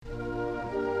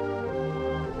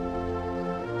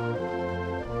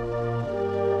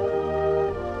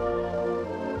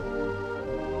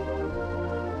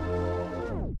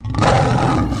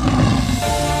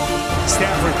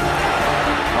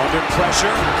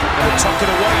They'll tuck it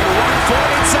away and run for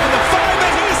it inside the 5,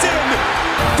 and he's in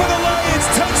for the Lions.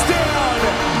 Touchdown!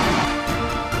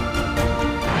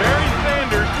 Barry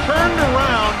Sanders turned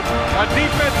around a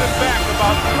defensive back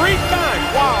about 3 times.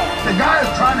 Wow. The guy is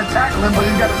trying to tackle him, but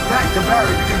he's got his back to Barry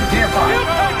because he can't find him.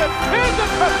 He'll take it. Here's a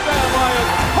touchdown, Lions.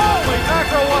 Holy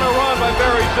mackerel, what a run by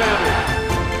Barry Sanders.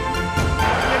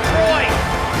 Detroit,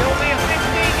 there will be a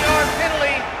 15-yard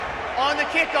penalty on the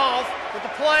kickoff, but the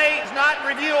play is not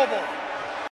reviewable.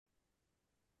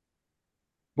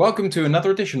 Welcome to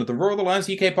another edition of the Royal Lions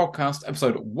UK podcast,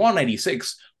 episode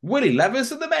 186, Willie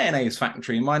Levis at the Mayonnaise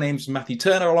Factory. My name's Matthew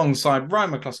Turner, alongside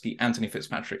Ryan McCluskey, Anthony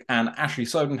Fitzpatrick, and Ashley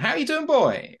Soden. How are you doing,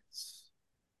 boys?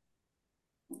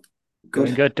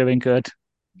 Good. Doing good.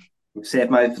 Save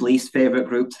my least favourite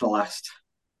group to the last.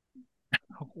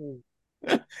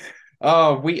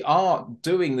 We are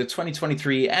doing the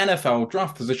 2023 NFL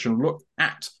draft position look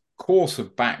at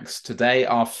quarterbacks today,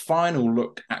 our final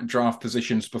look at draft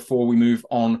positions before we move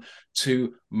on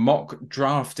to mock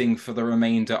drafting for the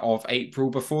remainder of April,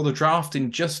 before the draft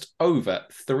in just over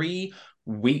 3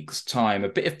 weeks' time. A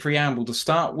bit of preamble to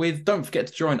start with. Don't forget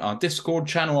to join our Discord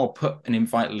channel. I'll put an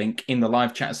invite link in the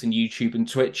live chats in YouTube and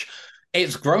Twitch.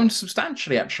 It's grown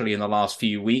substantially, actually, in the last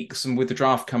few weeks, and with the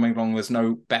draft coming along, there's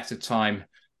no better time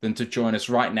than to join us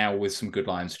right now with some good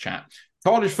Lions chat.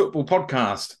 College Football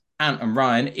Podcast, Ant and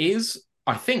Ryan, is,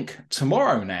 I think,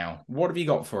 tomorrow now. What have you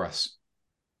got for us?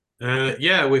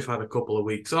 We've had a couple of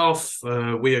weeks off.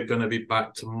 We are going to be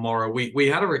back tomorrow. We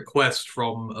had a request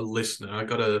from a listener. I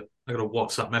got a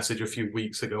WhatsApp message a few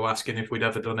weeks ago asking if we'd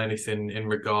ever done anything in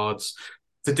regards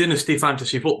to Dynasty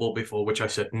Fantasy Football before, which I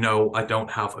said, no, I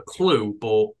don't have a clue,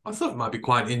 but I thought it might be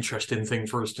quite an interesting thing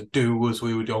for us to do as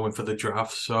we were going for the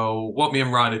draft. So what me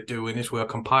and Ryan are doing is we're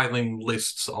compiling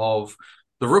lists of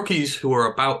the rookies who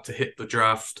are about to hit the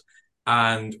draft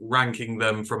and ranking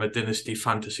them from a Dynasty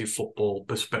Fantasy Football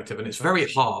perspective. And it's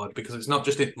very hard because it's not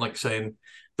just like saying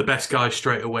the best guy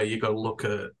straight away. You got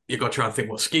to try and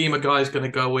think what scheme a guy's going to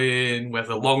go in,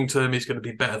 whether long-term he's going to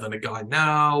be better than a guy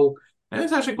now. And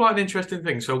it's actually quite an interesting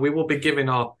thing. So we will be giving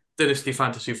our Dynasty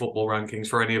Fantasy Football rankings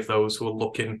for any of those who are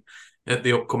looking at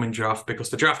the upcoming draft, because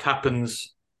the draft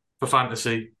happens for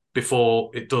fantasy before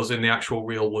it does in the actual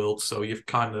real world. So you've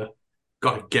kind of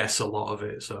got to guess a lot of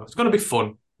it. So it's going to be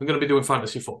fun. We're going to be doing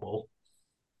fantasy football.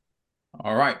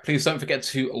 All right. Please don't forget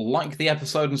to like the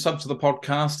episode and sub to the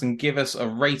podcast and give us a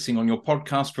rating on your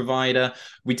podcast provider.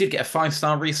 We did get a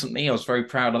 5-star recently. I was very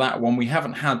proud of that one. We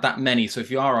haven't had that many. So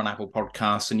if you are on Apple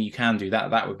Podcasts and you can do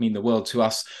that, that would mean the world to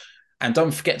us. And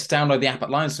don't forget to download the app at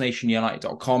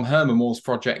lionsnationunited.com, Herman Moore's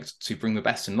project to bring the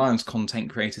best in Lions content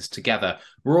creators together.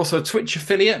 We're also a Twitch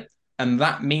affiliate. And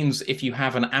that means if you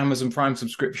have an Amazon Prime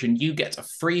subscription, you get a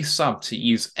free sub to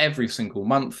use every single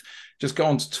month. Just go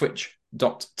on to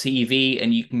twitch.tv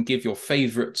and you can give your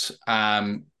favorite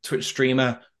Twitch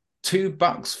streamer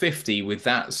 $2.50 with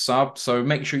that sub. So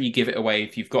make sure you give it away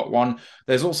if you've got one.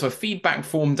 There's also a feedback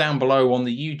form down below on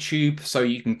the YouTube, so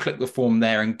you can click the form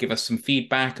there and give us some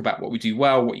feedback about what we do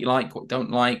well, what you like, what you don't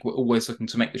like. We're always looking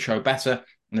to make the show better.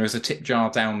 And there is a tip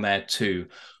jar down there too.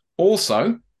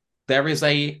 Also, there is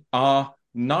our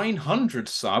 900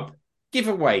 sub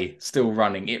giveaway still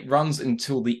running. It runs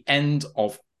until the end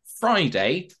of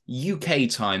Friday, UK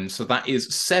time. So that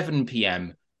is 7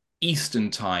 p.m. Eastern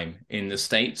time in the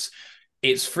States.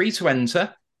 It's free to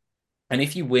enter. And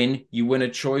if you win a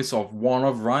choice of one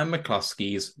of Ryan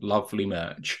McCluskey's lovely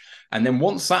merch. And then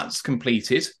once that's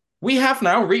completed, we have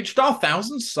now reached our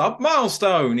 1,000 sub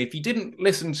milestone. If you didn't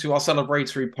listen to our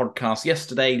celebratory podcast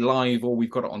yesterday live, or we've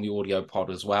got it on the audio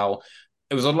pod as well,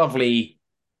 it was a lovely,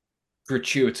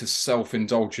 gratuitous,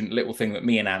 self-indulgent little thing that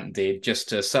me and Ant did just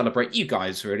to celebrate you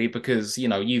guys, really, because, you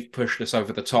know, you've pushed us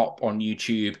over the top on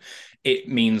YouTube. It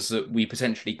means that we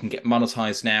potentially can get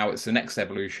monetized now. It's the next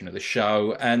evolution of the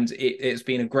show, and it's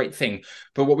been a great thing.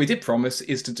 But what we did promise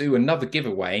is to do another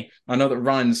giveaway. I know that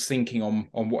Ryan's thinking on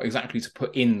what exactly to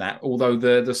put in that, although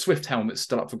the Swift helmet's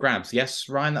still up for grabs. Yes,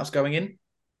 Ryan, that's going in?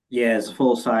 Yeah, it's a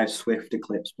full-size Swift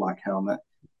Eclipse black helmet.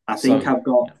 I think I've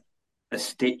got a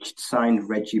stitched signed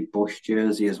Reggie Bush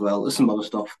jersey as well. There's some other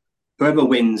stuff. Whoever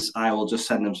wins, I will just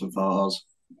send them some photos.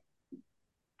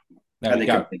 There we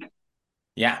go.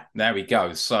 Yeah, there we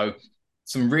go. So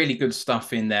some really good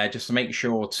stuff in there. Just to make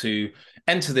sure to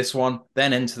enter this one,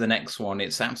 then enter the next one.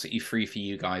 It's absolutely free for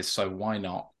you guys, so why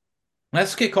not?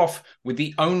 Let's kick off with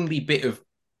the only bit of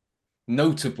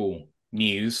notable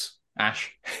news,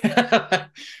 Ash,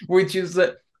 which is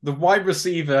that the wide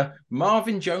receiver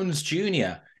Marvin Jones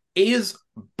Jr. is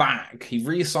back. He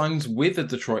re-signs with the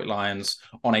Detroit Lions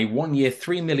on a 1-year,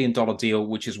 $3 million deal,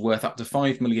 which is worth up to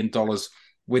 $5 million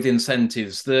with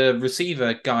incentives. The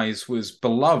receiver, guys, was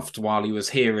beloved while he was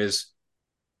here as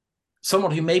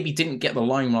someone who maybe didn't get the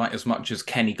limelight as much as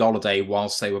Kenny Golladay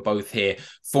whilst they were both here,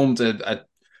 formed a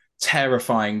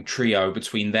terrifying trio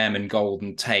between them and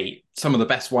Golden Tate. Some of the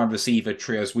best wide receiver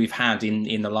trios we've had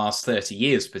in the last 30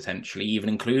 years, potentially, even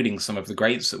including some of the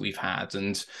greats that we've had.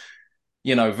 And,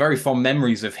 very fond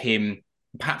memories of him,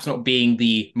 perhaps not being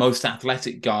the most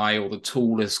athletic guy or the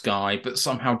tallest guy, but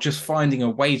somehow just finding a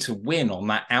way to win on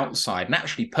that outside. And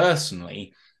actually,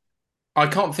 personally, I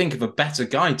can't think of a better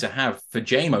guy to have for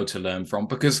JMO to learn from,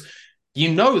 because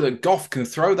that Goff can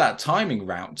throw that timing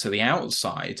route to the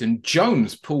outside, and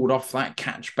Jones pulled off that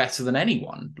catch better than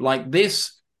anyone. Like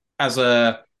this as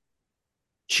a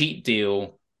cheap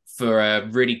deal for a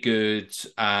really good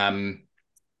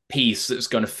piece that's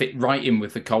going to fit right in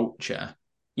with the culture.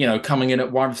 Coming in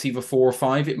at wide receiver 4 or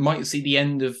 5, it might see the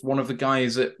end of one of the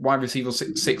guys at wide receiver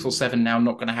 6 or 7 now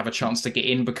not going to have a chance to get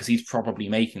in because he's probably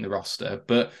making the roster.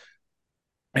 But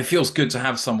it feels good to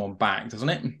have someone back, doesn't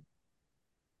it?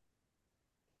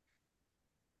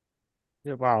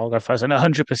 Yeah, wow, I'll go first. And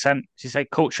 100%, as you say,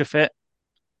 culture fit,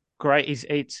 great.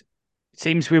 It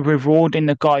seems we're rewarding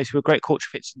the guys who are great culture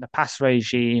fits in the past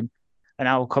regime, and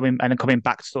now coming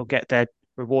back to still get their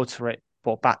rewards for it.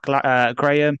 Brought back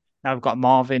Graham. Now we've got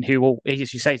Marvin, who will,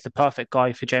 as you say, is the perfect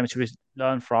guy for James to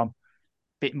learn from.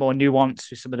 Bit more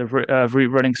nuance with some of the route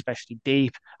running, especially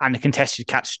deep, and the contested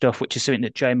catch stuff, which is something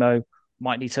that JMO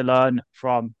might need to learn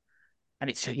from. And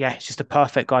it's just a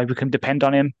perfect guy. We can depend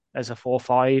on him as a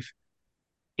 4-5.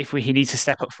 If he needs to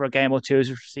step up for a game or two as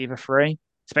a receiver 3,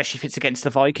 especially if it's against the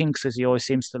Vikings, because he always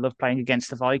seems to love playing against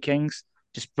the Vikings.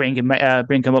 Just bring him up,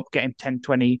 get him 10,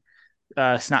 20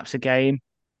 snaps a game.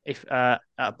 If at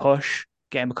a push,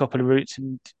 get him a couple of routes,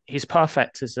 and he's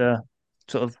perfect as a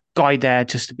sort of guy there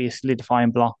just to be a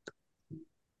solidifying block.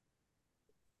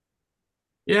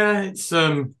 Yeah, it's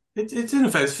in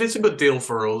effect, it's a good deal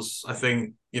for us. I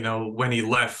think, when he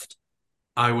left,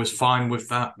 I was fine with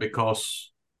that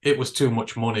because it was too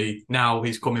much money. Now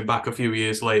he's coming back a few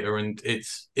years later, and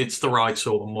it's the right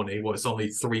sort of money. It's only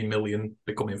 3 million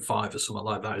becoming 5 or something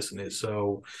like that, isn't it?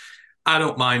 So I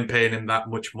don't mind paying him that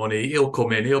much money. He'll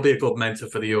come in. He'll be a good mentor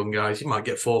for the young guys. He might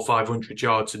get 400 or 500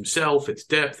 yards himself. It's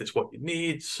depth. It's what you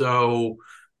need. So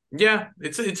yeah,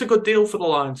 it's a good deal for the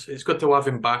Lions. It's good to have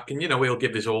him back, and he'll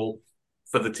give his all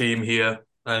for the team here.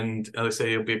 And as I say,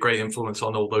 he'll be a great influence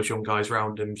on all those young guys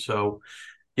around him. So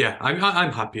yeah,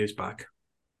 I'm happy he's back.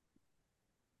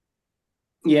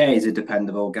 Yeah, he's a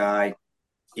dependable guy.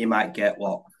 He might get,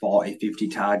 40, 50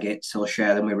 targets. He'll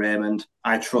share them with Raymond.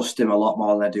 I trust him a lot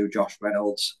more than I do Josh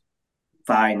Reynolds.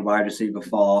 Fine, wide receiver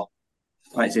 4.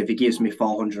 Like I say, if he gives me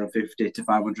 450 to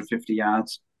 550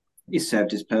 yards, he's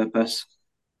served his purpose.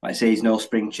 Like I say, he's no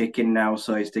spring chicken now,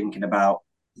 so he's thinking about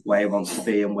where he wants to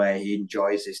be and where he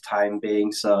enjoys his time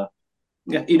being. So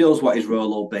yeah, he knows what his role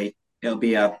will be. He'll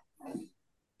be a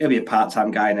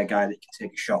part-time guy and a guy that can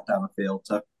take a shot down the field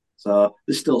to. So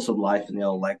there's still some life in the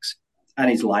old legs. And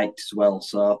he's liked as well.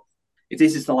 So if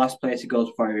this is the last place he goes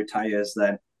before he retires,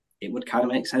 then it would kind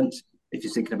of make sense if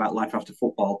you're thinking about life after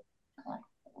football.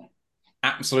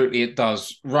 Absolutely, it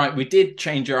does. Right, we did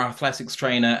change our athletics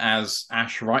trainer, as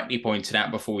Ash rightly pointed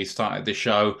out before we started the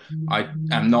show. I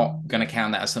am not going to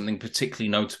count that as something particularly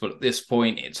notable at this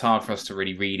point. It's hard for us to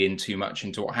really read in too much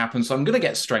into what happened. So I'm going to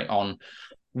get straight on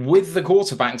with the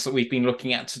quarterbacks that we've been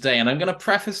looking at today. And I'm going to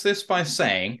preface this by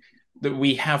saying that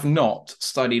we have not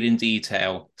studied in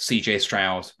detail CJ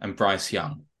Stroud and Bryce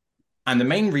Young. And the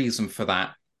main reason for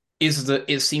that is that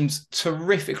it seems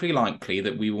terrifically likely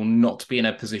that we will not be in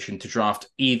a position to draft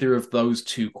either of those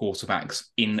two quarterbacks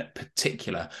in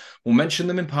particular. We'll mention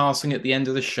them in passing at the end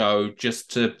of the show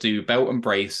just to do belt and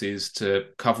braces to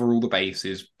cover all the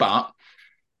bases, but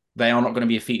they are not going to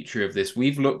be a feature of this.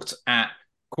 We've looked at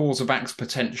quarterbacks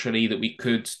potentially that we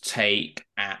could take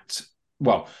at,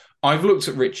 I've looked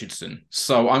at Richardson,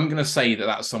 so I'm going to say that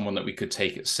that's someone that we could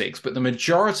take at 6, but the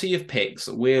majority of picks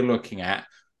that we're looking at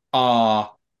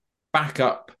are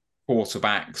backup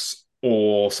quarterbacks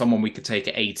or someone we could take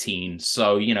at 18.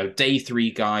 So, day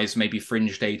 3 guys, maybe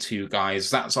fringe day 2 guys.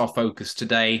 That's our focus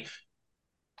today.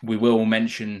 We will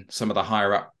mention some of the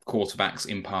higher up quarterbacks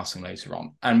in passing later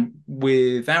on. And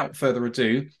without further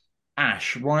ado,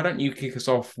 Ash, why don't you kick us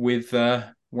off with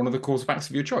one of the quarterbacks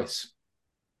of your choice?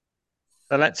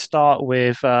 So let's start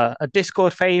with a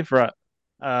Discord favourite,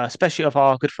 especially of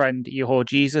our good friend Yehor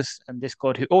Jesus and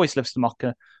Discord, who always loves to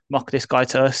mock this guy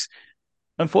to us.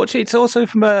 Unfortunately, it's also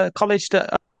from a college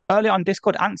that early on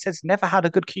Discord, Ant says never had a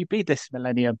good QB this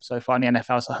millennium so far in the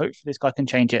NFL. So hopefully this guy can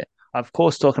change it. Of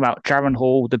course, talking about Jaron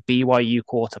Hall, the BYU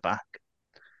quarterback.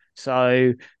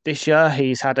 So this year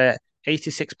he's had a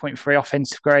 86.3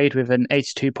 offensive grade with an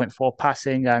 82.4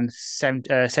 passing and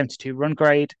 72 run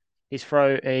grade. He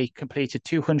completed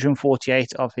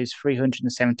 248 of his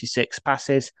 376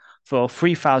 passes for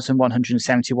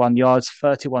 3,171 yards,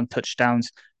 31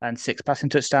 touchdowns, and 6 passing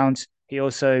touchdowns. He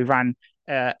also ran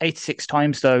 86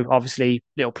 times, though, obviously,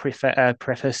 little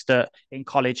preface that in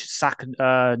college, sack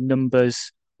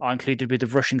numbers are included with the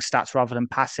rushing stats rather than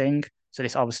passing. So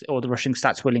this obviously all the rushing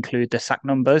stats will include the sack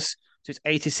numbers. So it's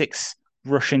 86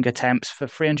 rushing attempts for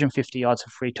 350 yards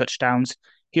and 3 touchdowns.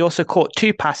 He also caught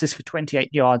 2 passes for 28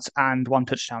 yards and 1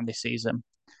 touchdown this season.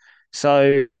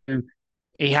 So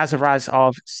he has a RAS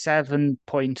of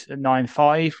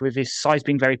 7.95 with his size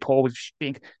being very poor, with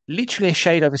being literally a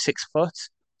shade over 6 foot,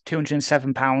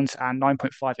 207 pounds and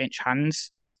 9.5-inch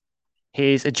hands.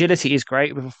 His agility is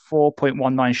great with a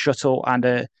 4.19 shuttle and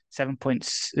a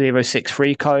 7.06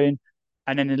 free cone,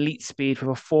 and an elite speed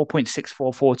with a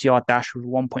 4.64 40-yard dash with a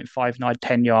 1.59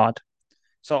 10-yard.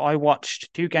 So I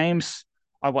watched 2 games.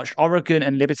 I watched Oregon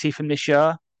and Liberty from this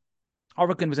year.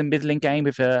 Oregon was a middling game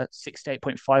with a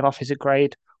 68.5 offensive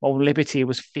grade, while Liberty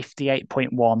was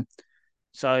 58.1.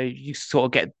 So you sort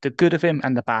of get the good of him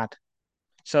and the bad.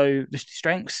 So the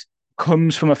strengths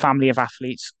comes from a family of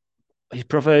athletes. His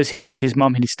brothers, his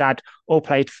mum, and his dad all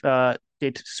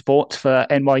did sports for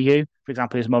NYU. For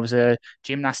example, his mum was a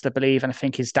gymnast, I believe, and I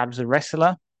think his dad was a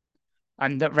wrestler.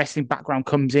 And that wrestling background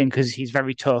comes in because he's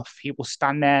very tough. He will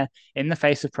stand there in the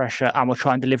face of pressure and will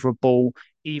try and deliver a ball,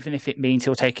 even if it means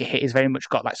he'll take a hit. He's very much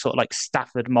got that sort of like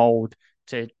Stafford mold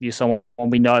to use someone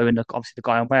we know, and obviously the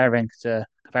guy I'm wearing to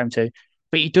compare him to.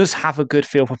 But he does have a good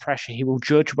feel for pressure. He will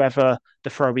judge whether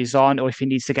the throw is on or if he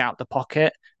needs to get out the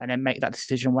pocket and then make that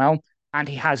decision well. And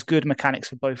he has good mechanics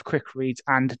for both quick reads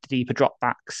and deeper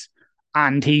dropbacks.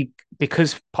 And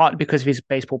partly because of his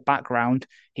baseball background,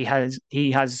 he has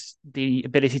the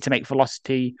ability to make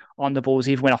velocity on the balls,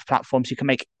 even when off platforms. He can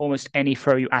make almost any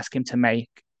throw you ask him to make.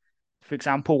 For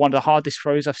example, one of the hardest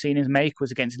throws I've seen him make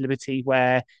was against Liberty,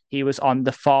 where he was on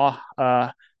the far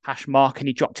hash mark and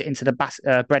he dropped it into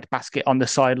the bread basket on the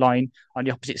sideline on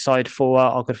the opposite side for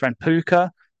our good friend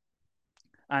Puka.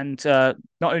 And not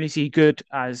only is he good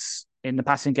as in the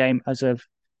passing game,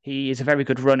 he is a very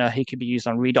good runner. He can be used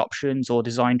on read options or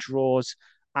design draws,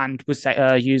 and was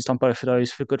used on both of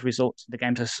those for good results in the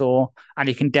games I saw. And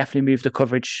he can definitely move the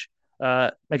coverage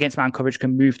against man coverage.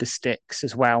 Can move the sticks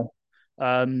as well.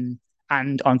 And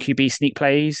on QB sneak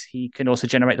plays, he can also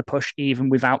generate the push even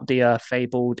without the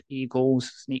fabled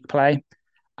Eagles sneak play.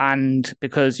 And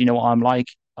because you know what I'm like,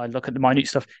 I look at the minute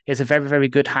stuff. He has a very, very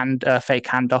good fake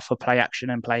handoff for play action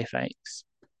and play fakes.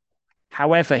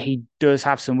 However, he does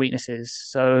have some weaknesses.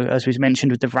 So, as we've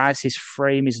mentioned with the Raz, his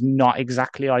frame is not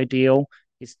exactly ideal.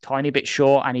 He's a tiny bit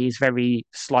short and he's very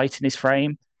slight in his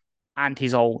frame. And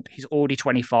he's old. He's already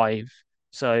 25.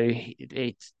 So,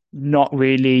 it's not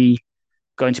really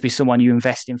going to be someone you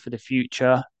invest in for the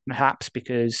future, perhaps,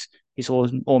 because he's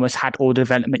almost had all the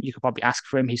development you could probably ask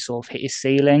for him. He's sort of hit his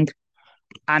ceiling.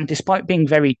 And despite being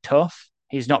very tough,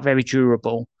 he's not very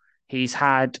durable. He's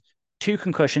had 2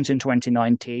 concussions in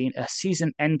 2019, a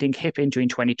season-ending hip injury in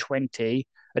 2020,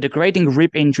 a degrading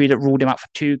rib injury that ruled him out for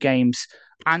 2 games,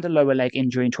 and a lower leg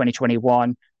injury in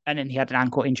 2021, and then he had an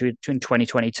ankle injury in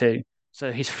 2022.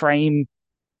 So his frame,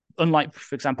 unlike,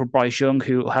 for example, Bryce Young,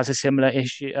 who has a similar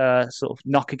issue, sort of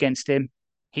knock against him,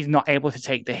 he's not able to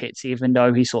take the hits, even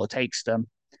though he sort of takes them.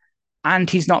 And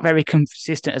he's not very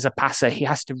consistent as a passer. He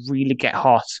has to really get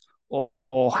hot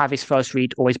or have his first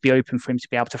read always be open for him to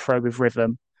be able to throw with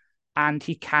rhythm. And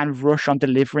he can rush on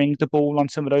delivering the ball on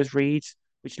some of those reads,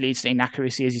 which leads to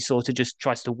inaccuracy as he sort of just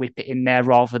tries to whip it in there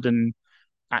rather than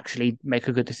actually make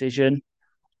a good decision.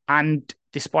 And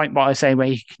despite what I say, where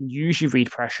he can usually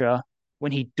read pressure,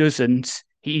 when he doesn't,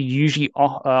 he usually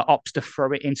opts to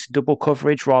throw it into double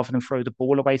coverage rather than throw the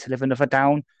ball away to live another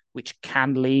down, which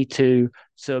can lead to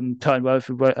some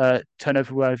turnover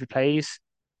plays.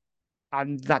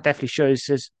 And that definitely shows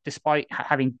us, despite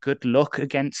having good luck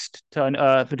against for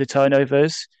the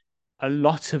turnovers, a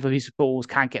lot of his balls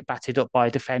can get batted up by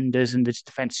defenders, and the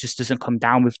defense just doesn't come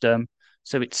down with them.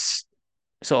 So it's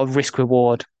sort of risk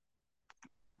reward.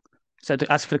 So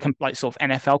as for the sort of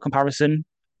NFL comparison,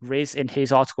 Riz in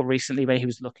his article recently, where he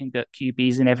was looking at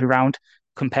QBs in every round,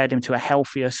 compared him to a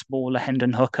healthier, smaller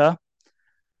Hendon Hooker.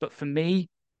 But for me,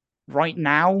 right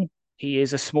now, he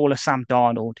is a smaller Sam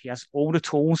Darnold. He has all the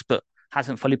tools, but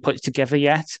hasn't fully put it together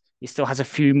yet. He still has a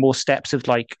few more steps of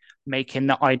like making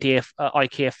the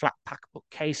IKEA flat pack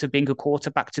case of being a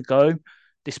quarterback to go,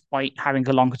 despite having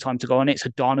a longer time to go on it. So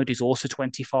Darnold is also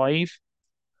 25.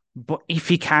 But if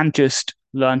he can just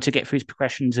learn to get through his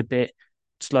progressions a bit,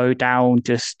 slow down,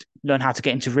 just learn how to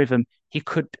get into rhythm, he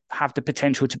could have the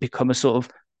potential to become a sort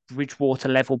of Bridgewater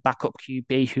level backup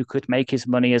QB who could make his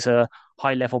money as a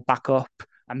high level backup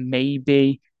and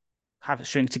maybe have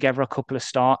string together a couple of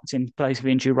starts in place of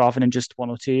injury rather than just one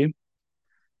or two.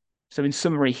 So in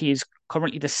summary, he is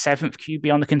currently the seventh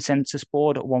QB on the consensus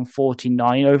board at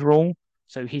 149 overall.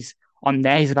 So he's on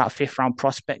there. He's about a fifth round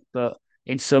prospect, but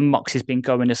in some mocks he's been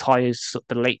going as high as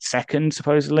the late second,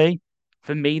 supposedly.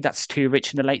 For me, that's too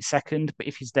rich in the late second. But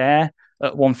if he's there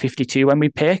at 152 when we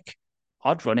pick,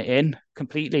 I'd run it in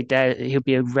completely. There, he'll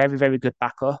be a very, very good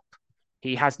backup.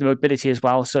 He has the mobility as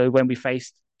well. So when we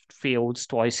face Fields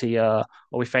twice a year,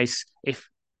 or we face if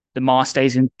the Mar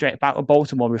stays in battle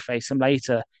Baltimore, we face him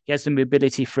later. He has the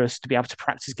mobility for us to be able to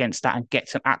practice against that and get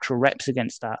some actual reps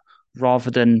against that, rather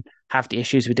than have the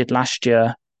issues we did last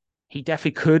year. He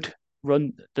definitely could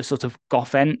run the sort of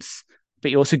offense,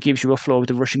 but he also gives you a floor with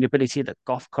the rushing ability that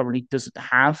Goff currently doesn't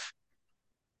have.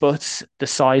 But the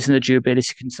size and the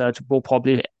durability concerns will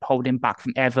probably hold him back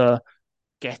from ever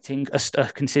getting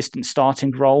a consistent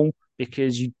starting role,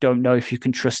 because you don't know if you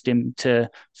can trust him to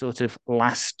sort of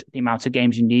last the amount of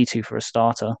games you need to for a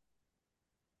starter.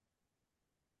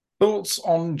 Thoughts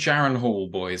on Jaron Hall,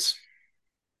 boys?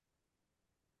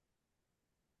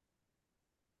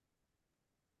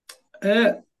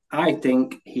 I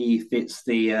think he fits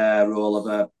the role of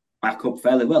a backup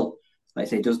fairly well. Like I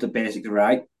say, does the basics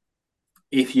right.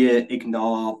 If you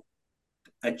ignore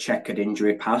a checkered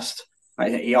injury past,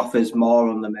 like, he offers more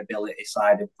on the mobility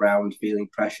side of ground feeling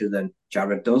pressure than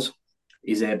Jared does.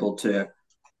 He's able to,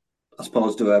 I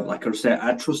suppose, do I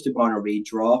trust him on a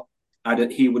redraw.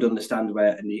 He would understand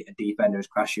where a defender is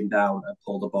crashing down and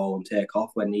pull the ball and take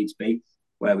off when needs be,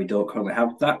 where we don't currently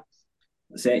have that.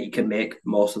 Say he can make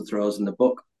most of the throws in the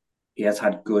book. He has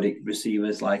had good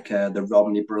receivers like the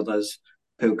Romney brothers,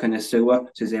 Puka and Asua,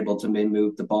 so he's able to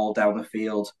move the ball down the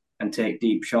field and take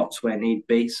deep shots where need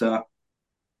be. So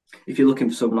if you're looking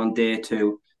for someone on day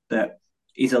two that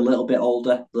is a little bit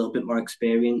older, a little bit more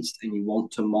experienced, and you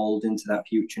want to mold into that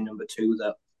future number two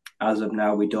that as of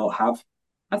now we don't have,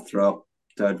 I'd throw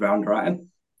third rounder at him.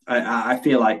 I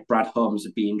feel like Brad Holmes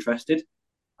would be interested.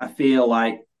 I feel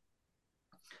like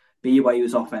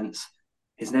BYU's offense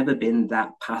has never been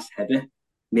that pass heavy.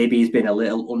 Maybe he's been a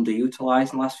little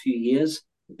underutilized in the last few years.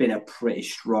 It's been a pretty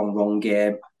strong run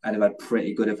game, and they've had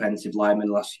pretty good offensive linemen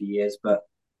the last few years, but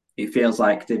it feels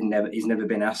like he's never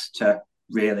been asked to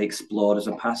really explode as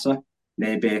a passer.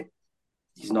 Maybe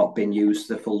he's not been used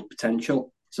to the full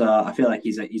potential. So I feel like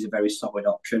he's a very solid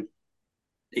option.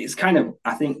 It's kind of,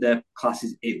 I think the class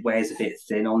it wears a bit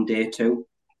thin on day two.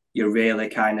 You're really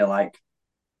kind of like,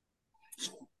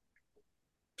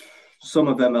 some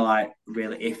of them are like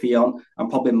really iffy on. I'm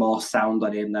probably more sound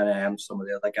on him than I am some of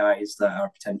the other guys that are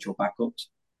potential backups.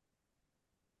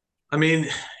 I mean,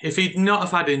 if he'd not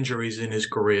have had injuries in his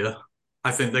career,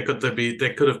 I think there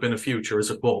could have been a future as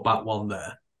a quarterback one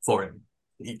there for him.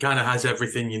 He kind of has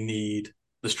everything you need: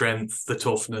 the strength, the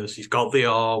toughness. He's got the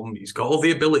arm. He's got all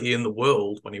the ability in the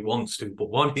world when he wants to. But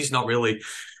one, he's not really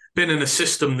been in a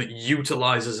system that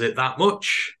utilizes it that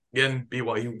much. Again,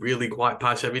 BYU really quite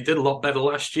pass heavy. Did a lot better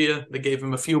last year. They gave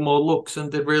him a few more looks and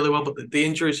did really well. But the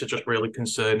injuries are just really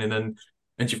concerning.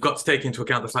 And you've got to take into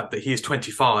account the fact that he is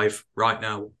 25 right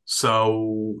now.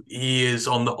 So he is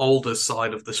on the older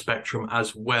side of the spectrum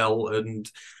as well.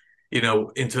 And, you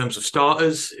know, in terms of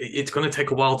starters, it's going to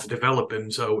take a while to develop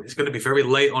him. So it's going to be very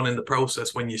late on in the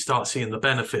process when you start seeing the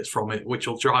benefits from it, which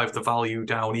will drive the value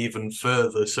down even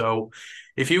further. So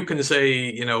if you can say,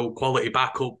 you know, quality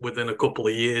backup within a couple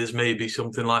of years, maybe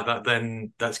something like that,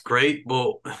 then that's great.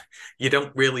 But you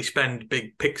don't really spend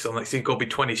big picks on it. He's going to be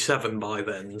 27 by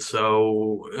then.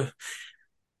 So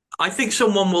I think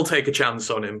someone will take a chance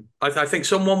on him. I think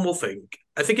someone will think.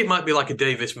 I think it might be like a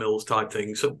Davis Mills type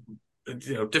thing. So,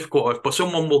 you know, difficult, but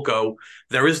someone will go,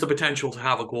 there is the potential to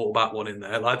have a quarterback one in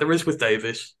there, like there is with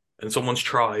Davis, and someone's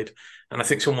tried. And I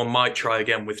think someone might try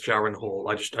again with Jaron Hall.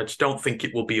 I just don't think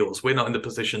it will be us. We're not in the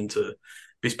position to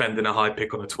be spending a high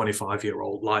pick on a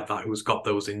 25-year-old like that who's got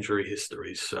those injury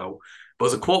histories. So, but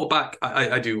as a quarterback,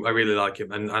 I really like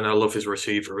him, and I love his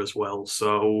receiver as well.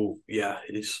 So yeah,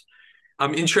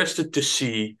 I'm interested to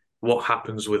see what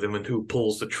happens with him and who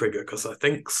pulls the trigger, because I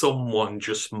think someone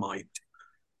just might.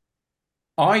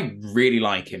 I really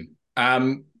like him.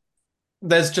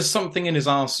 There's just something in his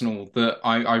arsenal that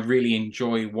I really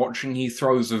enjoy watching. He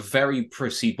throws a very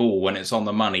pretty ball when it's on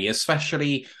the money,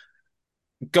 especially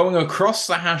going across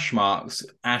the hash marks.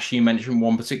 Ash, you mentioned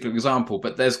one particular example,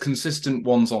 but there's consistent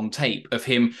ones on tape of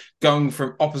him going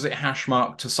from opposite hash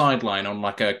mark to sideline on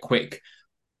like a quick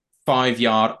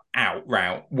 5-yard out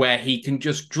route where he can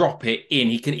just drop it in.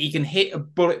 He can hit a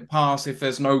bullet pass if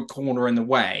there's no corner in the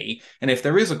way. And if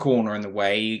there is a corner in the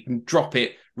way, he can drop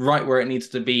it right where it needs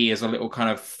to be as a little kind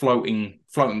of floating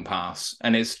pass.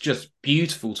 And it's just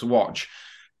beautiful to watch.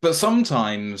 But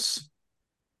sometimes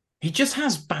he just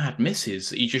has bad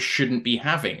misses that he just shouldn't be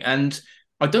having. And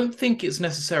I don't think it's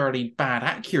necessarily bad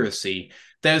accuracy.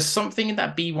 There's something in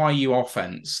that BYU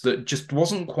offense that just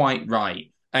wasn't quite right.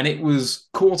 And it was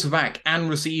quarterback and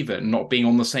receiver not being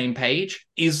on the same page.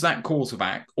 Is that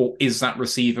quarterback or is that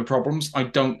receiver problems? I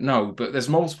don't know. But there's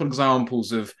multiple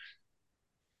examples of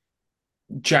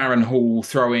Jaron Hall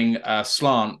throwing a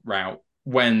slant route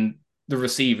when the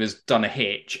receiver's done a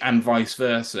hitch and vice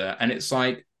versa. And it's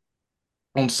like,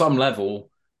 on some level,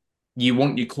 you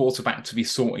want your quarterback to be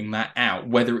sorting that out,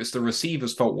 whether it's the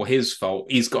receiver's fault or his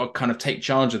fault. He's got to kind of take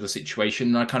charge of the situation.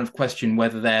 And I kind of question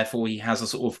whether, therefore, he has a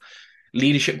sort of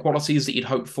leadership qualities that you'd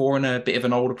hope for in a bit of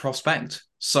an older prospect.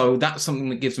 So that's something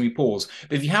that gives me pause.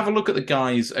 But if you have a look at the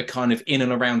guys that are kind of in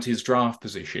and around his draft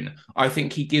position, I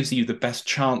think he gives you the best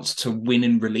chance to win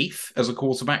in relief as a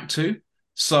quarterback too.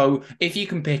 So if you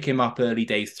can pick him up early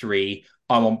day 3,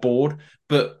 I'm on board.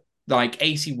 But like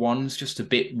 81's just a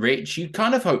bit rich. You'd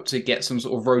kind of hope to get some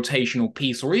sort of rotational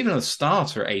piece or even a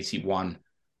starter at 81.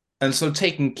 And so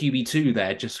taking QB2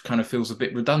 there just kind of feels a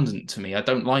bit redundant to me. I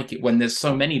don't like it when there's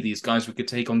so many of these guys we could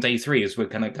take on day 3, as we're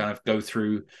going to kind of go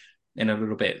through in a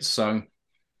little bit. So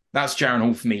that's Jaron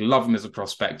Hall for me. Love him as a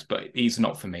prospect, but he's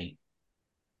not for me.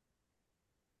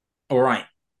 All right.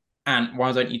 And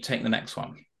why don't you take the next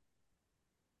one?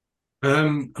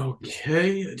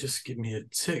 Okay, just give me a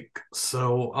tick.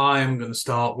 So I am going to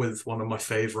start with one of my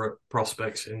favorite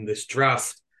prospects in this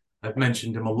draft. I've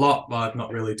mentioned him a lot, but I've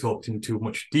not really talked in too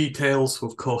much detail. So,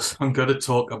 of course, I'm going to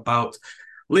talk about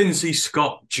Lindsey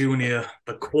Scott Jr.,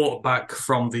 the quarterback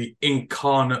from the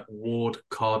Incarnate Ward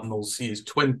Cardinals. He is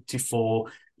 24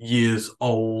 years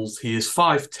old. He is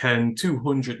 5'10",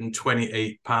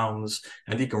 228 pounds,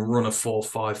 and he can run a 4.5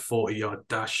 40-yard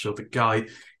dash. So the guy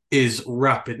is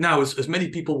rapid. Now, as many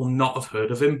people will not have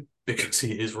heard of him, because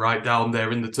he is right down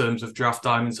there in the terms of draft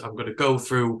diamonds, I'm going to go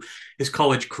through his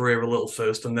college career a little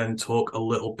first and then talk a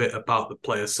little bit about the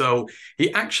player. So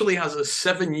he actually has a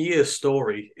 7-year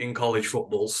story in college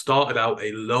football. Started out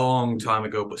a long time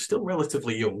ago, but still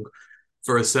relatively young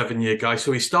for a 7-year guy.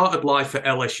 So he started life at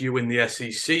LSU in the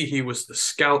SEC. He was the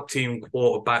scout team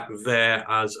quarterback there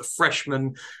as a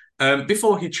freshman.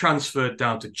 Before he transferred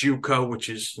down to JUCO, which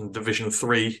is Division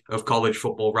 3 of college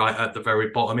football, right at the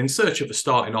very bottom, in search of a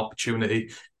starting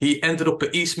opportunity. He ended up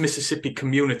at East Mississippi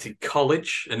Community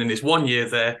College, and in his 1 year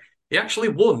there, he actually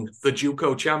won the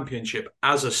JUCO championship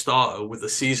as a starter with a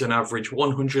season average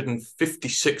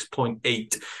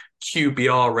 156.8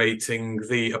 QBR rating.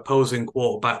 The opposing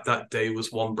quarterback that day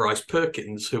was one Bryce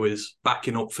Perkins, who is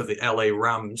backing up for the LA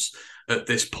Rams at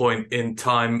this point in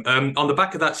time. On the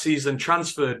back of that season,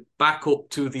 transferred back up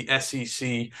to the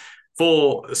SEC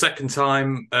for a second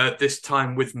time, this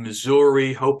time with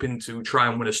Missouri, hoping to try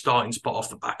and win a starting spot off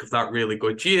the back of that really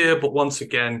good year. But once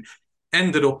again,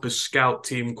 ended up as scout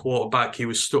team quarterback. He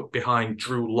was stuck behind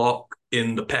Drew Lock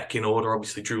in the pecking order.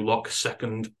 Obviously, Drew Lock,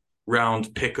 second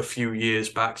round pick a few years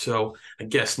back. So I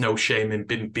guess no shame in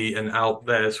being beaten out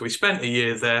there. So he spent a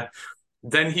year there.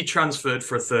 Then he transferred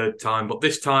for a third time, but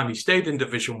this time he stayed in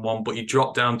Division 1, but he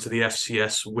dropped down to the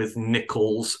FCS with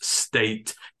Nicholls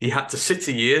State. He had to sit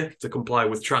a year to comply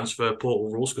with transfer portal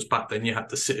rules, because back then you had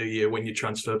to sit a year when you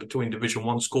transfer between Division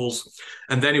 1 schools.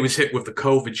 And then he was hit with the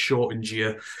COVID shortened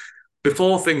year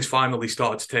before things finally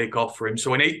started to take off for him.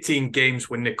 So in 18 games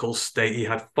with Nicholls State, he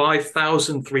had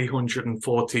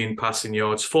 5,314 passing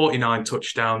yards, 49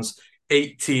 touchdowns,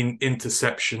 18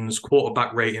 interceptions,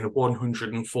 quarterback rating of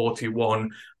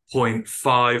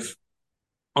 141.5.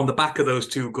 On the back of those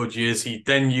 2 good years, he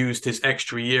then used his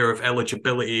extra year of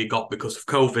eligibility he got because of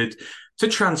COVID to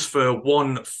transfer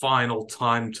one final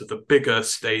time to the bigger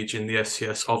stage in the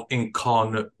FCS of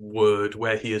Incarnate Word,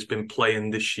 where he has been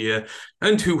playing this year,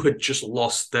 and who had just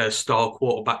lost their star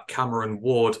quarterback Cameron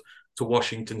Ward to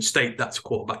Washington State. That's a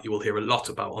quarterback you will hear a lot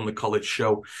about on the college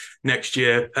show next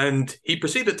year. And he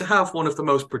proceeded to have one of the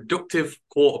most productive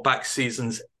quarterback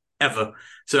seasons ever.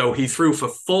 So he threw for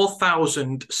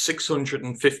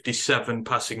 4,657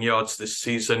 passing yards this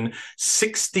season,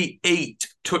 68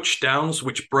 touchdowns,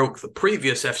 which broke the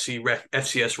previous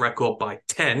FCS record by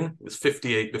 10. It was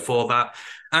 58 before that.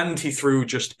 And he threw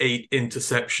just 8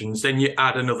 interceptions. Then you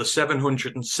add another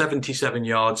 777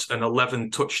 yards and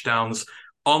 11 touchdowns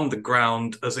on the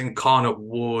ground as Incarnate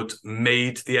Word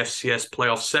made the FCS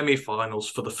playoff semi-finals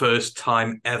for the first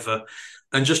time ever.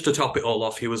 And just to top it all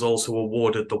off, he was also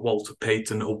awarded the Walter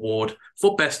Payton Award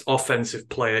for Best Offensive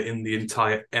Player in the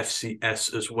entire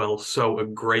FCS as well. So a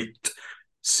great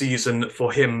season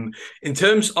for him. In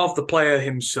terms of the player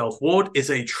himself, Ward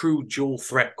is a true dual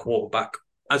threat quarterback.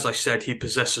 As I said, he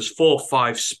possesses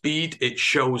 4.5 speed. It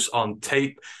shows on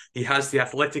tape. He has the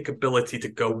athletic ability to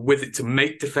go with it, to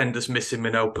make defenders miss him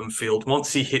in open field.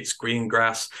 Once he hits green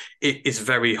grass, it is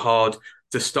very hard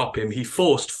to stop him. He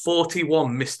forced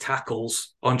 41 missed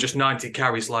tackles on just 90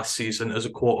 carries last season as a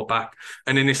quarterback.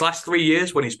 And in his last 3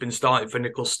 years, when he's been starting for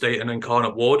Nicholls State and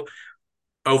Incarnate Word,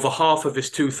 over half of his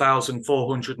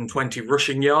 2,420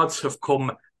 rushing yards have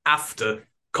come after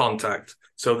contact.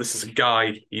 So this is a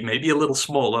guy, he may be a little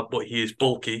smaller, but he is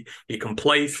bulky. He can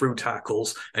play through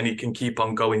tackles, and he can keep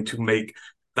on going to make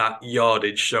that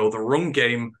yardage. So the run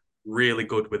game, really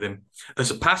good with him. As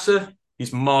a passer, he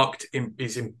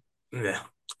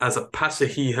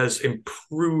has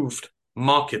improved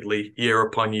markedly year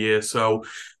upon year. So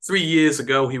 3 years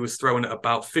ago, he was throwing at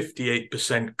about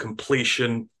 58%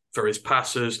 completion for his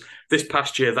passes. This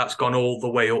past year, that's gone all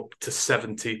the way up to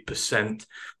 70%.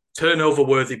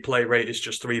 Turnover-worthy play rate is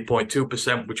just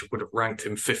 3.2%, which would have ranked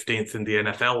him 15th in the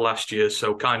NFL last year.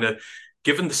 So kind of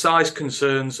given the size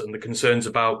concerns and the concerns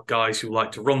about guys who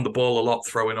like to run the ball a lot,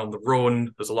 throwing on the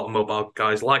run, as a lot of mobile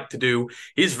guys like to do,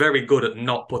 he's very good at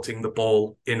not putting the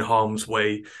ball in harm's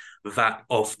way that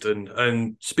often.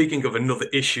 And speaking of another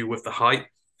issue with the height,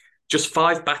 just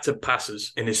 5 batted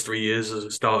passes in his 3 years as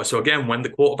a starter. So again, when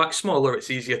the quarterback's smaller, it's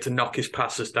easier to knock his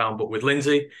passes down. But with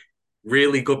Lindsay,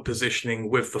 really good positioning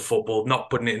with the football, not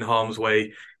putting it in harm's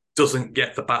way, doesn't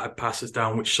get the batted passes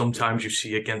down, which sometimes you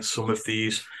see against some of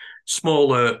these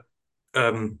smaller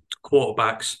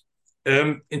quarterbacks.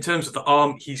 In terms of the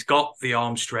arm, he's got the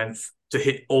arm strength to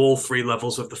hit all 3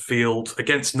 levels of the field.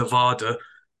 Against Nevada,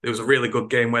 it was a really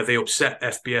good game where they upset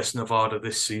FBS Nevada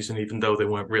this season, even though they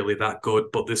weren't really that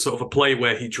good. But there's sort of a play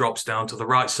where he drops down to the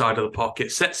right side of the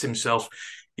pocket, sets himself.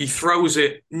 He throws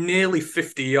it nearly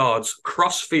 50 yards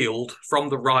cross field from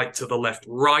the right to the left,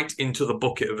 right into the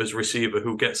bucket of his receiver,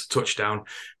 who gets a touchdown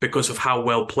because of how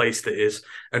well placed it is.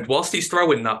 And whilst he's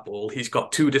throwing that ball, he's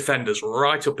got 2 defenders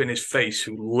right up in his face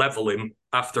who level him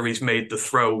after he's made the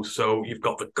throw. So you've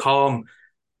got the calm,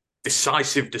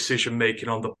 decisive decision-making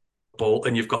on the ball,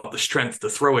 and you've got the strength to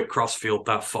throw it cross field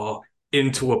that far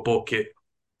into a bucket.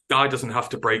 Guy doesn't have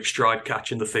to break stride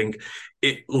catching the thing.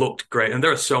 It looked great. And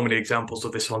there are so many examples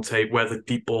of this on tape where the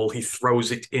deep ball, he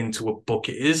throws it into a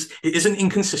bucket. It is an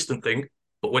inconsistent thing,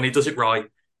 but when he does it right,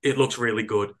 it looks really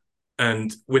good.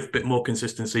 And with a bit more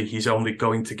consistency, he's only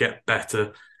going to get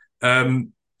better.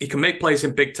 He can make plays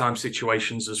in big time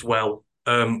situations as well,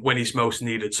 when he's most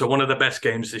needed. So one of the best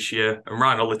games this year, and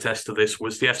Ryan will attest to this,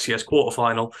 was the FCS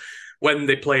quarterfinal. When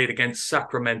they played against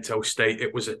Sacramento State,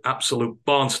 it was an absolute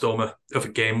barnstormer of a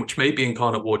game, which maybe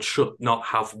Incarnate Word should not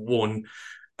have won.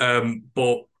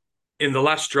 But in the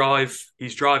last drive,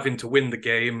 he's driving to win the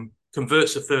game,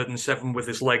 converts a 3rd and 7 with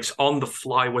his legs on the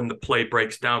fly when the play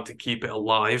breaks down to keep it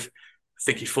alive. I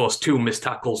think he forced 2 missed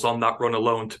tackles on that run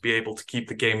alone to be able to keep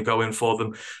the game going for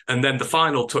them. And then the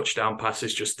final touchdown pass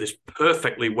is just this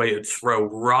perfectly weighted throw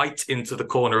right into the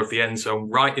corner of the end zone,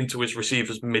 right into his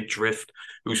receiver's mid-drift,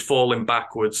 who's falling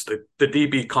backwards. The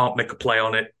DB can't make a play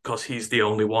on it because he's the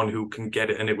only one who can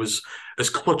get it. And it was as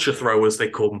clutch a throw as they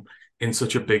come in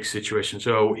such a big situation.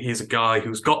 So he's a guy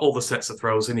who's got all the sets of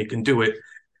throws, and he can do it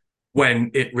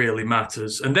when it really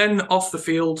matters. And then off the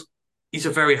field, he's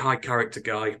a very high character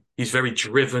guy. He's very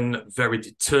driven, very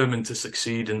determined to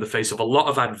succeed in the face of a lot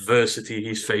of adversity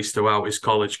he's faced throughout his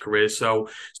college career. So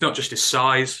it's not just his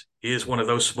size. He is one of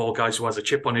those small guys who has a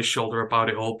chip on his shoulder about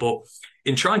it all. But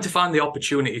in trying to find the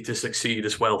opportunity to succeed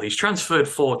as well, he's transferred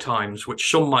 4 times,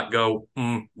 which some might go,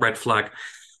 red flag.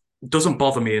 Doesn't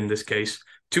bother me in this case.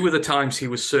 2 of the times he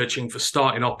was searching for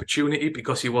starting opportunity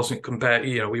because he wasn't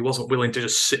he wasn't willing to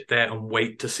just sit there and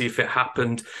wait to see if it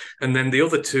happened. And then the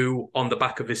other 2, on the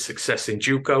back of his success in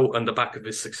JUCO and the back of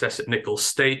his success at Nicholls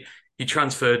State, he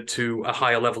transferred to a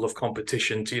higher level of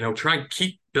competition to, try and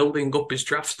keep building up his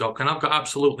draft stock. And I've got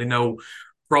absolutely no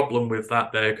problem with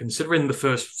that there, considering the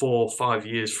first 4 or 5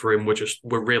 years for him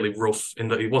were really rough in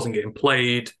that he wasn't getting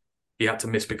played. He had to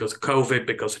miss because of COVID,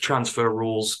 because of transfer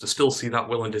rules. To still see that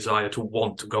will and desire to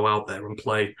want to go out there and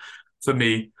play, for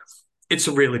me, it's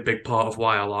a really big part of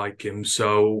why I like him.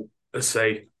 So, let's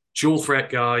say, dual threat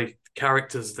guy,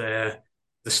 characters there,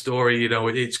 the story,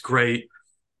 it's great.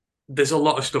 There's a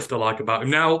lot of stuff to like about him.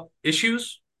 Now,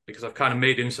 issues, because I've kind of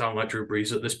made him sound like Drew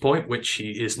Brees at this point, which he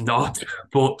is not.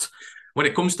 But When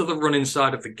it comes to the running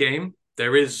side of the game,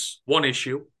 there is one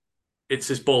issue. It's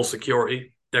his ball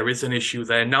security. There is an issue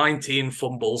there. 19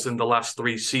 fumbles in the last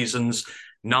 3 seasons.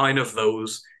 9 of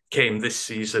those came this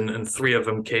season, and 3 of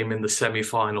them came in the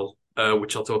semi-final,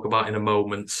 which I'll talk about in a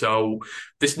moment. So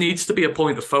this needs to be a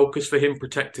point of focus for him,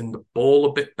 protecting the ball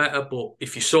a bit better. But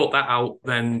if you sort that out,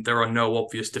 then there are no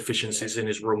obvious deficiencies in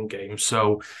his run game.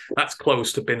 So that's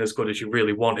close to being as good as you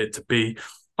really want it to be.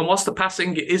 And whilst the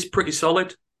passing is pretty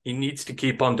solid, he needs to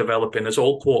keep on developing, as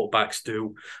all quarterbacks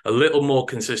do. A little more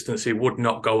consistency would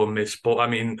not go amiss. But, I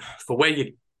mean, for where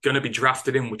you're going to be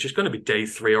drafted in, which is going to be day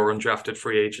 3 or undrafted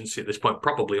free agency at this point,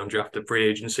 probably undrafted free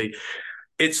agency,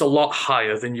 it's a lot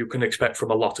higher than you can expect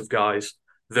from a lot of guys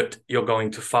that you're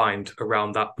going to find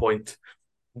around that point.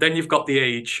 Then you've got the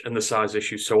age and the size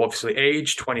issue. So obviously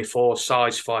age, 24,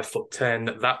 size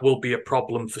 5'10", that will be a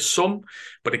problem for some.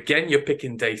 But again, you're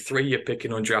picking day 3, you're picking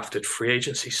undrafted free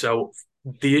agency. So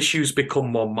the issues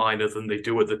become more minor than they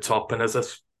do at the top. And as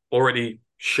I've already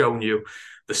shown you,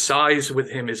 the size with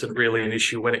him isn't really an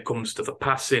issue when it comes to the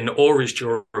passing or his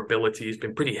durability. He's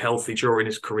been pretty healthy during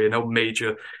his career, no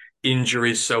major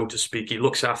injuries, so to speak. He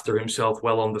looks after himself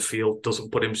well on the field,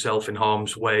 doesn't put himself in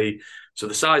harm's way. So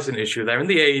the size is an issue there. And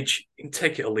the age, you can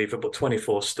take it or leave it, but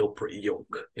 24 is still pretty young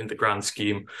in the grand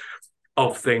scheme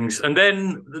of things. And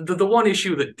then the one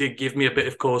issue that did give me a bit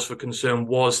of cause for concern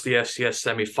was the FCS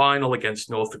semi-final against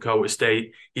North Dakota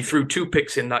State. He threw 2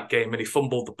 picks in that game and he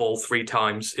fumbled the ball 3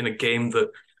 times in a game that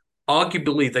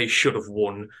arguably they should have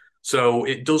won. So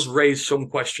it does raise some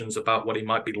questions about what he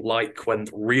might be like when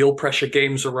real pressure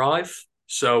games arrive.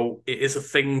 So it is a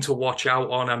thing to watch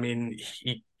out on. I mean,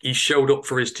 he showed up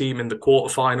for his team in the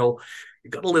quarterfinal.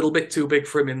 It got a little bit too big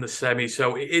for him in the semi.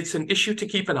 So it's an issue to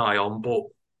keep an eye on. But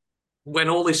when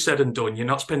all is said and done, you're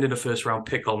not spending a first-round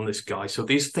pick on this guy. So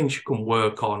these are things you can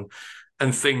work on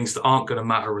and things that aren't going to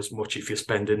matter as much if you're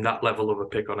spending that level of a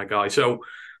pick on a guy. So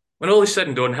when all is said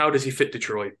and done, how does he fit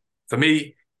Detroit? For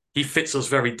me, he fits us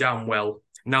very damn well.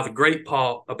 Now, the great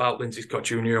part about Lindsey Scott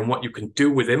Jr. and what you can do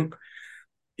with him,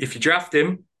 if you draft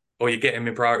him or you get him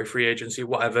in priority free agency,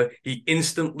 whatever, he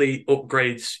instantly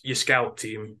upgrades your scout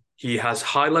team. He has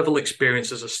high-level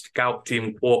experience as a scout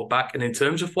team quarterback. And in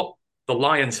terms of what the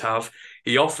Lions have,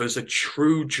 he offers a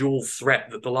true dual threat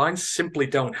that the Lions simply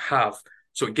don't have.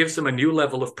 So it gives them a new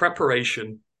level of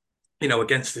preparation,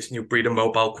 against this new breed of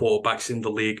mobile quarterbacks in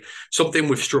the league, something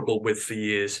we've struggled with for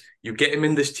years. You get him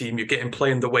in this team, you get him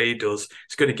playing the way he does,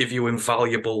 it's going to give you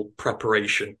invaluable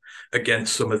preparation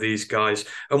against some of these guys.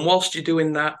 And whilst you're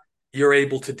doing that, you're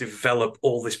able to develop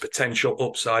all this potential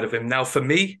upside of him. Now, for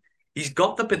me, he's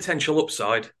got the potential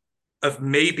upside of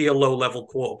maybe a low-level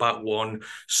quarterback 1,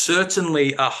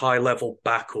 certainly a high-level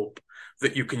backup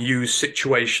that you can use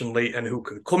situationally and who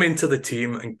can come into the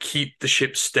team and keep the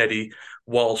ship steady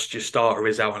whilst your starter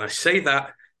is out. And I say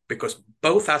that because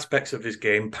both aspects of his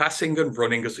game, passing and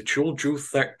running as a dual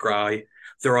threat guy,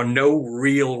 there are no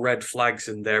real red flags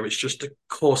in there. It's just a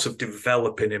course of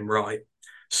developing him right.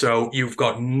 So you've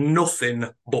got nothing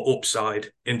but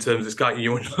upside in terms of this guy.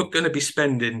 You're not going to be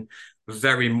spending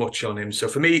very much on him. So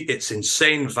for me, it's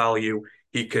insane value.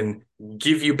 He can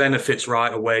give you benefits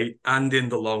right away and in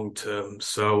the long term.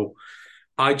 So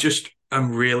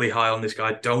I'm really high on this guy.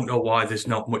 I don't know why there's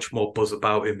not much more buzz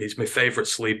about him. He's my favourite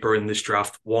sleeper in this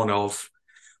draft, one of.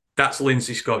 That's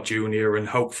Lindsey Scott Jr., and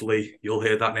hopefully you'll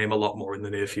hear that name a lot more in the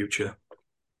near future.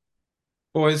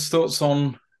 Boys, thoughts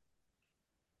on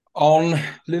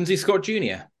Lindsey Scott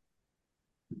Jr.?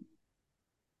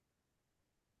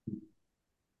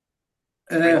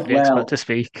 Expert to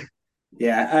speak.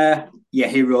 Yeah,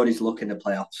 he rode his luck in the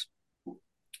playoffs.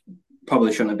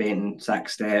 Probably shouldn't have beaten Sac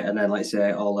State and then, like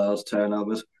say, all those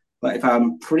turnovers. But if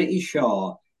I'm pretty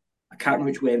sure, I can't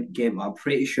remember which game, but I'm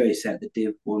pretty sure he set the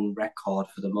Div 1 record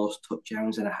for the most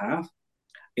touchdowns in a half.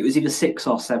 It was either 6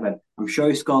 or 7. I'm sure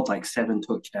he scored like 7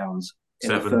 touchdowns in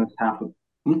the first half of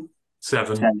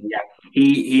 7. Yeah,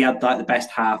 he had like the best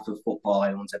half of football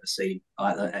anyone's ever seen.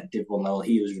 Like at Div 1 level,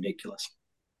 he was ridiculous.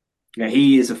 Yeah,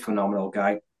 he is a phenomenal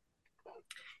guy.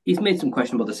 He's made some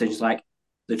questionable decisions, like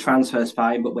the transfer's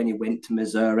fine, but when he went to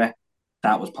Missouri,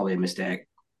 that was probably a mistake.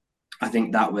 I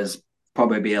think that was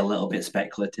probably a little bit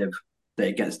speculative that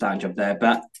he gets starting job there.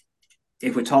 But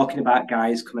if we're talking about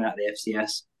guys coming out of the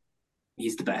FCS,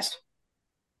 he's the best.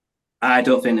 I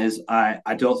don't think there's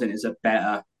a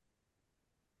better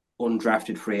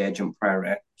undrafted free agent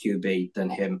priority QB than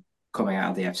him coming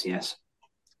out of the FCS.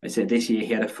 I said this year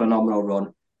he had a phenomenal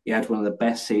run. He had one of the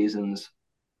best seasons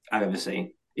I've ever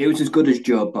seen. It was as good as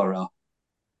Joe Burrow,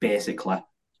 basically,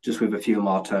 just with a few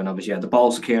more turnovers. Yeah, the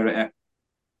ball security.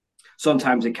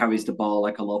 Sometimes he carries the ball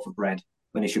like a loaf of bread.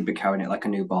 when he should be carrying it like a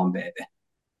newborn baby.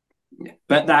 Yeah.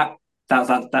 But that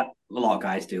a lot of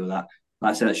guys do that.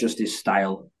 Like I said, it's just his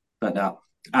style. But no,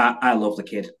 I love the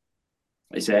kid.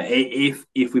 I say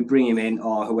if we bring him in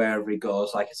or whoever he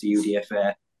goes, like it's a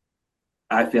UDFA,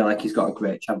 I feel like he's got a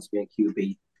great chance to be a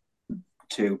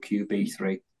QB2, QB3,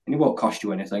 and he won't cost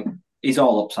you anything. He's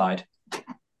all upside.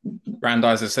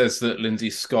 Brandizer says that Lindsay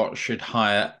Scott should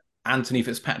hire Anthony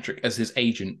Fitzpatrick as his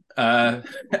agent.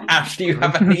 Ash, do you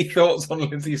have any thoughts on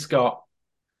Lindsay Scott?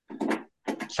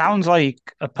 Sounds like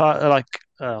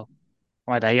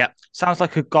sounds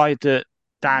like a guy that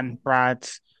Dan, Brad,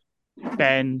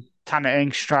 Ben, Tanner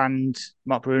Engstrand,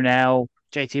 Mark Brunel,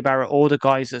 JT Barrett, all the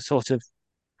guys that sort of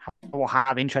will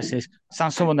have interest in.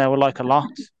 Sounds someone they will like a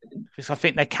lot, because I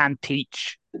think they can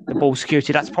teach the ball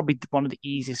security. That's probably one of the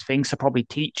easiest things to probably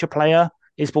teach a player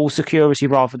is ball security,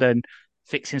 rather than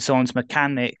fixing someone's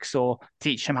mechanics or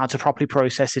teach them how to properly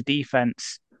process a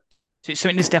defense. So it's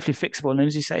something that's definitely fixable. And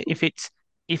as you say, if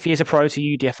he is a pro to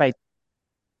UDFA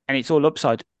and it's all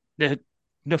upside, there's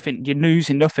nothing, you're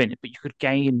losing nothing, but you could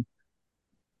gain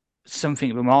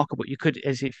something remarkable. You could,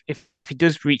 as if he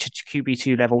does reach a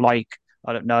QB2 level, like,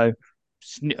 I don't know,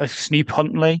 a Snoop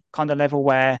Huntley kind of level,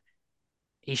 where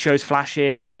he shows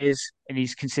flashes and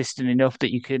he's consistent enough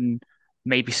that you can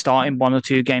maybe start in 1 or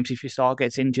 2 games if your star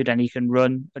gets injured and he can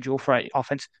run a dual threat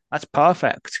offense. That's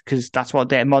perfect, because that's what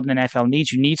their modern NFL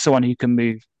needs. You need someone who can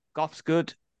move. Goff's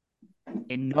good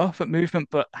enough at movement,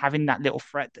 but having that little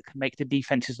threat that can make the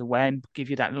defenses aware and give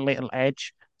you that little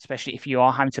edge, especially if you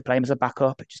are having to play him as a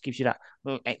backup, it just gives you that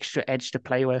little extra edge to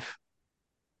play with.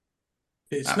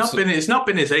 It's not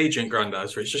been his agent,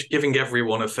 Grandizer. It's just giving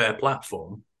everyone a fair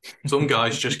platform. Some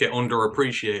guys just get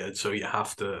underappreciated, so you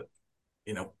have to,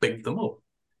 big them up.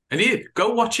 And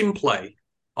go watch him play.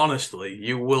 Honestly,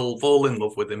 you will fall in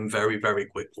love with him very, very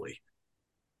quickly.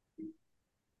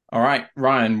 All right,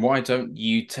 Ryan, why don't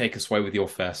you take us away with your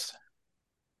first?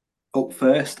 Up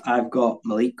first, I've got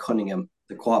Malik Cunningham,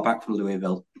 the quarterback from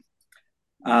Louisville.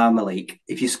 Malik,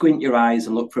 if you squint your eyes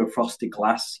and look through a frosted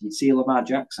glass, you'd see Lamar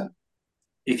Jackson.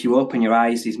 If you open your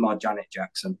eyes, he's more Janet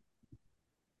Jackson.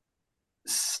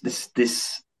 This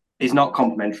is not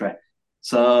complimentary.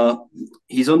 So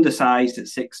he's undersized at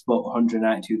 6 foot,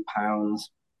 192 pounds.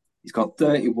 He's got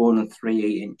 31 and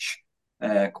 3/8 inch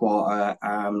quarter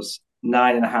arms,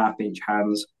 9.5 inch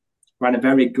hands. Ran a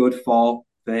very good 40,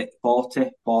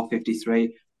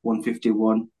 453,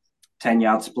 151,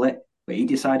 10-yard split, but he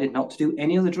decided not to do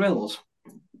any of the drills.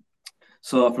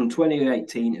 So from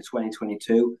 2018 to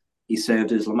 2022, he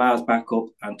served as Lamar's backup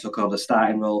and took over the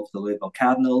starting role for the Louisville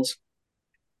Cardinals.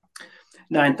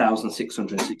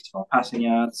 9,664 passing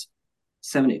yards,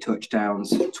 70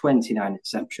 touchdowns, 29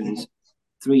 interceptions,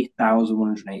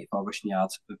 3,184 rushing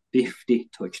yards for 50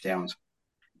 touchdowns.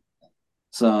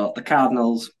 So the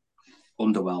Cardinals,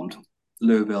 underwhelmed.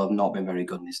 Louisville have not been very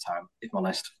good this time, if I'm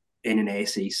honest, in an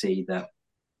ACC that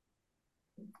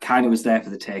kind of was there for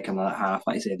the take on that half.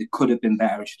 Like I say, they could have been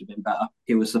better, it should have been better.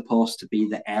 He was supposed to be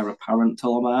the heir apparent to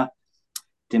Lamar.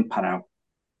 Didn't pan out.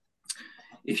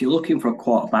 If you're looking for a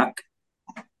quarterback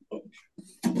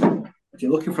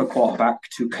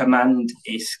to command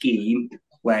a scheme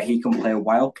where he can play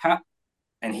wildcat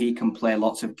and he can play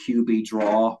lots of QB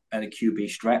draw and a QB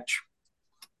stretch,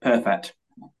 perfect.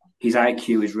 His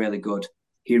IQ is really good.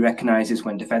 He recognizes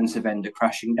when defensive end are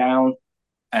crashing down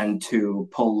and to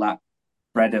pull the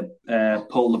bread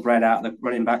out of the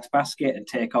running back's basket and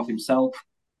take off himself.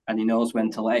 And he knows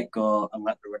when to let it go and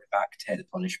let the running back take the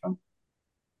punishment.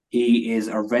 He is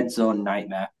a red zone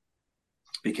nightmare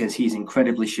because he's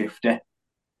incredibly shifty.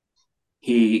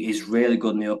 He is really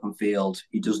good in the open field.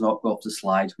 He does not go up the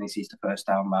slide when he sees the first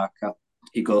down marker.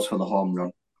 He goes for the home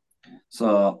run.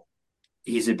 So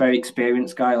he's a very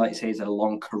experienced guy. Like I say, he's had a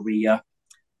long career.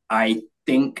 I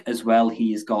think as well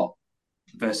he's got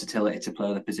versatility to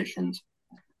play other positions.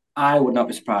 I would not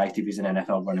be surprised if he's an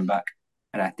NFL running back.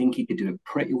 And I think he could do it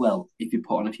pretty well if you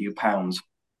put on a few pounds.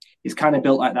 He's kind of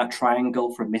built like that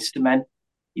triangle from Mr. Men.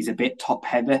 He's a bit top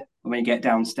heavy. When you get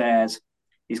downstairs,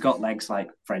 he's got legs like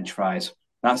French fries.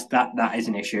 That is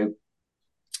an issue.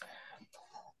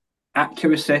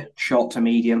 Accuracy, short to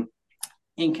medium,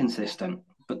 inconsistent,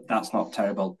 but that's not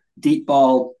terrible. Deep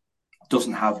ball,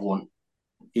 doesn't have one.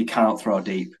 He cannot throw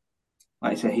deep.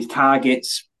 Like I said, his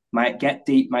targets might get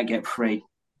deep, might get free.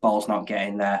 Ball's not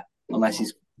getting there unless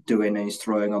he's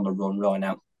throwing on the run, rolling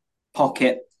out.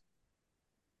 Pocket,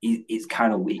 he's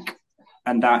kind of weak,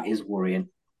 and that is worrying.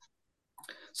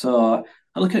 So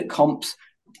I look at comps.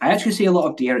 I actually see a lot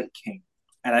of Derek King.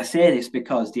 And I say this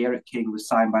because Derek King was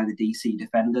signed by the DC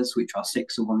Defenders, which are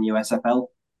 6-1 in the USFL.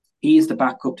 He is the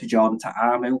backup to Jordan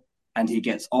Ta'amu. and he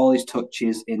gets all his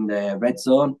touches in the red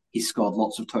zone. He's scored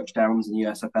lots of touchdowns in the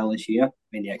USFL this year,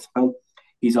 in the XFL.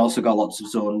 He's also got lots of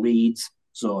zone reads,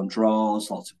 zone draws,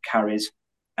 lots of carries,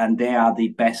 and they are the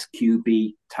best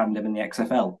QB tandem in the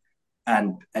XFL.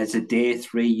 And as a day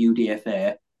 3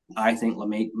 UDFA, I think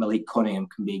Malik Cunningham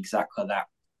can be exactly that.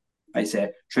 I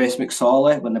say Trace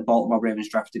McSorley, when the Baltimore Ravens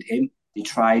drafted him, they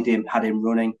tried him, had him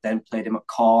running, then played him at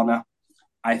corner.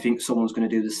 I think someone's going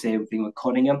to do the same thing with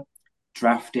Cunningham.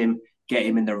 Draft him, get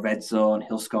him in the red zone,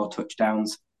 he'll score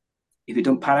touchdowns. If it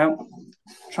doesn't pan out,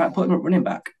 try to put him at running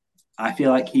back. I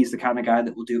feel like he's the kind of guy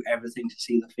that will do everything to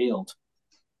see the field.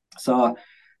 So,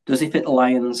 does he fit the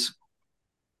Lions?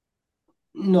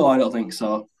 No, I don't think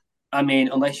so. I mean,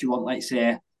 unless you want, like,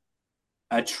 say,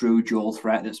 a true dual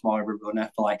threat that's more of a runner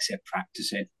for, like, say,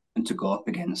 practicing and to go up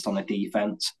against on a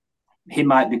defense. He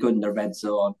might be good in the red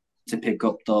zone to pick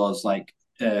up those, like,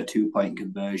 2-point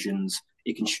conversions.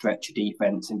 He can stretch a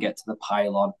defense and get to the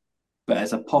pylon. But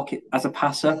as a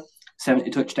passer,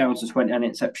 70 touchdowns to 29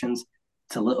 interceptions,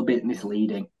 it's a little bit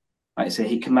misleading. Like I say,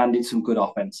 he commanded some good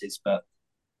offenses, but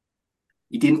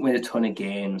he didn't win a ton of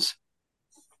games.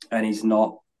 And he's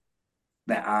not,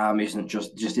 the arm isn't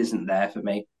just isn't there for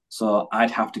me. So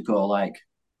I'd have to go like,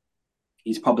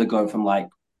 he's probably going from like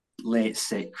late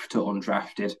 6th to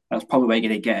undrafted. That's probably where you're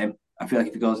going to get him. I feel like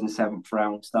if he goes in the 7th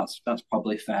round, that's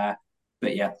probably fair.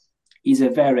 But yeah, he's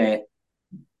very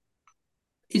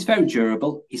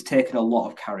durable. He's taken a lot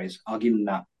of carries. I'll give him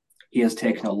that. He has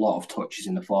taken a lot of touches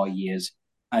in the 4 years,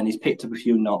 and he's picked up a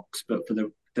few knocks. But for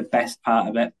the best part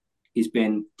of it, he's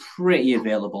been pretty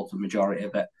available for the majority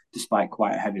of it, despite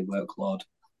quite a heavy workload.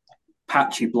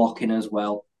 Patchy blocking as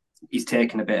well. He's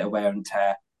taken a bit of wear and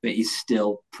tear, but he's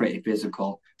still pretty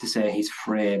physical. To say his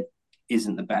frame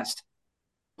isn't the best.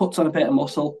 Puts on a bit of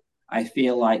muscle. I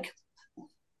feel like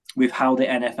with how the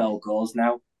NFL goes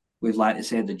now, we'd like to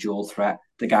say the dual threat,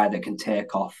 the guy that can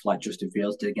take off like Justin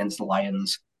Fields did against the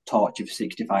Lions, torch you for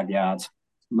 65 yards.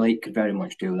 Malik could very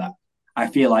much do that. I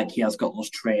feel like he has got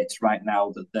those traits right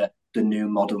now that the new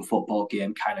modern football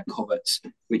game kind of covets,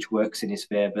 which works in his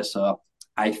favour. So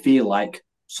I feel like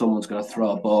someone's going to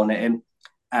throw a bone at him.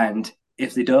 And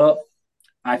if they don't,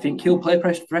 I think he'll play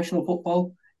professional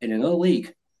football in another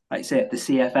league. Like say the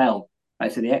CFL,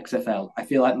 like say the XFL. I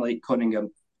feel like Malik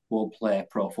Cunningham will play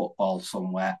pro football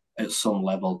somewhere at some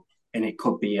level. And it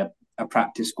could be a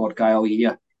practice squad guy all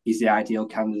year. He's the ideal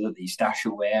candidate that you stash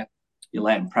away. You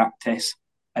let him practice.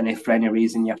 And if for any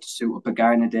reason you have to suit up a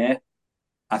guy in a day,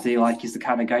 I feel like he's the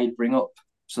kind of guy you'd bring up.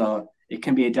 So it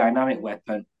can be a dynamic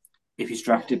weapon if he's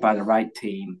drafted by the right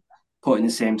team, put in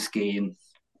the same scheme.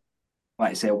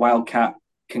 Like I say, Wildcat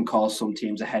can cause some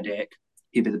teams a headache.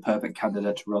 He'd be the perfect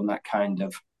candidate to run that kind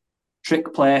of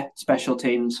trick play, special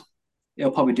teams.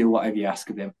 He'll probably do whatever you ask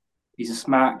of him. He's a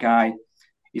smart guy.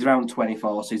 He's around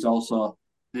 24, so he's also,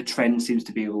 the trend seems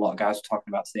to be a lot of guys are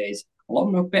talking about today is a lot of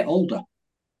them are a bit older.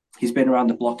 He's been around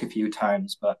the block a few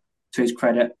times, but to his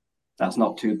credit, that's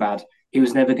not too bad. He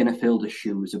was never going to fill the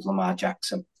shoes of Lamar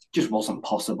Jackson. It just wasn't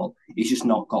possible. He's just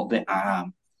not got the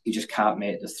arm. He just can't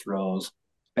make the throws.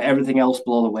 But everything else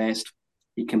below the waist,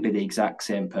 he can be the exact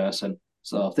same person.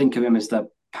 So think of him as the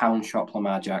pound shop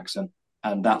Lamar Jackson.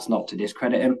 And that's not to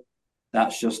discredit him.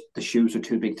 That's just the shoes are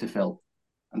too big to fill.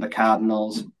 And the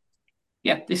Cardinals,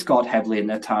 yeah, they scored heavily in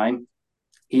their time.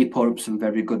 He put up some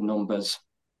very good numbers.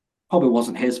 Probably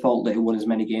wasn't his fault that he won as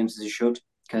many games as he should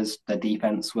because the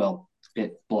defense, well, a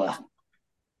bit blah.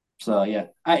 So, yeah,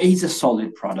 he's a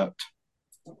solid product.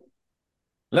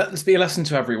 Let this be a lesson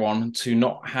to everyone to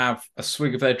not have a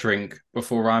swig of their drink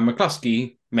before Ryan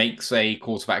McCluskey makes a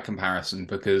quarterback comparison,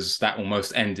 because that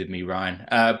almost ended me,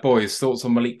 Ryan. Boys, thoughts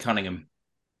on Malik Cunningham?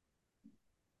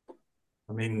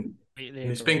 I mean,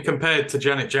 he's been compared to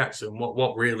Janet Jackson.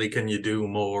 What really can you do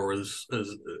more as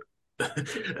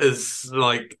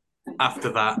like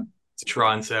after that to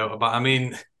try and say out about? I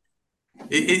mean,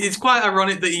 it's quite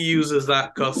ironic that he uses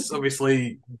that because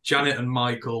obviously Janet and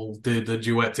Michael did a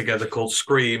duet together called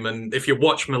Scream, and if you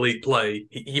watch Malik play,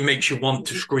 he makes you want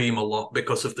to scream a lot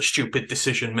because of the stupid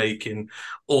decision making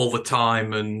all the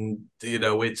time, and you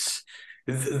know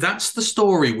that's the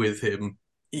story with him.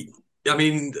 I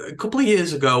mean, a couple of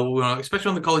years ago, especially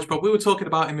on the college prep, we were talking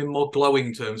about him in more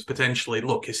glowing terms, potentially.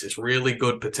 Look, he's this really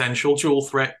good potential dual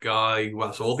threat guy who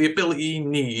has all the ability he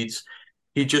needs.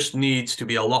 He just needs to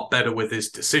be a lot better with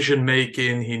his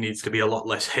decision-making. He needs to be a lot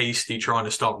less hasty trying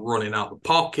to start running out of the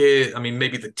pocket. I mean,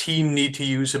 maybe the team need to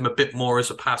use him a bit more as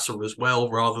a passer as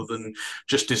well, rather than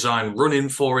just design running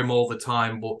for him all the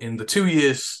time. But in the 2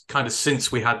 years kind of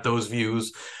since we had those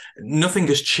views, nothing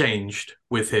has changed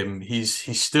with him. He's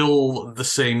still the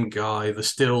same guy. There's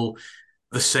still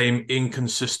the same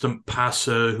inconsistent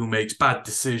passer who makes bad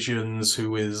decisions,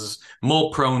 who is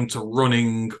more prone to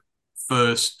running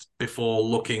first before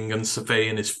looking and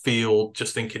surveying his field,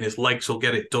 just thinking his legs will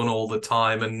get it done all the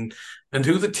time, and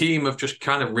who the team have just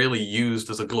kind of really used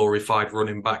as a glorified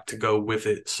running back to go with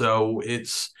it. So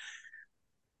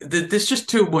there's just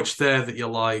too much there that you're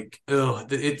like, oh,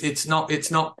 it's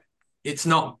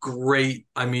not great.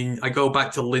 I mean, I go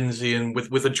back to Lindsay, and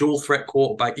with a dual threat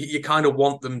quarterback, you kind of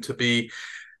want them to be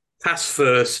pass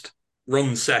first,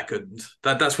 run second.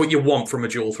 That's what you want from a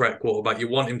dual threat quarterback. You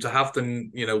want him to have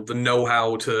the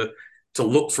know-how to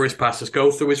look for his passes,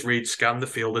 go through his reads, scan the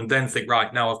field, and then think,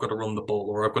 right, now I've got to run the ball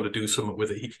or I've got to do something with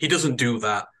it. He doesn't do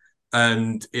that.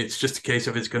 And it's just a case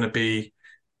of it's going to be,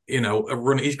 a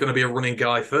run. He's going to be a running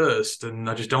guy first. And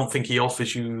I just don't think he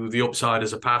offers you the upside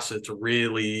as a passer to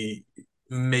really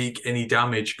make any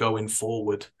damage going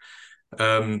forward.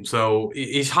 So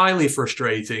he's highly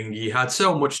frustrating. He had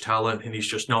so much talent and he's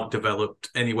just not developed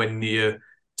anywhere near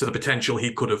to the potential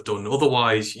he could have done.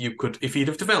 Otherwise, if he'd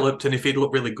have developed and if he'd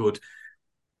looked really good,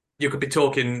 you could be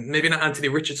talking maybe not Anthony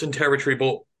Richardson territory,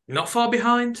 but not far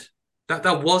behind.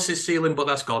 That was his ceiling, but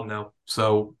that's gone now.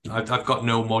 So I've got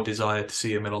no more desire to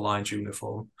see him in a Lions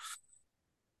uniform.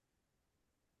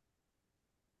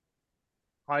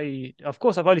 Of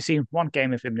course, I've only seen one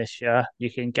game of him this year. You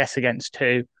can guess against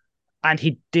two. And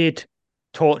he did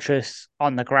torture us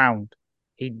on the ground.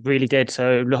 He really did.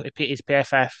 So look at his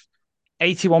PFF,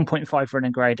 81.5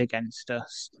 running grade against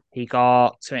us. He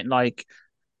got something like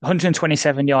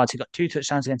 127 yards. He got 2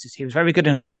 touchdowns against us. He was very good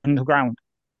on the ground.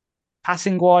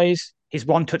 Passing wise, his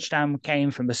 1 touchdown came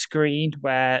from a screen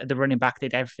where the running back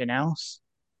did everything else.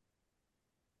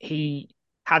 He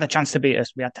had a chance to beat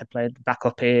us. We had to play back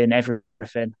up in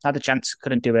everything. Had a chance,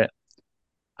 couldn't do it.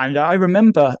 And I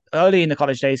remember early in the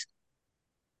college days,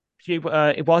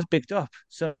 it was bigged up.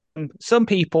 Some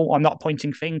people, I'm not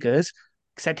pointing fingers,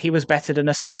 said he was better than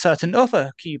a certain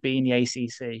other QB in the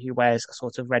ACC who wears a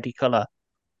sort of reddy colour.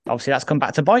 Obviously, that's come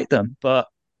back to bite them, but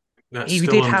That's he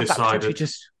still did have that undecided. potential.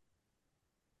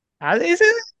 Is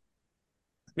it?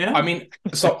 Yeah. I mean,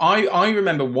 so I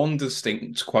remember one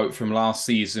distinct quote from last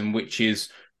season, which is,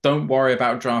 don't worry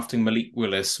about drafting Malik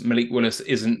Willis. Malik Willis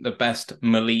isn't the best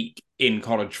Malik in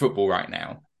college football right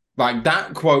now. Like,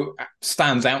 that quote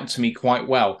stands out to me quite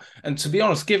well. And to be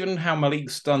honest, given how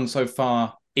Malik's done so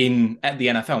far at the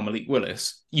NFL, Malik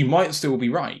Willis, you might still be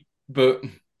right. But,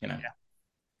 Yeah.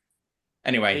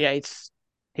 Anyway. Yeah, it's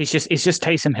just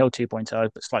Taysom Hill 2.0,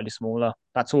 but slightly smaller.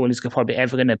 That's all he's probably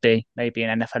ever going to be. Maybe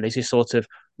in NFL, he's just sort of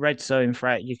red zone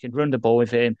threat. You can run the ball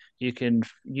with him. You can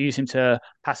use him to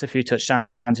pass a few touchdowns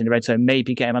in the red zone.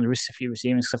 Maybe get him on a few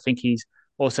receivers. Because I think he's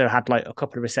also had like a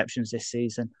couple of receptions this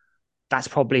season. That's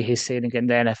probably his ceiling in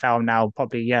the NFL now.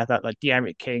 Probably, yeah, that like the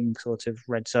Eric King sort of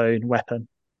red zone weapon.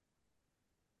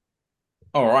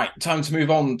 All right, time to move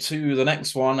on to the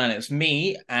next one, and it's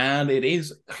me, and it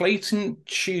is Clayton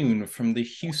Tune from the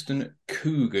Houston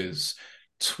Cougars.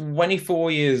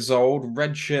 24 years old,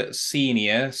 redshirt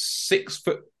senior,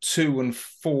 6'2" and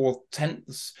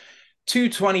 4/10,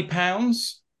 220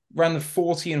 pounds, ran the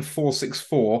 40 and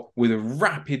 4.64 with a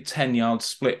rapid 10-yard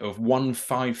split of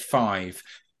 1.55.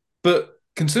 But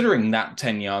considering that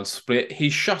 10-yard split,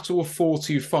 his shuttle of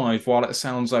 4.25, while it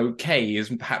sounds okay, is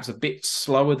perhaps a bit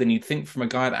slower than you'd think from a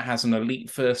guy that has an elite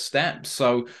first step.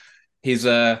 So his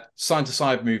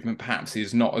side-to-side movement perhaps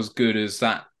is not as good as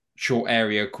that short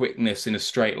area quickness in a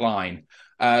straight line.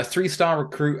 3-star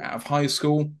recruit out of high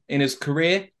school. In his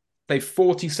career, played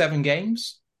 47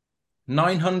 games,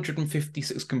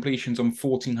 956 completions on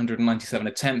 1,497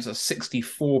 attempts, a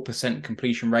 64%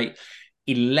 completion rate,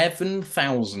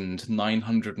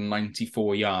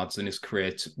 11,994 yards in his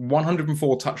career,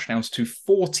 104 touchdowns to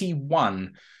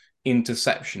 41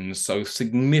 interceptions, so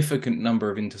significant number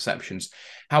of interceptions.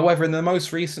 However, in the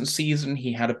most recent season,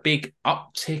 he had a big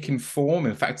uptick in form.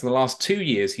 In fact, in the last 2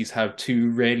 years, he's had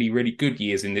 2 really, really good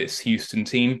years in this Houston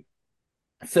team.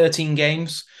 13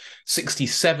 games,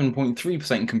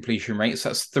 67.3% completion rates.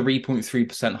 That's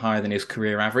 3.3% higher than his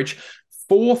career average.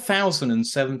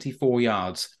 4,074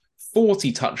 yards.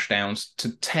 40 touchdowns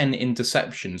to 10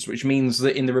 interceptions, which means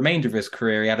that in the remainder of his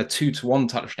career, he had a 2-to-1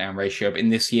 touchdown ratio, but in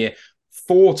this year,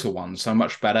 4-to-1, so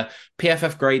much better.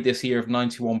 PFF grade this year of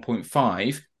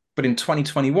 91.5, but in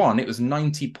 2021, it was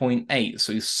 90.8,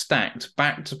 so he's stacked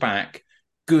back-to-back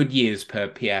good years per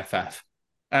PFF.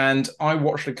 And I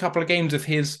watched a couple of games of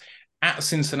his at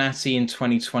Cincinnati in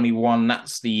 2021.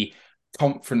 That's the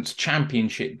conference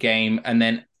championship game, and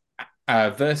then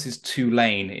versus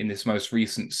Tulane in this most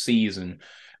recent season.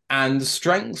 And the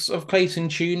strengths of Clayton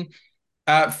Tune,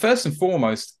 first and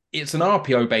foremost, it's an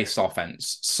RPO based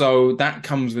offense, so that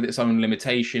comes with its own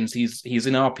limitations. He's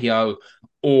in RPO,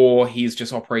 or he's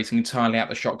just operating entirely out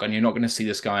the shotgun. You're not going to see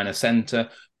this guy in a center,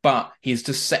 but he's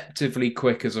deceptively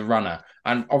quick as a runner.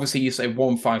 And obviously, you say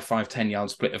 1.55 10-yard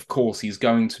split. Of course, he's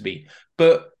going to be,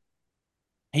 but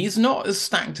he's not as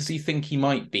stacked as you think he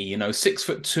might be.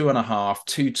 6'2.5",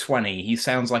 220. He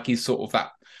sounds like he's sort of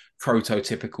that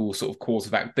prototypical sort of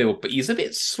quarterback build, but he's a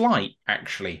bit slight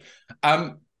actually.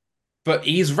 But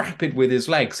he's rapid with his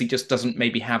legs. He just doesn't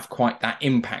maybe have quite that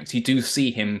impact. You do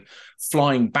see him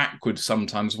flying backwards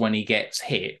sometimes when he gets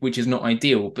hit, which is not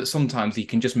ideal, but sometimes he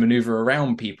can just maneuver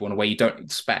around people in a way you don't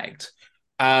expect.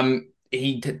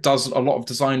 He does a lot of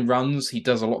design runs. He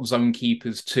does a lot of zone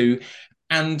keepers too.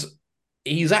 And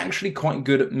he's actually quite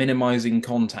good at minimizing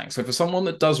contact. So for someone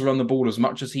that does run the ball as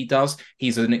much as he does,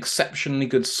 he's an exceptionally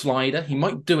good slider. He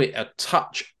might do it a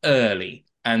touch early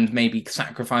and maybe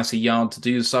sacrifice a yard to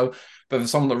do so. But for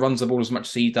someone that runs the ball as much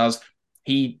as he does,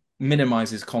 he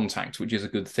minimizes contact, which is a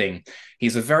good thing.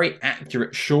 He's a very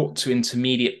accurate short to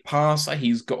intermediate passer.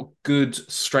 He's got good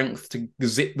strength to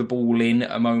zip the ball in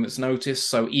at a moment's notice.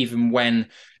 So even when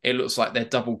it looks like they're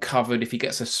double covered, if he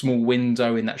gets a small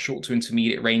window in that short to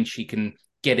intermediate range, he can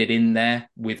get it in there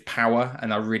with power,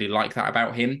 and I really like that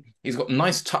about him. He's got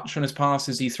nice touch on his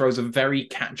passes. He throws a very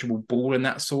catchable ball in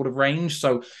that sort of range.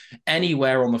 So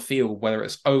anywhere on the field, whether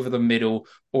it's over the middle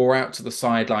or out to the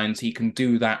sidelines, he can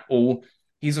do that all.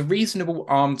 He's a reasonable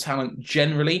arm talent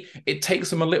generally. It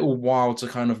takes him a little while to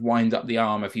kind of wind up the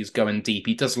arm if he's going deep.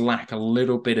 He does lack a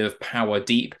little bit of power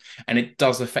deep, and it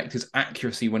does affect his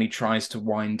accuracy when he tries to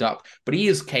wind up. But he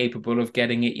is capable of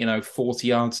getting it, 40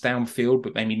 yards downfield,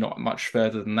 but maybe not much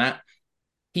further than that.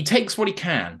 He takes what he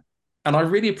can, and I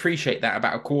really appreciate that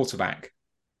about a quarterback.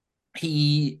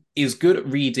 He is good at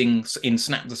reading in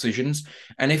snap decisions,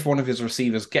 and if one of his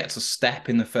receivers gets a step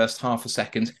in the first half a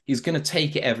second, he's going to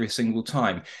take it every single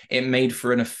time. It made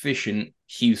for an efficient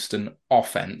Houston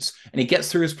offense, and he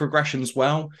gets through his progressions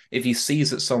well. If he sees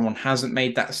that someone hasn't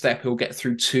made that step, he'll get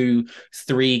through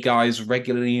 2-3 guys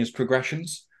regularly in his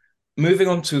progressions. Moving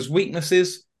on to his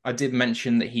weaknesses, I did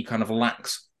mention that he kind of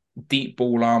lacks deep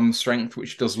ball arm strength,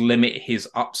 which does limit his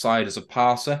upside as a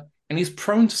passer. And he's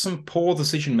prone to some poor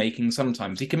decision-making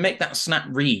sometimes. He can make that snap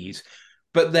read,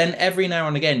 but then every now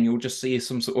and again, you'll just see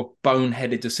some sort of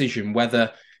boneheaded decision,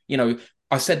 whether,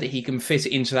 I said that he can fit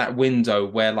it into that window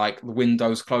where, like, the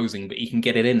window's closing, but he can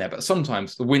get it in there. But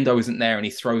sometimes the window isn't there and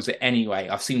he throws it anyway.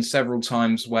 I've seen several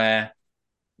times where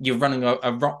you're running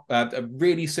a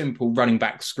really simple running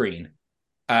back screen,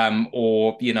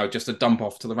 or just a dump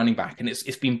off to the running back, and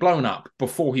it's been blown up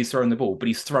before he's thrown the ball, but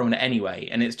he's thrown it anyway.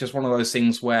 And it's just one of those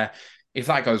things where if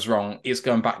that goes wrong, it's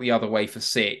going back the other way for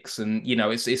 6, and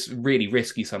it's really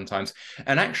risky sometimes.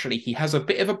 And actually, he has a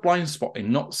bit of a blind spot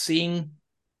in not seeing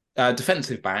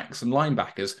defensive backs and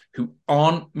linebackers who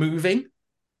aren't moving.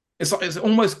 It's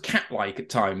almost cat-like at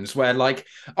times, where like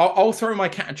I'll throw my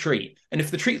cat a treat, and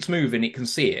if the treat's moving, it can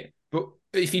see it, but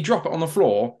if you drop it on the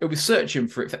floor, it'll be searching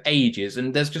for it for ages.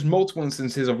 And there's just multiple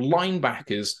instances of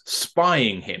linebackers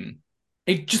spying him.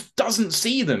 He just doesn't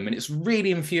see them, and it's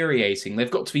really infuriating.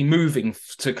 They've got to be moving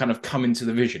to kind of come into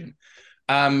the vision.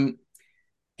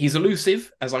 He's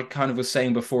elusive, as I kind of was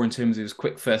saying before, in terms of his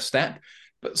quick first step,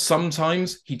 but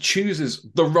sometimes he chooses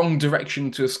the wrong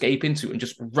direction to escape into and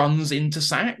just runs into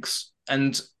sacks.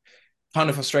 And kind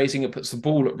of frustrating, it puts the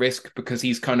ball at risk because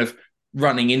he's kind of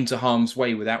running into harm's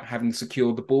way without having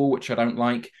secured the ball, which I don't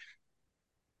like.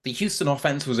 The Houston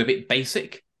offense was a bit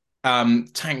basic.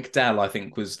 Tank Dell, I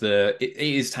think, it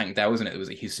is Tank Dell, isn't it? It was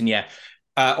at Houston, yeah.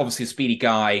 Obviously a speedy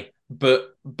guy, but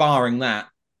barring that,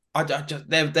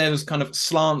 there was kind of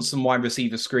slants and wide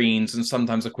receiver screens and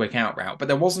sometimes a quick out route, but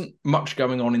there wasn't much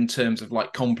going on in terms of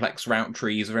like complex route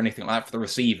trees or anything like that for the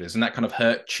receivers, and that kind of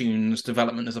hurt Tune's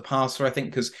development as a passer, I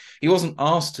think, because he wasn't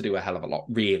asked to do a hell of a lot,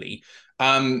 really.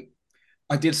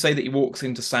 I did say that he walks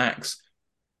into sacks,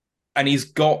 and he's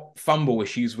got fumble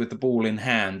issues with the ball in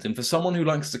hand. And for someone who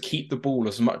likes to keep the ball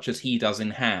as much as he does in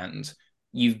hand,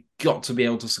 you've got to be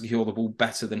able to secure the ball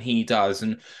better than he does.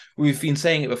 And we've been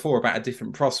saying it before about a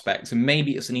different prospect, and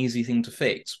maybe it's an easy thing to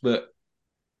fix, but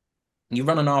you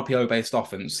run an RPO-based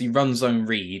offense, you run zone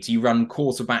reads, you run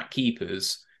quarterback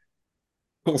keepers,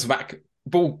 quarterback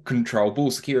ball control,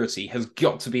 ball security has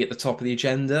got to be at the top of the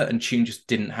agenda, and Tune just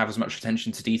didn't have as much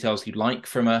attention to details you'd like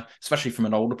especially from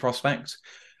an older prospect.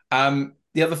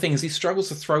 The other thing is he struggles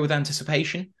to throw with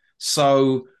anticipation.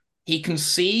 So he can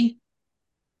see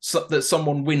that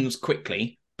someone wins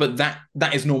quickly, but that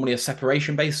is normally a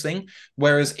separation-based thing.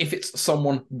 Whereas if it's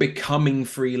someone becoming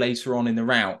free later on in the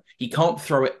route, He can't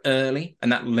throw it early,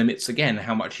 and that limits, again,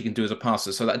 how much he can do as a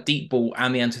passer. So that deep ball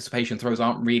and the anticipation throws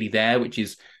aren't really there, which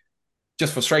is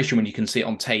just frustration when you can see it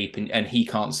on tape and he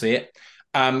can't see it.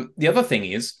 The other thing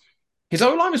is, his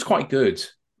O-line was quite good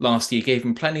last year, gave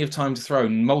him plenty of time to throw,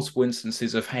 multiple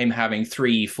instances of him having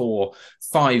 3, 4,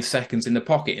 5 seconds in the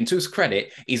pocket. And to his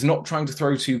credit, he's not trying to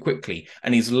throw too quickly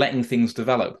and he's letting things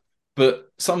develop. But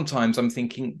sometimes I'm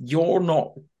thinking, you're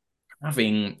not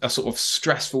having a sort of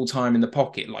stressful time in the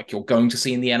pocket like you're going to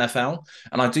see in the NFL.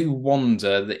 And I do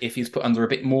wonder that if he's put under a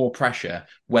bit more pressure,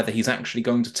 whether he's actually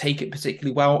going to take it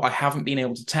particularly well. I haven't been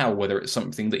able to tell whether it's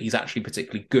something that he's actually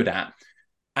particularly good at.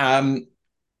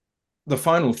 The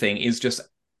final thing is just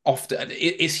often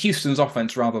it's Houston's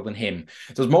offense rather than him.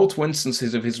 There's multiple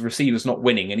instances of his receivers not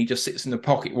winning and he just sits in the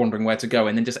pocket wondering where to go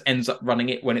and then just ends up running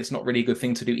it when it's not really a good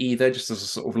thing to do either, just as a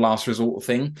sort of last resort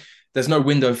thing. There's no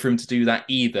window for him to do that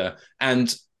either.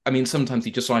 And I mean, sometimes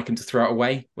he just like him to throw it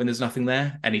away when there's nothing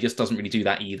there, and he just doesn't really do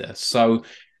that either. So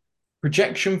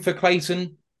projection for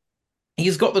Clayton,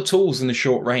 he's got the tools in the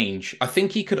short range. I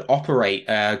think he could operate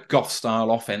a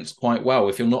Goff-style offense quite well.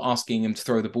 If you're not asking him to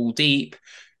throw the ball deep,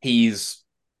 he's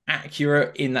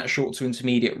accurate in that short to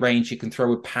intermediate range. He can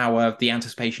throw with power. The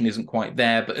anticipation isn't quite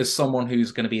there. But as someone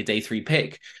who's going to be a day 3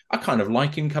 pick, I kind of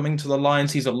like him coming to the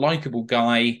Lions. He's a likable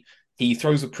guy. He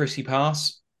throws a pretty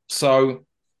pass. So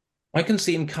I can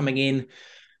see him coming in.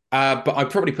 But I'd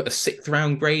probably put a 6th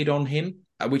round grade on him,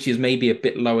 which is maybe a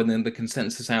bit lower than the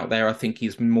consensus out there. I think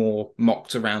he's more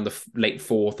mocked around the late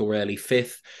 4th or early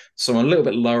 5th. So I'm a little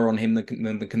bit lower on him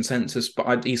than the consensus,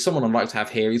 but he's someone I'd like to have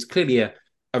here. He's clearly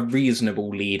a reasonable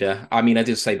leader. I mean, I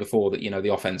did say before that,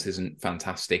 the offense isn't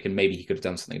fantastic and maybe he could have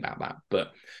done something about that.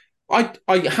 But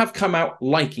I have come out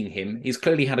liking him. He's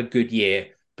clearly had a good year,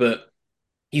 but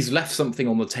he's left something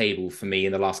on the table for me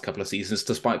in the last couple of seasons,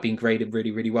 despite being graded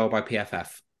really, really well by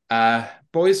PFF.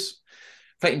 Boys,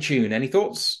 Clayton Tune, any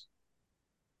thoughts?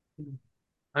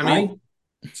 I mean,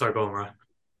 sorry, go on, Ryan.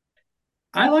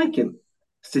 I like him.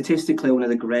 Statistically, one of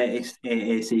the greatest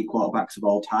AAC quarterbacks of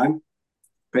all time.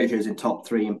 Pretty sure he's in top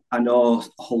 3. I know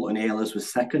Holton Ahlers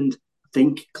was 2nd. I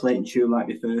think Clayton Tune might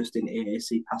be 1st in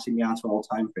AAC passing yards of all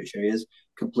time. Pretty sure he is.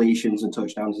 Completions and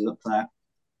touchdowns is up there.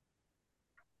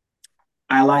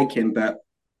 I like him, but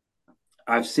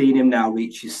I've seen him now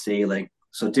reach his ceiling.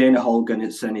 So Dana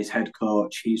Holgerson, his head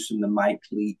coach, he's from the Mike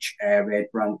Leach air raid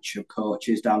branch of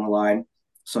coaches down the line.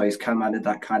 So he's commanded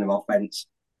that kind of offense.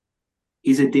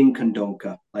 He's a dink and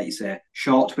dunker, like you say.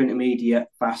 Short to intermediate,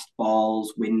 fast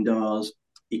balls, windows.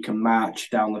 He can march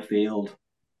down the field.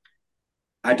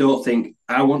 I don't think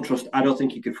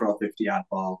he could throw a 50-yard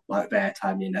ball like their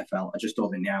time in the NFL. I just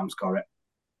don't think the arms got it.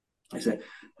 I say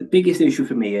the biggest issue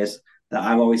for me is that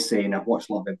I've always seen, I've watched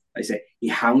a lot of him, I say he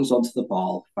hangs onto the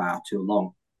ball far too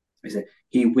long. I say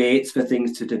he waits for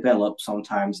things to develop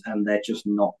sometimes and they're just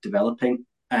not developing.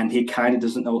 And he kind of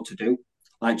doesn't know what to do.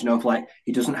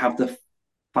 He doesn't have the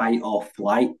fight or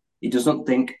flight. He doesn't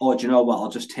think, oh, do you know what, I'll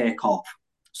just take off.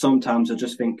 Sometimes I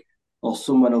just think, oh,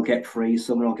 someone will get free,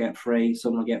 someone will get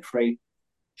free.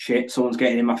 Shit, someone's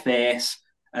getting in my face.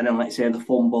 And then, let's say, the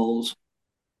fumbles.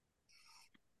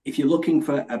 If you're looking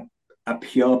for a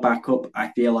pure backup,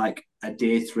 I feel like a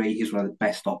day 3, he's one of the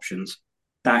best options.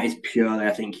 That is purely,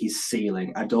 I think, his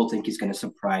ceiling. I don't think he's going to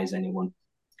surprise anyone.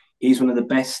 He's one of the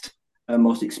best and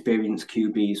most experienced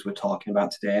QBs we're talking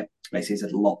about today. He's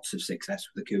had lots of success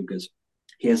with the Cougars.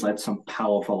 He has led some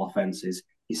powerful offenses.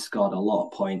 He's scored a lot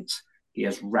of points. He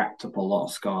has racked up a lot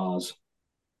of scores.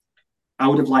 I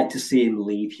would have liked to see him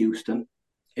leave Houston,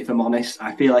 if I'm honest.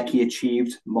 I feel like he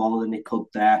achieved more than he could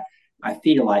there. I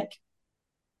feel like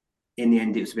in the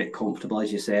end, it was a bit comfortable,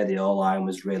 as you say. The O-line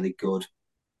was really good.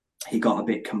 He got a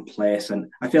bit complacent.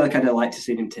 I feel like I'd have liked to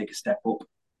see him take a step up.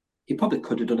 He probably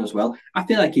could have done as well. I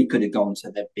feel like he could have gone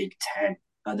to the Big 10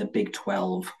 or the Big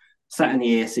 12, sat in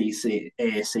the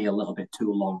AAC a little bit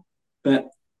too long. But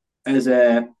as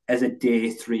a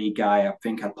day 3 guy, I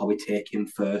think I'd probably take him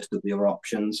first of the other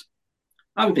options.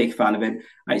 I'm a big fan of him.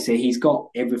 Like I say, he's got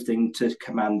everything to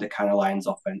command the kind of Lions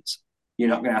offense. You're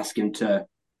not going to ask him to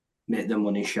make the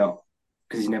money shot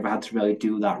because he's never had to really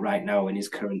do that right now in his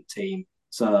current team.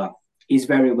 So he's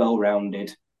very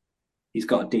well-rounded. He's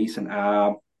got a decent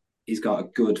arm. He's got a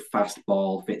good fast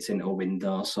ball, fits into a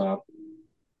window. So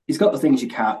he's got the things you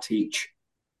can't teach.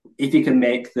 If he can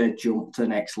make the jump to the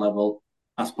next level,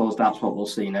 I suppose that's what we'll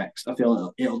see next. I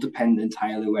feel it'll depend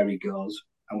entirely where he goes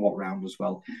and what round as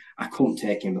well. I couldn't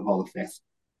take him before the 5th.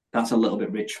 That's a little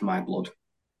bit rich for my blood.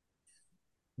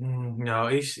 No,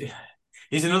 he's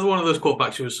another one of those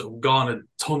quarterbacks who has sort of garnered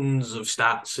tons of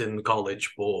stats in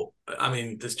college, but I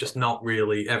mean, there's just not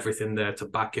really everything there to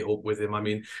back it up with him. I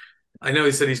mean, I know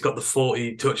he said he's got the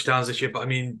 40 touchdowns this year, but I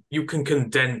mean, you can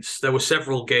condense. There were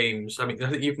several games. I mean, I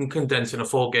think you can condense in a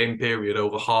 4 game period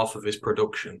over half of his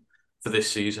production for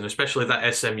this season, especially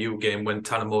that SMU game when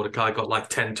Tanner Mordecai got like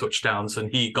 10 touchdowns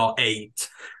and he got 8.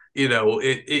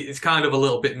 It's kind of a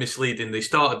little bit misleading. They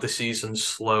started the season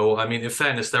slow. I mean, in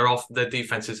fairness, their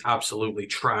defense is absolutely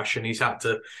trash, and he's had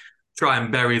to try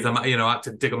and bury them. Had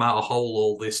to dig them out a hole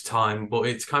all this time. But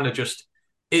it's kind of just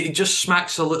it just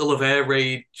smacks a little of air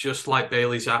raid, just like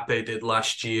Bailey Zappe did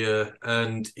last year.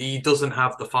 And he doesn't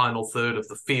have the final third of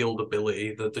the field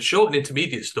ability. The short and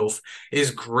intermediate stuff is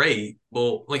great,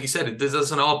 but like you said,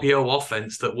 there's an RPO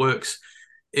offense that works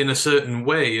in a certain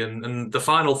way, and the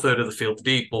final third of the field, the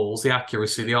deep balls, the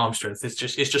accuracy, the arm strength, it's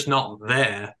just not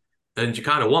there. And you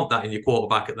kind of want that in your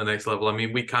quarterback at the next level. I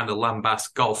mean, we kind of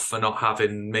lambast Goff for not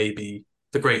having maybe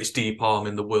the greatest deep arm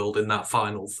in the world in that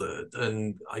final third.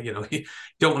 And you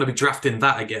don't want to be drafting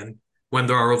that again when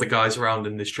there are other guys around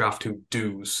in this draft who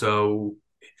do. So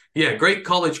yeah, great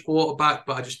college quarterback,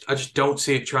 but I just don't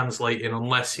see it translating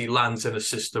unless he lands in a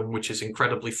system which is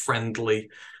incredibly friendly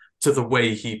to the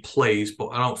way he plays. But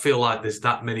I don't feel like there's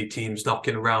that many teams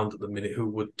knocking around at the minute who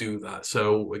would do that.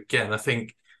 So again, I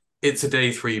think it's a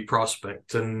day 3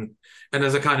 prospect. And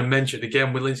as I kind of mentioned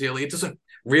again with Lindsay Elliott, it doesn't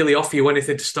really offer you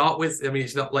anything to start with. I mean,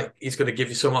 it's not like he's going to give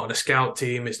you something on a scout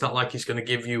team. It's not like he's going to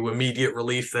give you immediate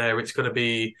relief there. It's going to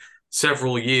be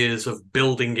several years of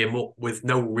building him up with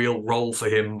no real role for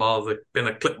him, bar than being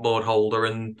a clipboard holder,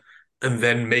 and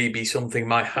then maybe something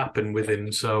might happen with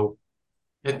him. So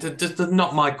it's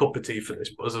not my cup of tea for this.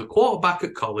 But as a quarterback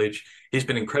at college, he's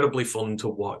been incredibly fun to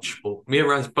watch. But me and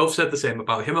Rans both said the same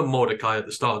about him and Mordecai at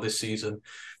the start of this season.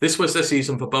 This was the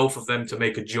season for both of them to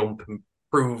make a jump and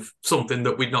prove something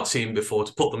that we'd not seen before,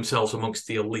 to put themselves amongst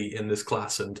the elite in this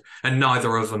class, and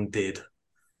neither of them did.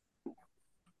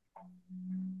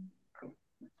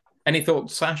 Any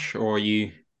thoughts, Sash, or are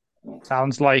you?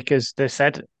 Sounds like, as they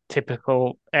said,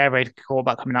 typical air raid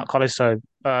quarterback coming out of college. So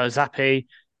Zappi,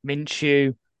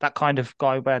 Minshew, that kind of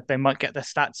guy where they might get their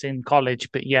stats in college,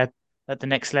 but yeah, at the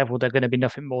next level, they're going to be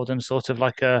nothing more than sort of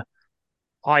like a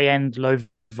high-end, low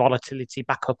volatility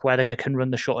backup where they can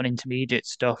run the short and intermediate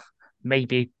stuff.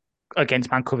 Maybe against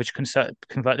man coverage,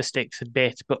 convert the sticks a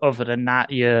bit, but other than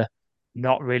that, you're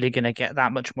not really going to get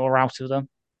that much more out of them.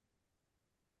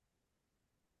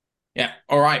 Yeah.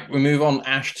 All right. We move on,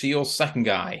 Ash, to your second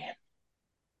guy.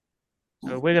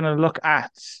 So we're going to look at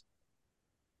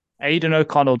Aidan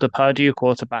O'Connell, the Purdue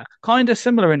quarterback. Kind of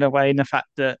similar in a way, in the fact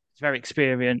that he's very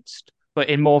experienced, but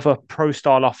in more of a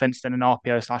pro-style offense than an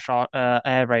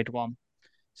RPO/air raid one.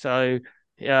 So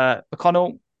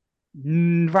O'Connell,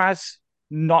 Raz,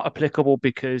 not applicable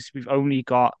because we've only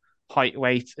got height,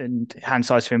 weight, and hand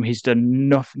size for him. He's done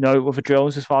no other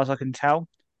drills as far as I can tell.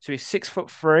 So he's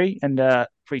 6'3" and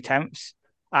 3/10,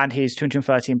 and he's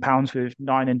 213 pounds with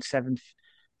 9 and 7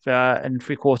 and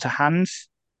 3/4 hands.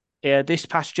 This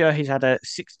past year, he's had a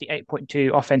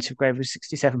 68.2 offensive grade with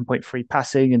 67.3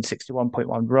 passing and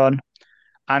 61.1 run.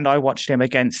 And I watched him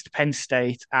against Penn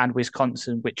State and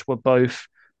Wisconsin, which were both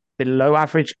below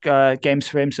average games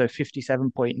for him. So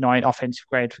 57.9 offensive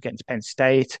grade against Penn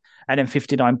State, and then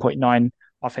 59.9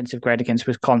 offensive grade against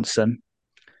Wisconsin.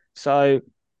 So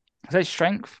his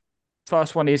strength,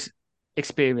 first one is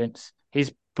experience.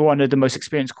 He's one of the most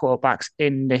experienced quarterbacks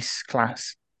in this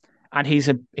class. And he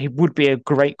would be a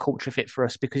great culture fit for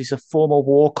us because he's a former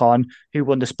walk-on who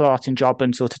won the starting job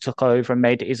and sort of took over and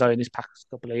made it his own his past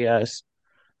couple of years.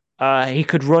 He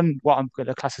could run what I'm going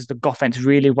to class as the offense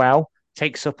really well,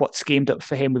 takes up what's schemed up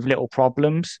for him with little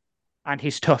problems, and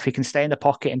he's tough. He can stay in the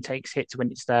pocket and takes hits when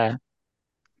it's there.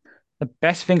 The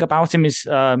best thing about him is,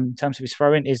 in terms of his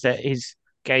throwing, is that his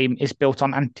game is built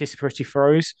on anticipatory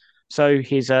throws. So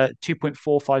his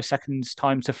 2.45 seconds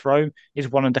time to throw is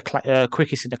one of the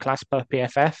quickest in the class per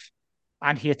PFF.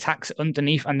 And he attacks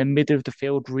underneath and the middle of the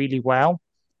field really well.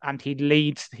 And he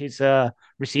leads his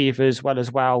receivers well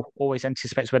as well, always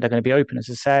anticipates where they're going to be open, as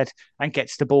I said, and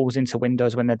gets the balls into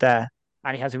windows when they're there.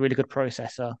 And he has a really good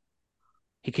processor.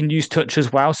 He can use touch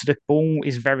as well, so the ball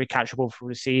is very catchable for a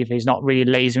receiver. He's not really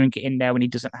lasering it in there when he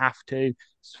doesn't have to.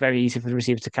 It's very easy for the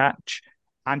receiver to catch.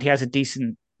 And he has a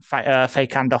decent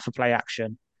fake handoff for play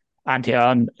action. And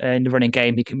in the running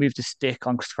game, he can move the stick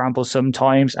on scrambles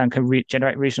sometimes and can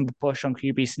generate reasonable push on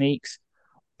QB sneaks.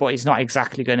 But he's not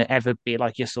exactly going to ever be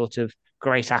like your sort of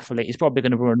great athlete. He's probably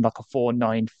going to run like a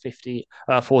 4.9,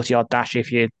 40-yard dash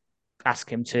if you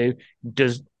ask him to.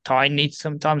 Does Tiny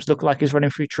sometimes look like he's running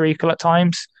through treacle at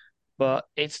times? But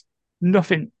it's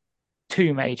nothing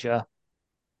too major.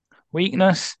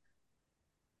 Weakness,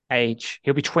 age.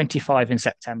 He'll be 25 in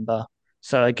September.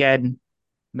 So again,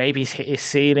 maybe he's hit his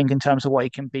ceiling in terms of what he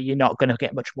can be. You're not going to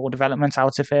get much more development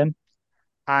out of him.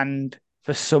 And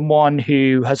for someone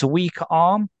who has a weak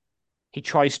arm, he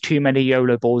tries too many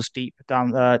YOLO balls deep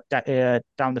down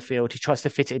the field. He tries to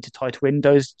fit it into tight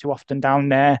windows too often down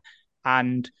there.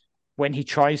 And when he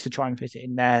tries to try and fit it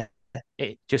in there,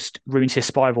 it just ruins his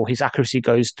spiral. His accuracy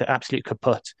goes to absolute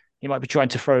kaput. He might be trying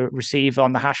to throw a receiver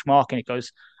on the hash mark and it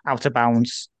goes out of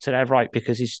bounds to their right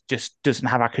because he just doesn't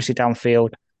have accuracy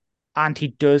downfield. And he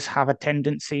does have a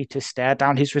tendency to stare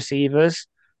down his receivers.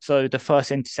 So the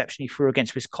first interception he threw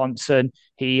against Wisconsin,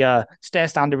 he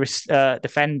stares down the receiver,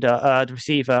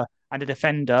 and the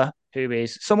defender, who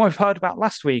is someone we've heard about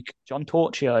last week, John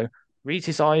Torchio, reads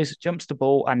his eyes, jumps the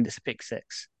ball, and it's a pick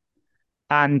six.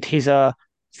 And his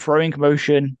throwing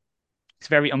motion is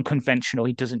very unconventional.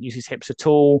 He doesn't use his hips at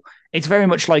all. It's very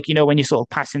much like, when you're sort of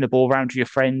passing the ball around to your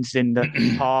friends in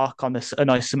the park on a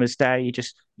nice summer's day, you're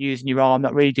just using your arm,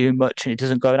 not really doing much, and it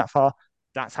doesn't go that far.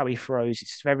 That's how he throws.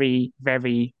 It's very,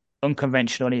 very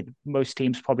unconventional, and most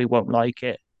teams probably won't like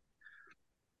it.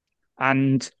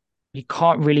 And he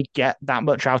can't really get that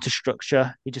much out of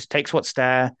structure. He just takes what's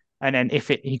there, and then if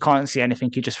he can't see anything,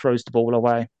 he just throws the ball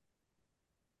away.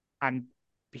 And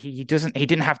he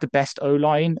didn't have the best O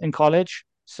line in college,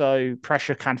 so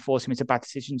pressure can force him into bad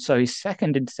decisions. So his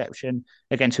second interception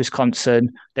against Wisconsin,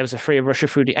 there was a free rusher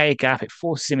through the A gap. It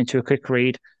forces him into a quick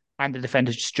read, and the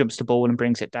defender just jumps the ball and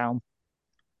brings it down.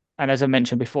 And as I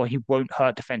mentioned before, he won't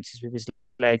hurt defenses with his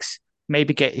legs.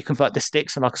 Maybe convert the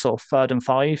sticks on like a sort of 3rd and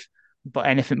 5, but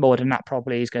anything more than that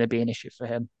probably is going to be an issue for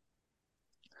him.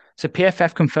 So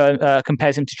PFF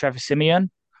compares him to Trevor Siemian,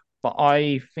 but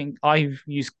I think I've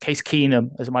used Case Keenum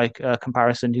as my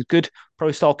comparison. He's good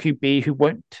pro-style QB who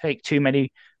won't take too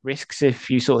many risks if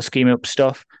you sort of scheme up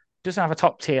stuff. Doesn't have a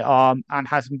top-tier arm and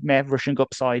has mere rushing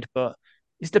upside, but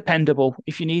is dependable.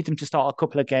 If you need him to start a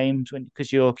couple of games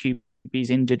because your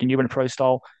QB's injured and you're in a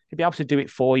pro-style, he'll be able to do it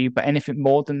for you. But anything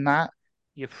more than that,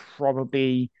 you're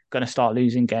probably going to start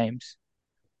losing games.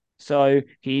 So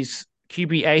he's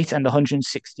QB8 and the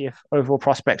 160th overall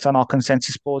prospect on our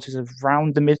consensus boards is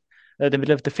around the middle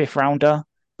of the 5th rounder,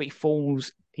 but he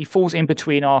falls in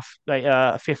between our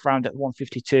 5th round at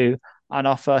 152 and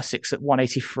our first 6 at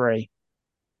 183.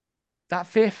 That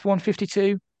 5th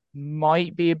 152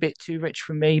 might be a bit too rich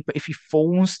for me, but if he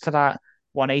falls to that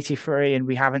 183 and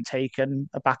we haven't taken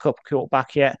a backup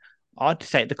quarterback yet, I'd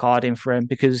take the card in for him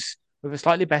because with a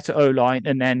slightly better O line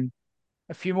and then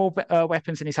a few more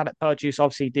weapons than he's had at Purdue. So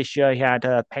obviously this year he had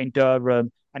Payne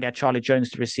Durham and he had Charlie Jones,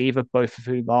 the receiver, both of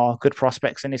whom are good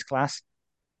prospects in his class.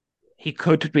 He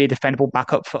could be a defendable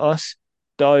backup for us,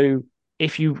 though.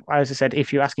 As I said,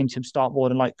 if you ask him to start more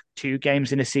than like 2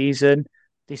 games in a season,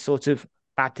 this sort of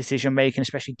bad decision making,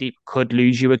 especially deep, could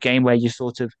lose you a game where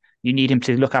you need him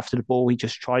to look after the ball. He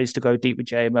just tries to go deep with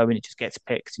JMO and it just gets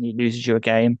picked and he loses you a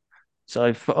game.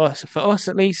 So for us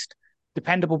at least,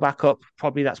 dependable backup,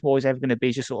 probably that's what he's ever going to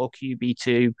be, just sort of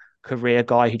QB2 career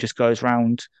guy who just goes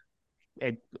around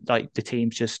like the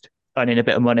team's just earning a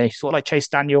bit of money, sort of like Chase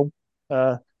Daniel.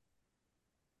 That's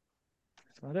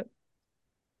about it.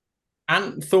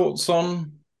 And thoughts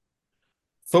on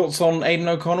Aidan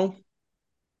O'Connell?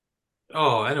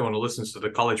 Oh, anyone who listens to the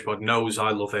College Pod knows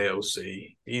I love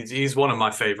AOC. He's one of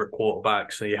my favorite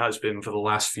quarterbacks, and he has been for the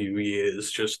last few years.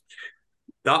 Just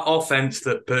that offense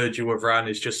that Purdue have ran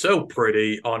is just so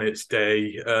pretty on its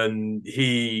day, and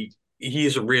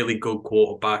he's a really good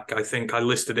quarterback. I think I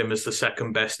listed him as the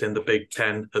second best in the Big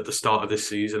Ten at the start of this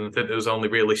season. I think there was only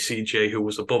really CJ who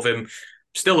was above him.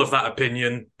 Still of that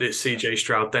opinion, it's CJ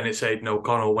Stroud, then it's Aidan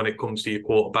O'Connell when it comes to your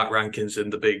quarterback rankings in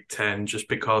the Big Ten, just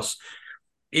because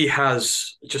he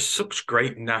has just such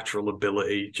great natural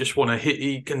ability. Just want to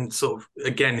he can sort of,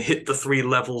 again, hit the 3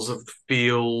 levels of the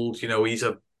field. He's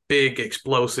a big,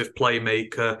 explosive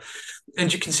playmaker.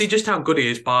 And you can see just how good he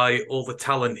is by all the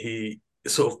talent he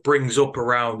sort of brings up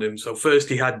around him. So first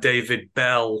he had David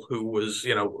Bell, who was,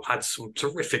 had some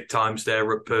terrific times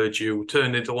there at Purdue,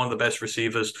 turned into one of the best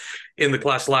receivers in the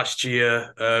class last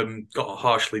year, got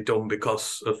harshly done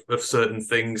because of certain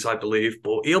things, I believe,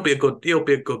 but he'll be a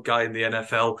good guy in the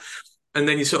NFL. And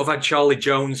then you sort of had Charlie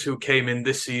Jones, who came in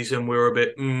this season. We were a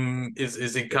bit,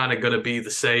 is he kind of going to be the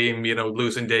same?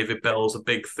 Losing David Bell's a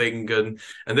big thing. And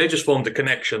they just formed a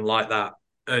connection like that.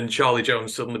 And Charlie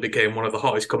Jones suddenly became one of the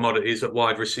hottest commodities at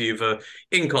wide receiver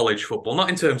in college football. Not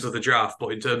in terms of the draft,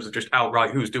 but in terms of just outright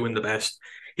who's doing the best.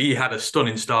 He had a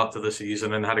stunning start to the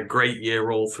season and had a great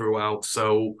year all throughout.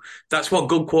 So that's what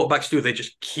good quarterbacks do. They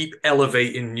just keep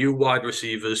elevating new wide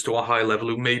receivers to a high level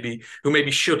who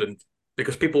maybe shouldn't,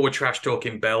 because people were trash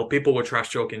talking Bell, people were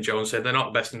trash talking Jones, saying they're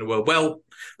not the best in the world. Well,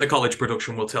 the college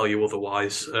production will tell you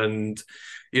otherwise. And,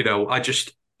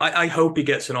 I hope he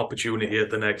gets an opportunity at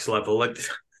the next level. I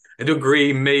do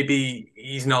agree, maybe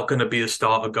he's not going to be a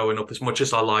starter going up as much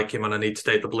as I like him and I need to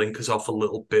take the blinkers off a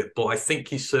little bit, but I think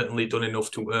he's certainly done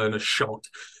enough to earn a shot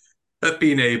at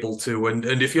being able to. And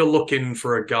if you're looking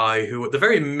for a guy who, at the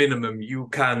very minimum, you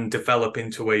can develop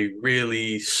into a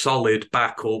really solid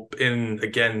backup in,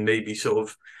 again, maybe sort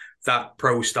of that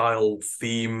pro-style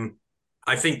theme,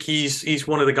 I think he's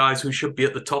one of the guys who should be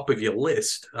at the top of your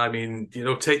list. I mean,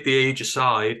 take the age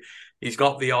aside, he's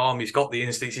got the arm, he's got the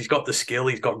instincts, he's got the skill,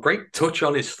 he's got great touch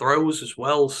on his throws as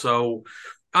well. So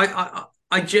I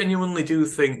genuinely do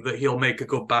think that he'll make a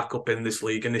good backup in this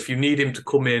league. And if you need him to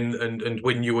come in and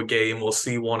win you a game or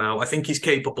see one out, I think he's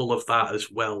capable of that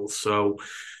as well. So,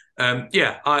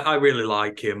 I really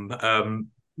like him.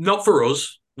 Not for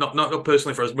us, not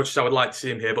personally for us, as much as I would like to see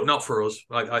him here, but not for us.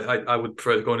 I would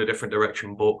prefer to go in a different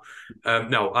direction. But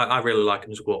no, I really like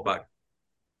him as a quarterback.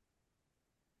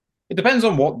 It depends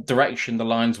on what direction the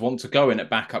Lions want to go in at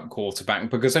backup quarterback,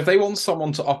 because if they want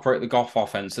someone to operate the Goff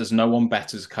offense, there's no one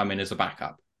better to come in as a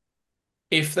backup.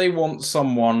 If they want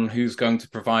someone who's going to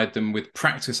provide them with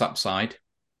practice upside,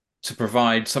 to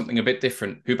provide something a bit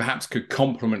different, who perhaps could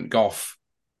complement Goff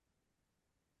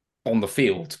on the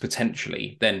field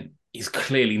potentially, then he's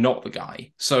clearly not the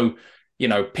guy. So,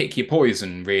 pick your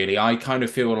poison, really. I kind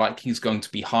of feel like he's going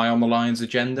to be high on the Lions'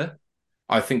 agenda.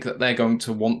 I think that they're going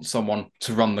to want someone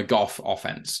to run the Goff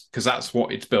offense because that's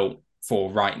what it's built for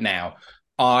right now.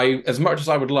 As much as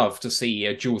I would love to see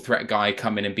a dual threat guy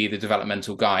come in and be the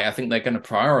developmental guy, I think they're going to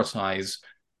prioritize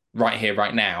right here,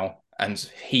 right now. And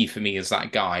he, for me, is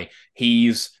that guy.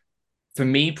 He's, for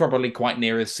me, probably quite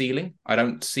near his ceiling. I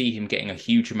don't see him getting a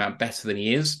huge amount better than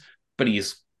he is, but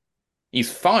he's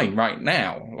fine right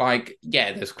now.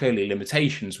 There's clearly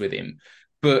limitations with him,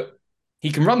 but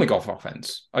he can run the Goff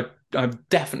offense. I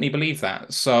definitely believe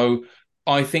that. So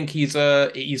I think he's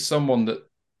someone that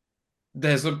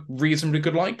there's a reasonably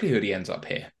good likelihood he ends up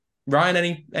here.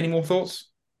 Ryan, any more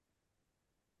thoughts?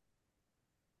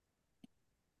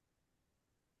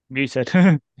 Muted.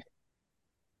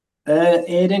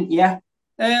 Aiden, yeah.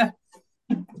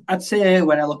 I'd say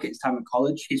when I look at his time at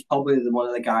college, he's probably one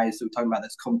of the guys that we're talking about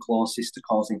that's come closest to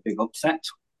causing big upset.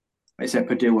 I said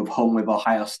Purdue have hung with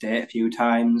Ohio State a few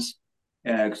times.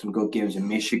 Some good games in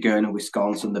Michigan and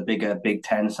Wisconsin, the bigger Big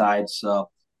Ten sides. So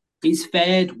he's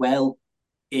fared well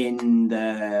in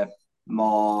the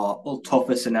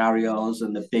tougher scenarios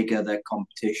and the bigger the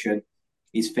competition.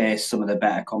 He's faced some of the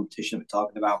better competition we're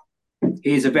talking about.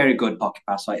 He's a very good pocket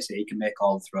passer. Like I say, he can make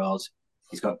all the throws.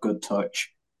 He's got good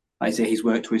touch. Like I say, he's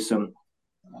worked with some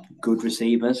good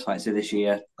receivers. Like I say,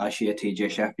 last year, TJ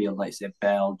Sheffield, like I say,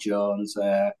 Bell, Jones,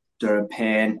 Durham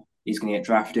Payne. He's going to get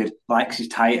drafted. Likes his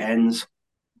tight ends.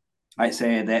 I'd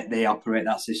say that they operate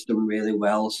that system really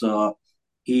well. So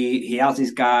he has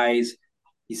his guys.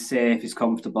 He's safe. He's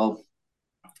comfortable.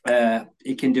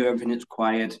 He can do everything that's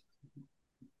required.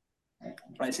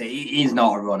 I'd say he's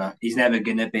not a runner. He's never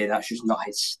going to be. That's just not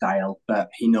his style. But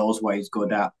he knows what he's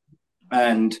good at.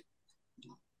 And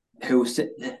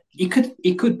he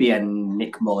could be a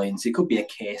Nick Mullins. He could be a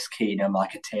Case Keenum,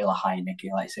 like a Taylor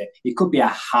Heineke. Like I say, he could be a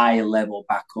high level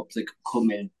backup that could come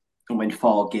in and win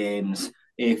 4 games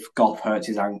if Goff hurts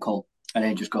his ankle and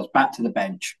then just goes back to the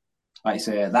bench. Like I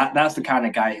say, that's the kind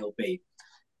of guy he'll be.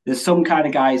 There's some kind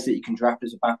of guys that you can draft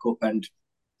as a backup and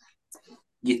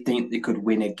you think they could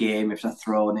win a game if they're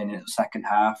thrown in the second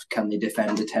half. Can they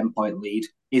defend a 10-point lead?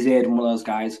 Is Aiden one of those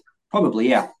guys? Probably,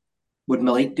 yeah. Would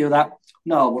Malik do that?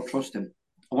 No, I won't trust him.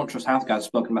 I won't trust half the guys I've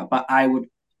spoken about. But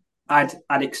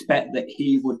I'd expect that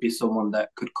he would be someone that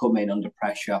could come in under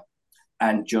pressure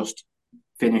and just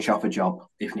finish off a job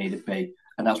if needed be.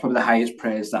 And that's probably the highest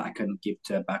praise that I can give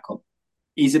to backup.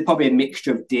 He's probably a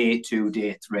mixture of day 2,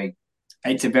 day 3.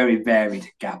 It's a very varied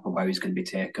gap of where he's going to be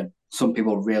taken. Some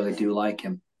people really do like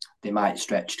him. They might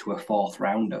stretch to a 4th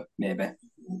rounder, maybe.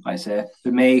 I say.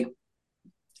 For me,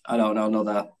 I don't know,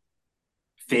 another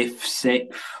 5th,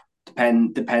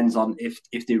 6th. Depends on if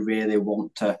they really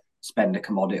want to spend a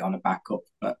commodity on a backup.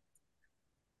 But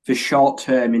for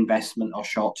short-term investment or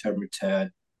short-term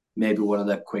return, maybe one of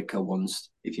the quicker ones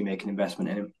if you make an investment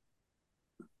in him.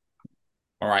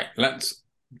 All right, let's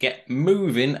get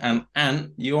moving. And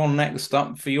Ant, you're next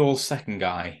up for your second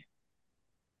guy.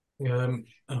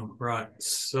 Right.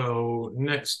 So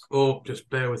next up, just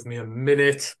bear with me a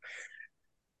minute.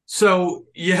 So,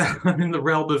 yeah, I'm in the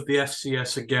realm of the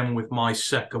FCS again with my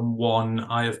second one.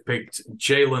 I have picked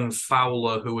Jalen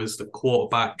Fowler, who is the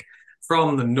quarterback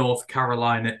from the North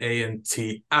Carolina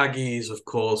A&T Aggies, of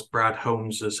course, Brad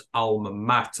Holmes' alma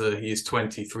mater. He is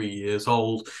 23 years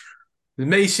old. It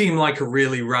may seem like a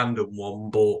really random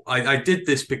one, but I did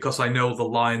this because I know the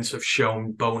Lions have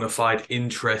shown bona fide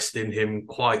interest in him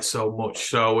quite so much.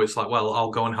 So it's like, well,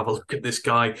 I'll go and have a look at this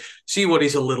guy, see what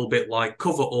he's a little bit like,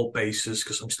 cover all bases,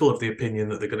 because I'm still of the opinion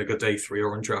that they're going to go day 3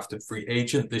 or undrafted free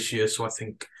agent this year. So I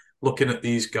think looking at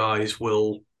these guys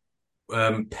will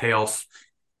pay off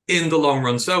in the long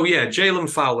run. So yeah, Jalen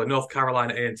Fowler, North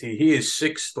Carolina A&T, he is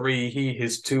 6'3", he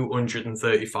is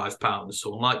 235 pounds.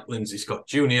 So unlike Lindsey Scott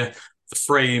Jr., the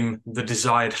frame, the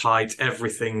desired height,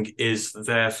 everything is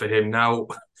there for him. Now,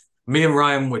 me and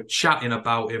Ryan were chatting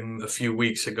about him a few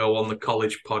weeks ago on the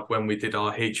college pod when we did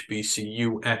our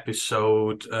HBCU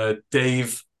episode.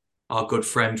 Dave, our good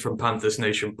friend from Panthers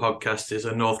Nation podcast, is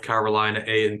a North Carolina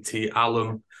A&T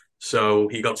alum. So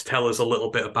he got to tell us a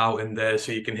little bit about him there,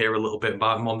 so you can hear a little bit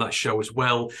about him on that show as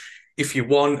well, if you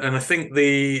want. And I think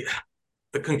the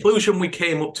conclusion we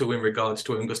came up to in regards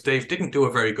to him, because Dave didn't do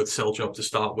a very good sell job to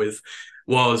start with,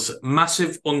 was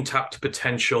massive untapped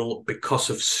potential because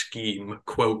of scheme,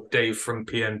 quote Dave from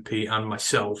PNP and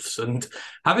myself. And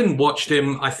having watched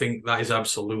him, I think that is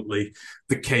absolutely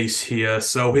the case here.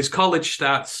 So his college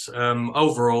stats,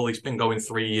 overall, he's been going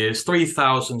 3 years,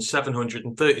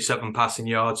 3,737 passing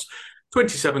yards,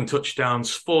 27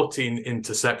 touchdowns, 14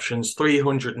 interceptions,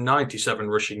 397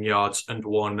 rushing yards, and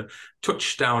 1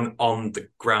 touchdown on the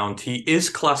ground. He is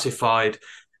classified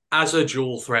as a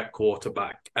dual threat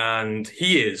quarterback, and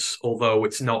he is, although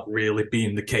it's not really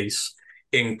been the case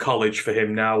in college for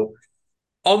him. Now,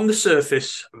 on the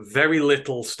surface, very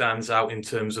little stands out in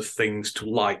terms of things to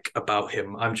like about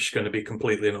him. I'm just going to be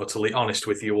completely and utterly honest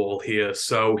with you all here.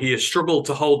 So he has struggled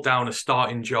to hold down a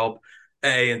starting job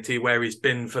at A&T, where he's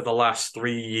been for the last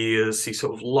 3 years. He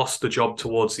sort of lost the job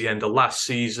towards the end of last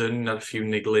season, had a few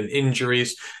niggling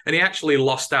injuries, and he actually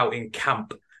lost out in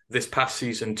camp this past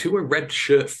season to a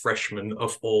redshirt freshman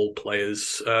of all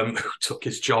players, who took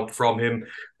his job from him.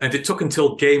 And it took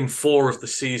until game 4 of the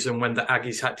season, when the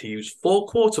Aggies had to use 4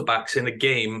 quarterbacks in a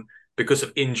game because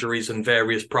of injuries and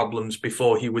various problems,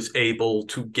 before he was able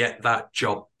to get that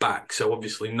job back. So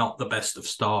obviously not the best of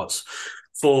starts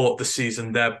for the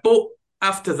season there. But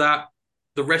after that,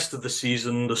 the rest of the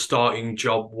season, the starting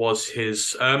job was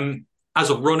his. As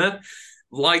a runner,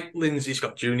 like Lindsey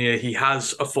Scott Jr., he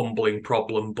has a fumbling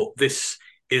problem, but this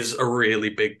is a really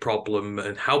big problem.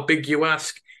 And how big, you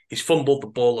ask? He's fumbled the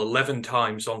ball 11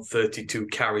 times on 32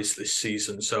 carries this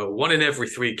season. So 1 in every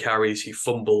 3 carries, he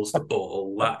fumbles the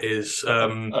ball. That is...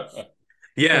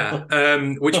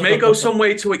 which may go some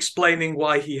way to explaining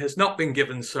why he has not been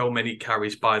given so many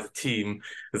carries by the team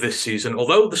this season.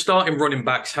 Although the starting running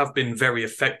backs have been very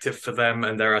effective for them,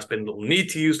 and there has been little need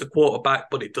to use the quarterback,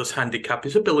 but it does handicap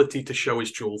his ability to show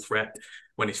his dual threat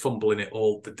when he's fumbling it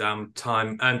all the damn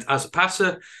time. And as a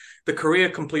passer, the career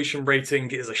completion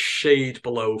rating is a shade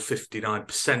below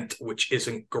 59%, which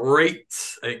isn't great.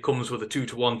 It comes with a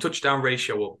 2-to-1 touchdown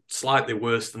ratio, or slightly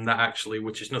worse than that, actually,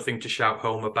 which is nothing to shout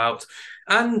home about.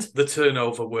 And the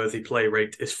turnover-worthy play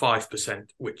rate is 5%,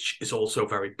 which is also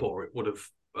very poor. It would have,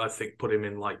 I think, put him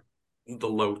in like the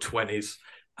low 20s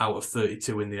out of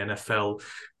 32 in the NFL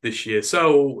this year.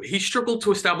 So he struggled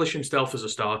to establish himself as a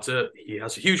starter. He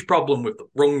has a huge problem with the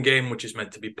run game, which is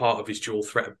meant to be part of his dual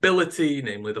threat ability,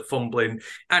 namely the fumbling,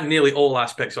 and nearly all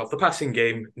aspects of the passing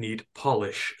game need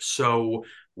polish. So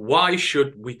why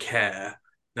should we care?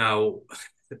 Now,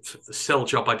 the sell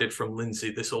job I did from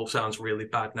Lindsey, this all sounds really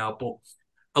bad now, but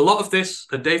a lot of this,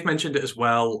 and Dave mentioned it as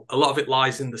well, a lot of it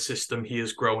lies in the system he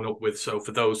has grown up with. So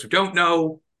for those who don't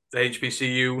know, the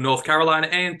HBCU, North Carolina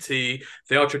A&T,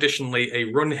 they are traditionally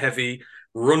a run-heavy,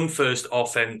 run-first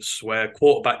offense where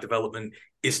quarterback development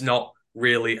is not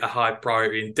really a high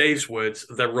priority. In Dave's words,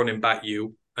 they're running back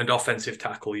you and offensive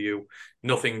tackle you.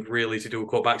 Nothing really to do with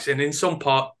quarterbacks. And in some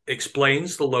part,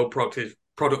 explains the low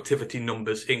productivity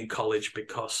numbers in college,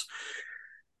 because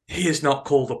he is not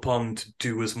called upon to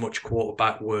do as much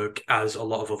quarterback work as a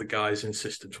lot of other guys in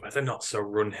systems where they're not so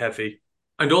run-heavy.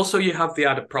 And also you have the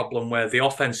added problem where the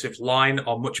offensive line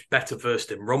are much better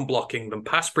versed in run blocking than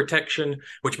pass protection,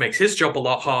 which makes his job a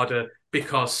lot harder,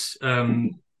 because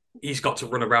he's got to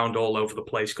run around all over the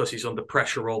place because he's under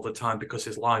pressure all the time, because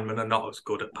his linemen are not as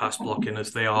good at pass blocking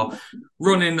as they are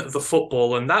running the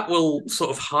football. And that will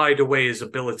sort of hide away his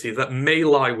ability that may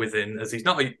lie within, as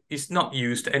he's not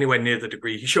used anywhere near the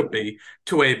degree he should be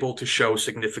to able to show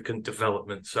significant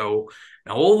development. So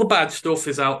now all the bad stuff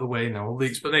is out the way. Now all the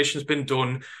explanation's been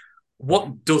done.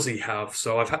 what does he have?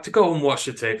 So I've had to go and watch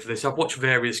the tape for this. I've watched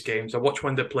various games. I watched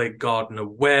when they played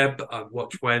Gardner-Webb. I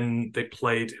watched when they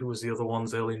played, who was the other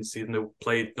ones early in the season? They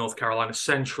played North Carolina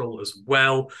Central as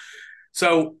well.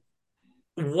 So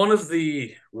one of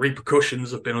the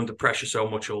repercussions of being under pressure so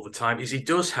much all the time is he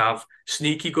does have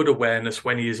sneaky good awareness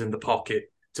when he is in the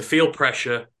pocket to feel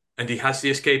pressure, and he has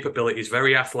the escapability. He's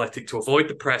very athletic to avoid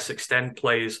the press, extend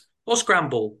plays, or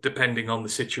scramble, depending on the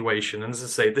situation. And as I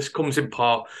say, this comes in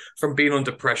part from being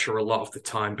under pressure a lot of the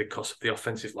time because of the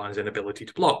offensive line's inability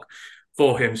to block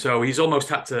for him. So he's almost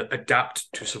had to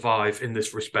adapt to survive in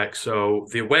this respect. So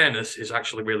the awareness is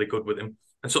actually really good with him.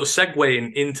 And sort of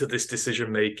segueing into this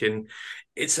decision-making,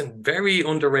 it's a very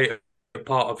underrated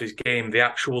part of his game, the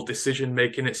actual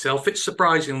decision-making itself. It's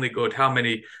surprisingly good how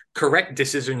many correct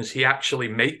decisions he actually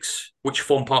makes, which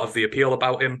form part of the appeal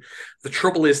about him. The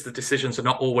trouble is the decisions are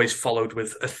not always followed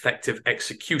with effective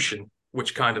execution,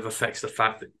 which kind of affects the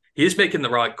fact that he is making the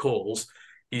right calls.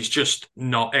 He's just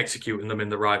not executing them in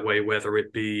the right way, whether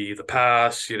it be the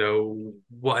pass,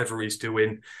 whatever he's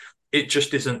doing. It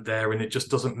just isn't there, and it just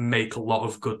doesn't make a lot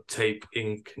of good tape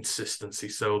inconsistency.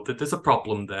 So there's a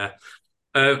problem there.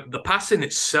 The passing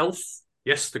itself,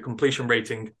 yes, the completion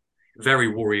rating, very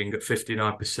worrying at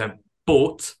 59%,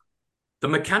 but the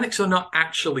mechanics are not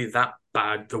actually that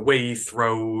bad. The way he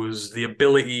throws, the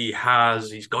ability he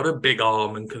has, he's got a big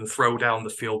arm and can throw down the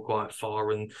field quite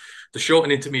far, and the short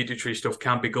and intermediate stuff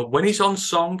can be good. When he's on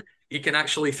song, he can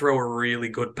actually throw a really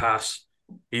good pass.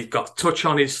 He's got touch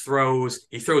on his throws.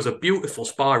 He throws a beautiful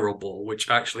spiral ball, which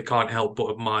I actually can't help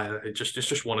but admire. It's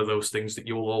just one of those things that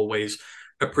you'll always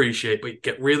appreciate. But you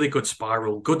get really good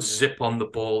spiral, good zip on the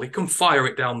ball. He can fire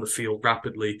it down the field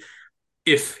rapidly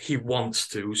if he wants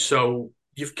to. So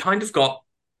you've kind of got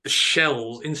the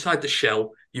shells inside the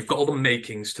shell. You've got all the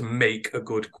makings to make a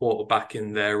good quarterback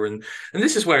in there. And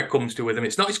this is where it comes to with him.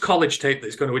 It's not his college tape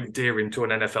that's going to endear him to an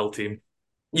NFL team.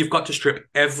 You've got to strip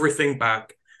everything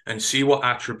back and see what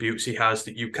attributes he has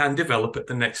that you can develop at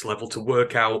the next level to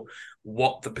work out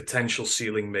what the potential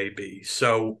ceiling may be.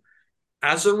 So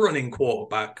as a running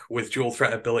quarterback with dual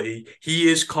threat ability, he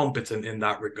is competent in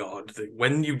that regard.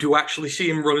 When you do actually see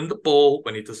him running the ball,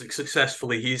 when he does it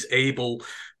successfully, he's able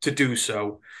to do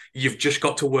so. You've just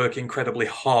got to work incredibly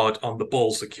hard on the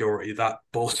ball security. That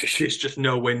ball security is just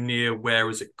nowhere near where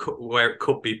it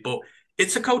could be, but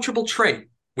it's a coachable trait.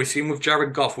 We've seen with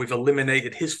Jared Goff, we've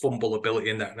eliminated his fumble ability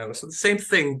in that now. It's the same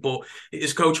thing, but it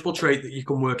is a coachable trait that you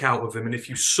can work out of him. And if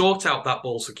you sort out that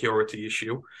ball security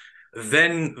issue,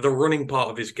 then the running part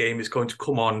of his game is going to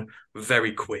come on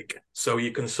very quick. So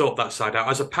you can sort that side out.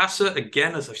 As a passer,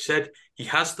 again, as I've said, he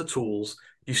has the tools.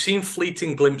 You've seen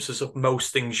fleeting glimpses of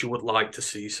most things you would like to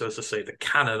see. So as I say, the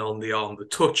cannon on the arm, the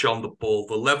touch on the ball,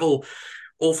 the level,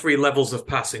 all three levels of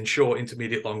passing, short,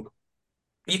 intermediate, long.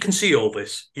 You can see all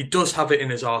this. He does have it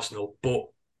in his arsenal, but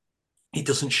he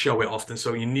doesn't show it often.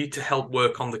 So you need to help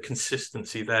work on the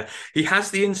consistency there. He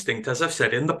has the instinct, as I've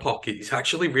said, in the pocket. He's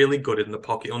actually really good in the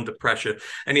pocket under pressure.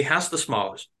 And he has the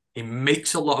smarts. He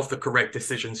makes a lot of the correct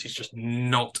decisions. He's just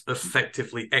not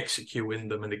effectively executing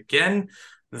them. And again,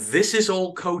 this is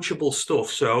all coachable stuff.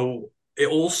 So it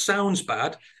all sounds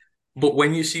bad. But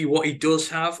when you see what he does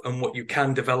have and what you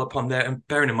can develop on there, and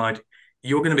bearing in mind,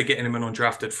 you're going to be getting him in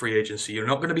undrafted free agency. You're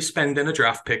not going to be spending a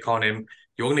draft pick on him.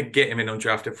 You're going to get him in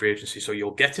undrafted free agency. So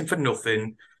you'll get him for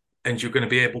nothing, and you're going to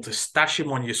be able to stash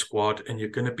him on your squad, and you're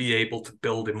going to be able to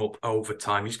build him up over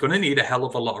time. He's going to need a hell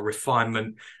of a lot of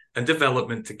refinement and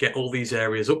development to get all these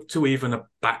areas up to even a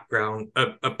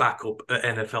backup at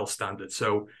NFL standards.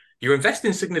 So you're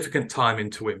investing significant time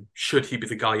into him, should he be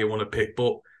the guy you want to pick.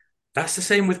 But that's the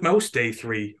same with most day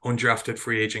three undrafted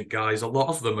free agent guys. A lot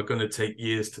of them are going to take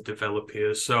years to develop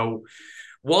here. So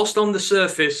whilst on the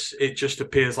surface, it just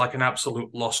appears like an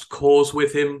absolute lost cause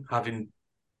with him, having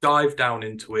dived down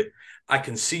into it, I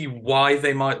can see why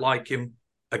they might like him.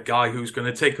 A guy who's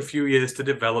going to take a few years to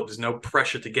develop. There's no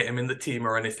pressure to get him in the team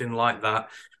or anything like that.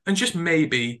 And just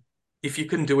maybe, if you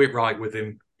can do it right with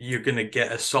him, you're going to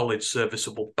get a solid,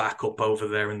 serviceable backup over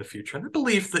there in the future. And I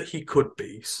believe that he could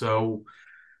be. So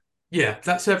yeah,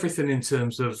 that's everything in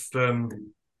terms of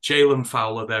Jalen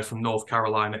Fowler there from North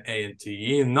Carolina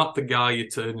A&T. Not the guy you're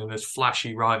turning as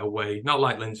flashy right away, not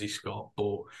like Lindsey Scott,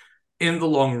 but in the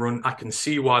long run, I can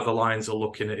see why the Lions are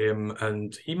looking at him,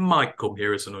 and he might come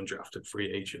here as an undrafted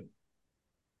free agent.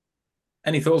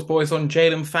 Any thoughts, boys, on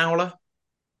Jalen Fowler?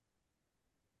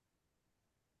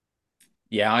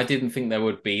 Yeah, I didn't think there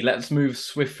would be. Let's move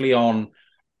swiftly on.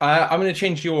 I'm going to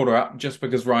change the order up just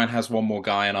because Ryan has one more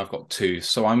guy and I've got two.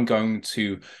 So I'm going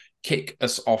to kick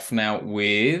us off now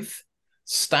with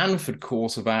Stanford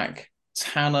quarterback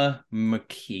Tanner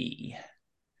McKee.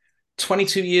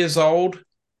 22 years old,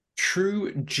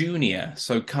 true junior,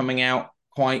 so coming out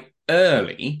quite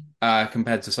early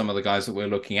compared to some of the guys that we're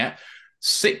looking at.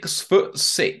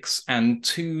 6'6" and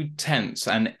 2/10,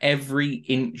 and every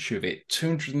inch of it,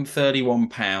 231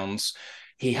 pounds.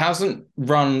 He hasn't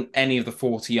run any of the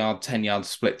 40-yard, 10-yard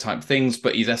split type things,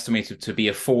 but he's estimated to be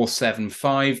a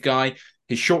 4.75 guy.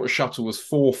 His short shuttle was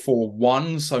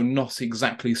 4.41, so not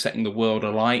exactly setting the world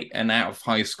alight. And out of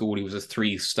high school, he was a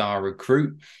 3-star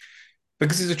recruit.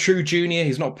 Because he's a true junior,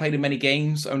 he's not played in many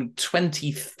games, only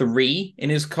 23 in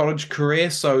his college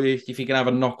career. So if you can have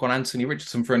a knock on Anthony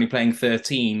Richardson for only playing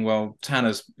 13, well,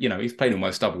 Tanner's, he's played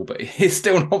almost double, but it's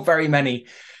still not very many.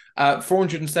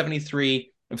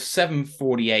 473 of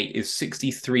 748 is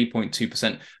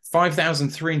 63.2%,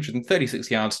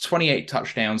 5,336 yards, 28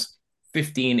 touchdowns,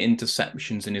 15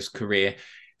 interceptions in his career.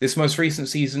 This most recent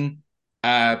season,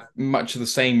 much of the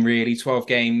same, really. 12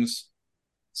 games,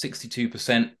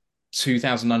 62%.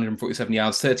 2,947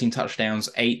 yards, 13 touchdowns,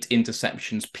 8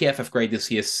 interceptions. PFF grade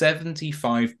this year,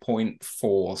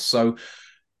 75.4. So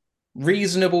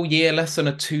reasonable year, less than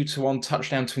a 2-to-1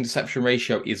 touchdown to interception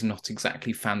ratio is not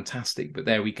exactly fantastic, but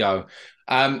there we go.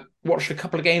 Watched a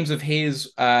couple of games of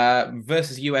his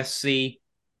versus USC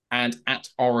and at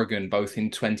Oregon, both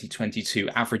in 2022.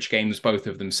 Average games, both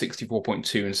of them,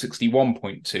 64.2 and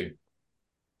 61.2.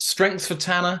 Strengths for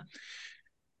Tanner.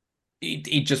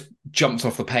 He just jumps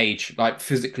off the page, like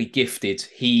physically gifted.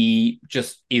 He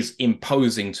just is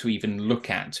imposing to even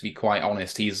look at, to be quite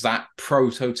honest. He's that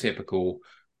prototypical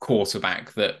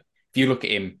quarterback that if you look at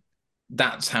him,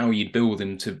 that's how you'd build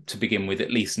him to begin with,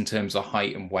 at least in terms of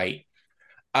height and weight.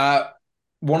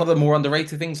 One of the more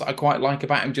underrated things that I quite like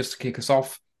about him, just to kick us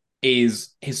off,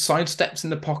 is his side steps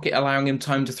in the pocket, allowing him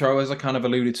time to throw. As I kind of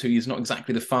alluded to, he's not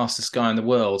exactly the fastest guy in the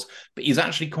world, but he's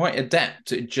actually quite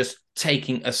adept at just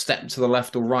taking a step to the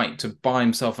left or right to buy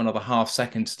himself another half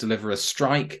second to deliver a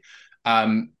strike.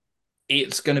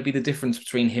 It's going to be the difference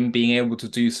between him being able to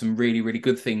do some really, really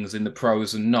good things in the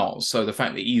pros and not. So the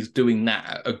fact that he's doing that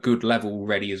at a good level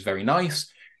already is very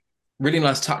nice. Really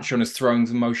nice touch on his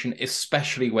throwing motion,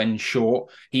 especially when short.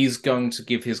 He's going to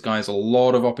give his guys a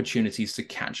lot of opportunities to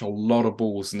catch a lot of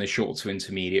balls in the short to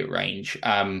intermediate range.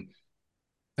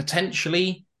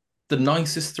 Potentially the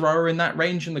nicest thrower in that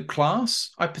range in the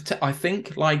class, I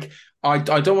think. Like, I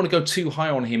don't want to go too high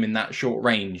on him in that short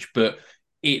range, but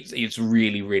it's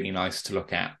really, really nice to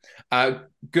look at.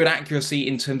 Good accuracy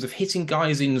in terms of hitting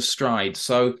guys in stride.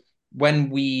 So when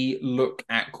we look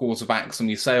at quarterbacks and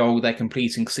we say, oh, they're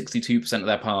completing 62% of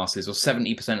their passes or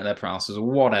 70% of their passes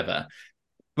or whatever,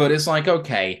 but it's like,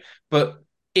 okay, but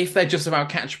if they're just about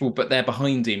catchable, but they're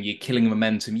behind him, you're killing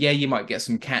momentum. Yeah, you might get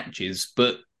some catches,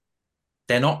 but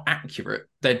they're not accurate.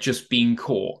 They're just being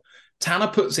caught. Tanner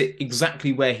puts it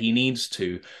exactly where he needs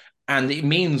to, and it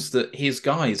means that his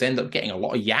guys end up getting a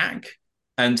lot of yak,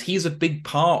 and he's a big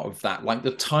part of that. Like,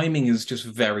 the timing is just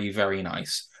very, very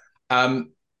nice.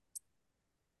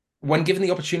 When given the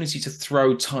opportunity to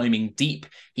throw timing deep,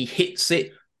 he hits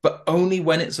it, but only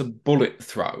when it's a bullet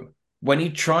throw. When he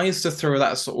tries to throw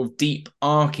that sort of deep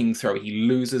arcing throw, he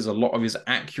loses a lot of his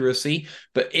accuracy.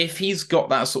 But if he's got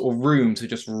that sort of room to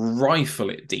just rifle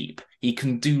it deep, he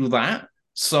can do that.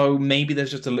 So maybe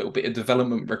there's just a little bit of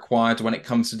development required when it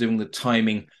comes to doing the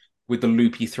timing with the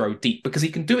loopy throw deep, because he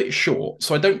can do it short.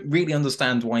 So I don't really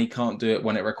understand why he can't do it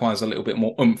when it requires a little bit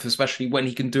more oomph, especially when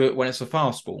he can do it when it's a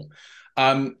fastball.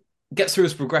 Gets through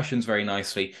his progressions very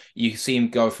nicely. You see him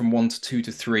go from 1 to 2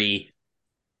 to 3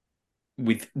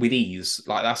 with ease.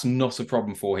 Like, that's not a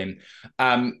problem for him.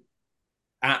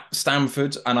 At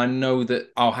Stanford, and I know that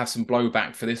I'll have some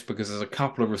blowback for this because there's a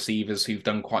couple of receivers who've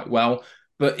done quite well,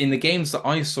 but in the games that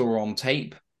I saw on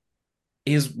tape,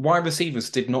 his wide receivers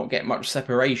did not get much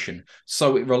separation.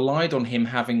 So it relied on him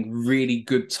having really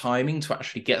good timing to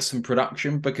actually get some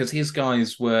production, because his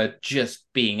guys were just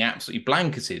being absolutely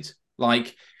blanketed.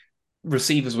 Like,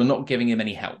 receivers were not giving him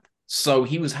any help. So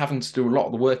he was having to do a lot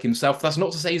of the work himself. That's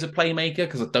not to say he's a playmaker,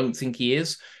 because I don't think he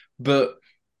is, but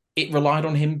it relied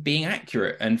on him being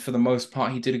accurate. And for the most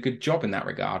part, he did a good job in that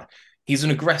regard. He's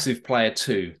an aggressive player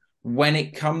too. When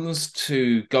it comes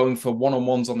to going for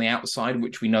one-on-ones on the outside,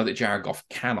 which we know that Jared Goff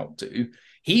cannot do,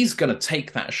 he's going to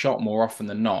take that shot more often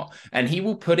than not. And he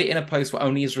will put it in a place where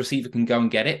only his receiver can go and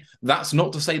get it. That's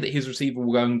not to say that his receiver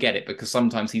will go and get it, because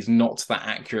sometimes he's not that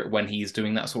accurate when he's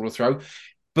doing that sort of throw.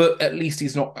 But at least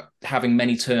he's not having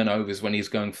many turnovers when he's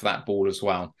going for that ball as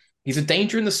well. He's a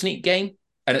danger in the sneak game.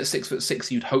 And at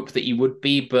 6'6", you'd hope that he would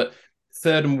be. But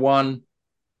 3rd and 1,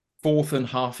 fourth and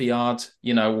half a yard,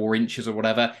 or inches or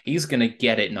whatever, he's going to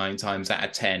get it 9 times out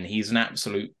of 10. He's an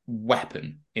absolute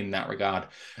weapon in that regard.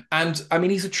 And I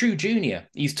mean, he's a true junior.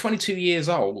 He's 22 years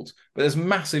old, but there's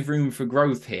massive room for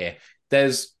growth here.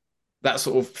 There's that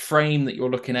sort of frame that you're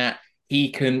looking at.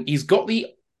 He's got the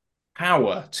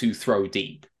power to throw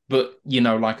deep. But,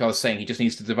 like I was saying, he just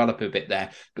needs to develop a bit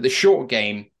there. But the short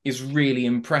game is really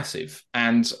impressive.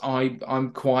 And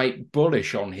I'm quite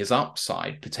bullish on his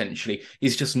upside, potentially.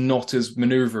 He's just not as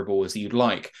maneuverable as you'd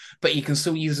like. But he can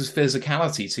still use his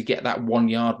physicality to get that 1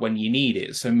 yard when you need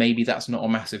it. So maybe that's not a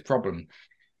massive problem.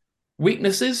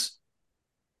 Weaknesses?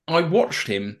 I watched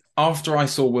him after I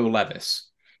saw Will Levis.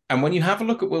 And when you have a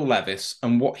look at Will Levis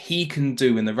and what he can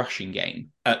do in the rushing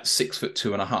game at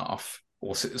 6'2.5",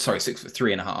 or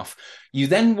 6'3.5", you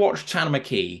then watch Tanner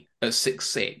McKee at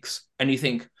 6'6", and you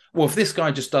think, well, if this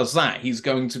guy just does that, he's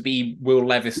going to be Will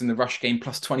Levis in the rush game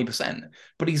plus 20%.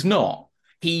 But he's not.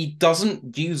 He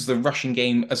doesn't use the rushing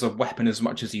game as a weapon as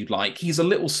much as you'd like. He's a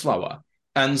little slower.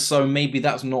 And so maybe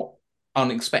that's not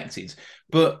unexpected.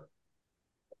 But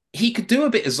he could do a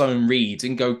bit of zone reads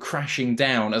and go crashing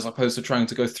down as opposed to trying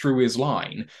to go through his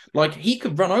line. Like, he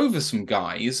could run over some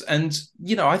guys and,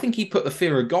 I think he put the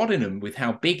fear of God in him with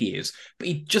how big he is, but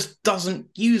he just doesn't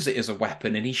use it as a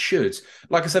weapon, and he should.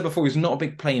 Like I said before, he's not a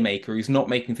big playmaker. He's not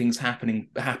making things happen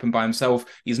by himself.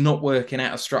 He's not working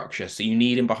out a structure, so you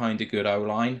need him behind a good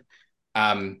O-line,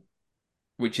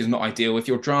 which is not ideal. If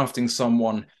you're drafting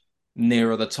someone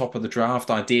nearer the top of the draft,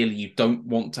 ideally you don't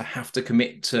want to have to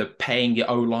commit to paying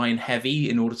your O-line heavy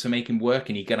in order to make him work,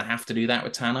 and you're going to have to do that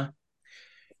with Tanner.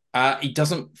 He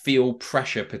doesn't feel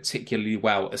pressure particularly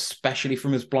well, especially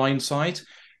from his blind side.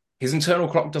 His internal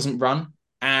clock doesn't run,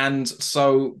 and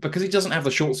so because he doesn't have the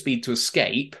short speed to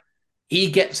escape, he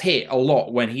gets hit a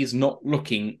lot when he's not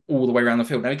looking all the way around the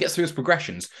field. Now, he gets through his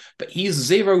progressions, but he's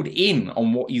zeroed in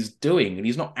on what he's doing, and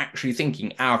he's not actually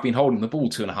thinking, I've been holding the ball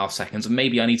 2.5 seconds, and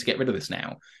maybe I need to get rid of this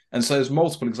now. And so there's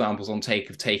multiple examples on tape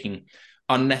of taking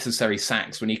unnecessary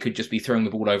sacks when he could just be throwing the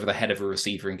ball over the head of a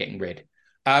receiver and getting rid.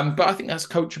 But I think that's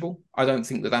coachable. I don't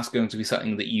think that that's going to be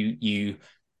something that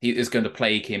is going to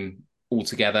plague him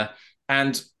altogether.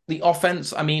 And the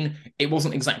offense, I mean, it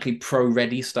wasn't exactly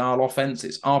pro-ready style offense.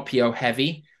 It's RPO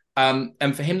heavy. And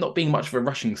for him not being much of a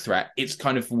rushing threat, it's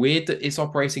kind of weird that it's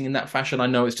operating in that fashion. I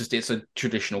know it's a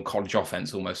traditional college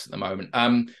offense almost at the moment.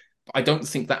 I don't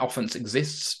think that offense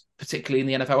exists, particularly in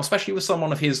the NFL, especially with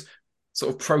someone of his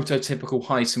sort of prototypical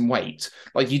height and weight.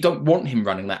 Like, you don't want him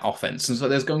running that offense. And so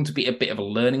there's going to be a bit of a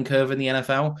learning curve in the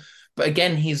NFL. But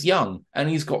again, he's young and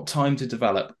he's got time to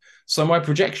develop. So my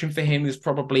projection for him is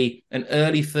probably an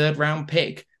early 3rd round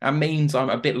pick. That means I'm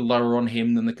a bit lower on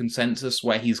him than the consensus,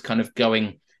 where he's kind of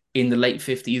going in the late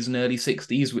 50s and early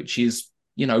 60s, which is,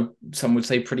 some would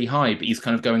say pretty high, but he's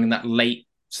kind of going in that late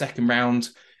 2nd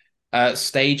round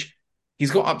stage.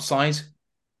 He's got upside.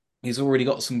 He's already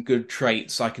got some good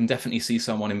traits. I can definitely see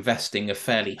someone investing a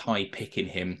fairly high pick in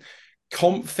him.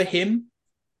 Comp for him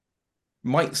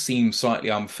might seem slightly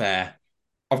unfair.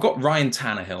 I've got Ryan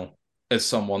Tannehill as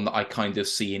someone that I kind of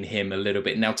see in him a little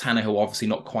bit. Now, Tannehill obviously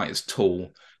not quite as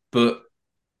tall, but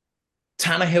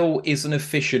Tannehill is an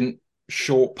efficient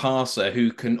short passer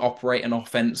who can operate an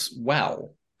offense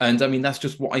well. And I mean, that's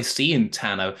just what I see in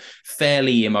Tanner.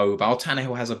 Fairly immobile.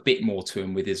 Tannehill has a bit more to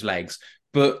him with his legs,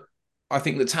 but I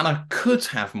think that Tanner could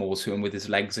have more to him with his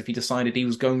legs if he decided he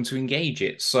was going to engage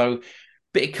it. So,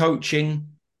 bit of coaching,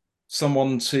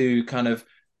 someone to kind of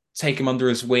take him under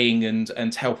his wing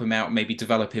and help him out, maybe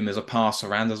develop him as a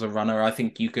passer and as a runner. I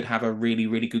think you could have a really,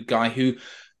 really good guy who,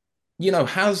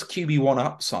 has QB1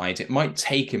 upside. It might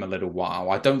take him a little while.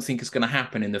 I don't think it's going to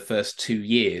happen in the first 2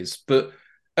 years. But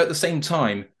at the same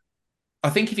time, I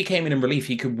think if he came in relief,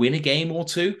 he could win a game or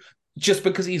two just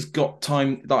because he's got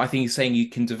time that I think he's saying you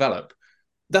can develop.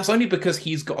 That's only because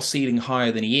he's got a ceiling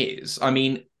higher than he is. I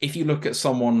mean, if you look at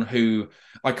someone who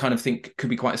I kind of think could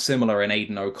be quite similar in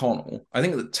Aiden O'Connell, I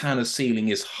think that Tanner's ceiling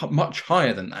is much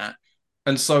higher than that.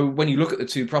 And so when you look at the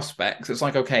two prospects, it's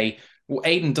like, okay, well,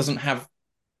 Aiden doesn't have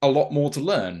a lot more to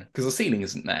learn because the ceiling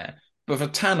isn't there. But for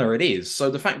Tanner, it is.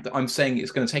 So the fact that I'm saying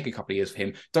it's going to take a couple of years for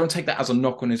him, don't take that as a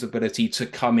knock on his ability to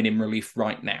come in relief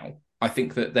right now. I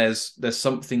think that there's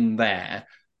something there,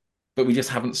 but we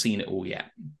just haven't seen it all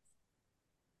yet.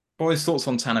 Boys, thoughts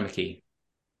on Tanner McKee?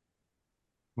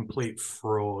 Complete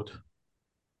fraud.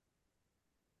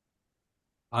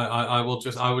 I would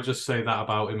just say that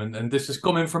about him, and this is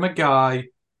coming from a guy.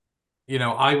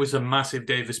 I was a massive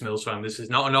Davis Mills fan. This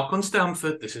is not a knock on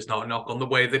Stanford. This is not a knock on the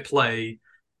way they play.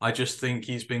 I just think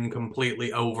he's been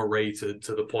completely overrated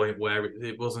to the point where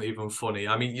it wasn't even funny.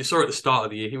 I mean, you saw at the start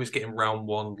of the year, he was getting round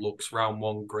one looks, round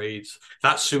one grades.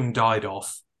 That soon died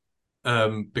off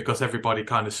because everybody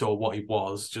kind of saw what he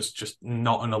was, just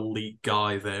not an elite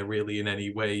guy there really in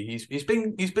any way. He's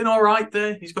been all right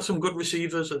there. He's got some good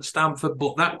receivers at Stanford,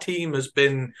 but that team has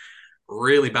been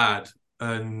really bad.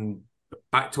 And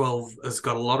Pac-12 has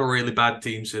got a lot of really bad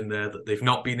teams in there that they've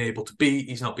not been able to beat.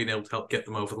 He's not been able to help get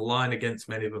them over the line against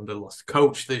many of them. They lost a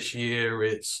coach this year.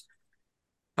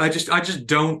 I just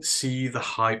don't see the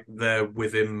hype there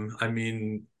with him. I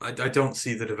mean, I don't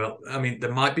see the develop. I mean,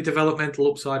 there might be developmental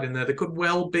upside in there. There could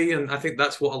well be, and I think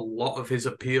that's what a lot of his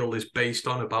appeal is based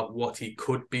on about what he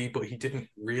could be. But he didn't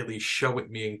really show it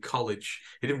me in college.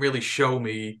 He didn't really show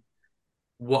me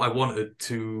what I wanted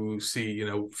to see,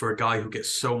 for a guy who gets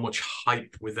so much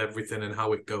hype with everything and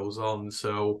how it goes on.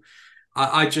 So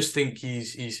I just think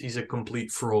he's a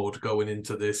complete fraud going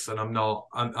into this, and I'm not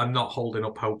holding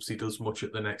up hopes he does much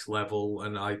at the next level,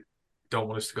 and I don't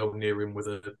want us to go near him with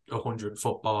a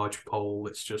 100-foot barge pole.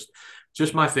 It's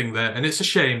just my thing there, and it's a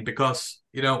shame because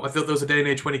I thought there was a day and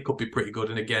age when he could be pretty good,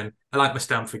 and again, I like my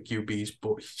Stanford QBs,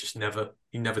 but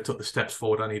he never took the steps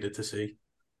forward I needed to see.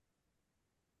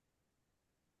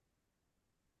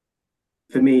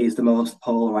 For me, he's the most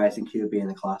polarizing QB in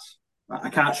the class. I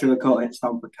can't sugarcoat it.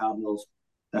 Stanford Cardinals,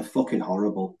 they're fucking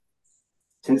horrible.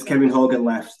 Since Kevin Hogan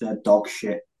left, they're dog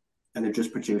shit, and they've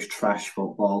just produced trash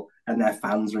football, and their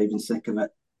fans are even sick of it.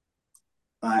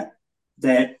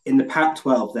 They're in the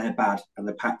Pac-12, they're bad, and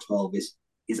the Pac-12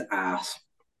 is ass.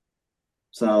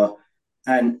 So,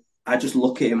 and I just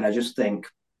look at him and I just think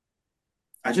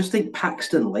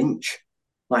Paxton Lynch,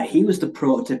 like he was the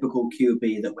prototypical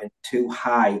QB that went too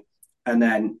high and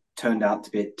then turned out to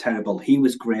be terrible. He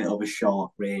was great over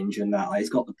short range and that. Like,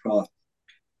 he's got the pro.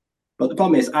 But the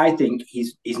problem is, I think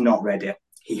he's not ready.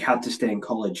 He had to stay in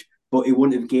college, but he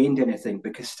wouldn't have gained anything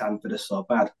because Stanford is so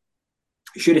bad.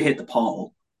 He should have hit the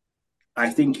portal. I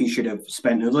think he should have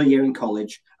spent another year in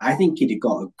college. I think he'd have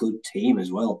got a good team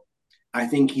as well. I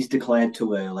think he's declared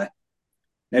too early.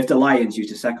 If the Lions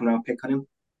used a second-round pick on him,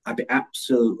 I'd be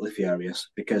absolutely furious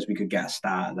because we could get a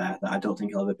starter there that I don't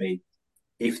think he'll ever be.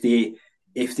 If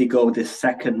they go with the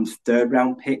second, third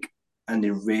round pick and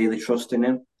they really trust in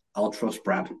him, I'll trust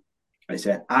Brad. Like I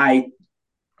said, I'm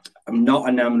not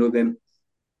enamored with him.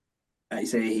 Like I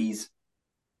say,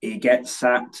 he gets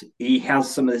sacked. He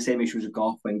has some of the same issues with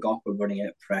Goff when Goff were running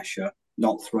at pressure,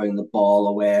 not throwing the ball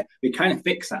away. We kind of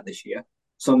fixed that this year.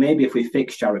 So maybe if we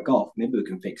fix Jared Goff, maybe we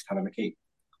can fix Tanner McKee.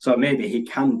 So maybe he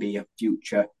can be a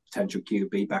future potential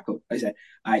QB backup. Like I said,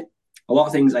 a lot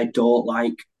of things I don't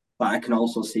like, but I can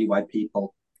also see why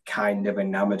people kind of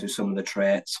enamored with some of the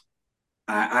traits.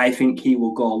 I think he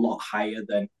will go a lot higher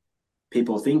than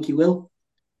people think he will,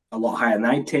 a lot higher than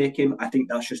I'd take him. I think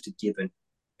that's just a given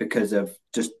because of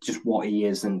just what he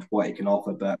is and what he can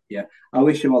offer. But yeah, I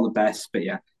wish him all the best. But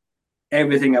yeah,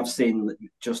 everything I've seen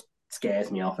just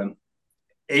scares me off him.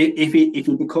 If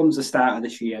he becomes a starter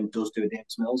this year and does do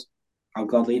Davis Mills, I'll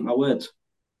gladly eat my words.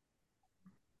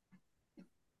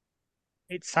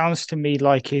 It sounds to me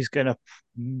like he's going to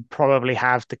probably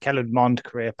have the Kellen Mond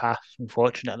career path,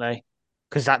 unfortunately,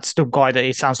 because that's the guy that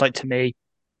it sounds like to me.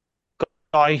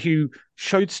 Guy who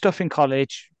showed stuff in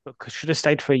college, but should have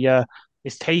stayed for a year,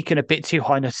 is taken a bit too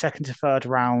high in the second to third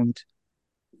round,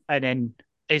 and then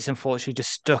is unfortunately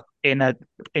just stuck in a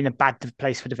bad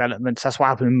place for development. So that's what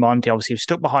happened with Monty. Obviously, he was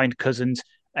stuck behind Cousins,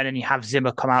 and then you have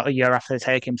Zimmer come out a year after they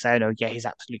take him saying, "Oh yeah, he's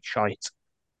absolute shite."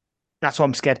 That's what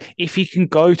I'm scared. If he can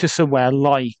go to somewhere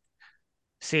like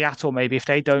Seattle, maybe if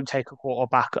they don't take a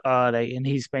quarterback early, and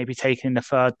he's maybe taking in the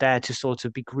third there to sort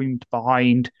of be groomed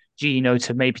behind Gino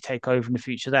to maybe take over in the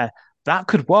future there, that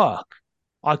could work.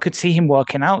 I could see him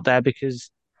working out there because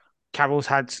Carroll's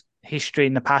had history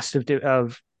in the past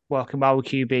of working well with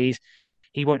QBs.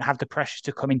 He won't have the pressure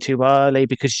to come in too early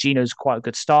because Gino's quite a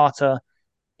good starter.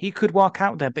 He could work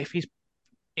out there, but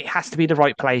it has to be the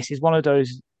right place. He's one of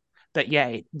those that, yeah,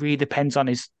 it really depends on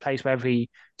his place, whether he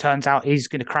turns out he's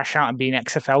going to crash out and be an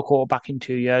XFL quarterback in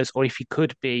 2 years, or if he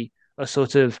could be a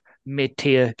sort of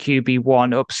mid-tier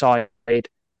QB1 upside.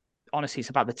 Honestly, it's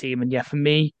about the team. And yeah, for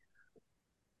me,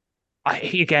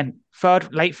 again,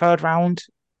 late third round,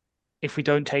 if we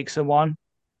don't take someone,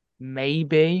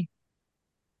 maybe.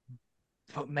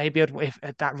 But maybe if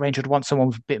at that range, I'd want someone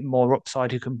with a bit more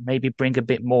upside who can maybe bring a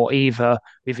bit more either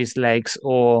with his legs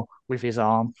or with his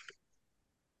arm.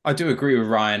 I do agree with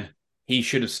Ryan. He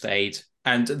should have stayed.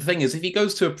 And the thing is, if he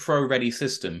goes to a pro-ready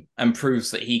system and proves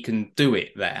that he can do it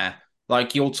there,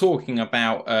 Like, you're talking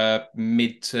about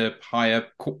mid to higher,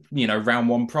 round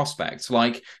one prospects.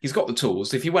 Like, he's got the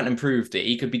tools. If he went and proved it,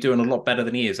 he could be doing a lot better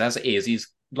than he is. As it is, he's,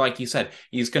 like you said,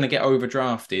 he's going to get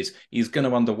overdrafted. He's going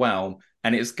to underwhelm,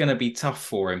 and it's going to be tough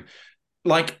for him.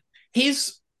 Like,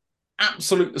 his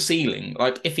absolute ceiling,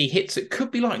 like, if he hits it,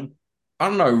 could be like, I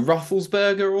don't know,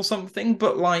 Rufflesberger or something,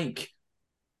 but like,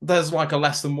 there's like a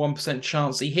less than 1%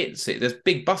 chance he hits it. There's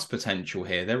big bust potential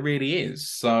here. There really is.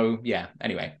 So, yeah,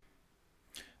 anyway.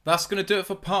 That's going to do it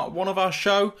for part one of our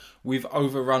show. We've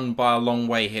overrun by a long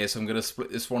way here, so I'm going to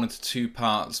split this one into two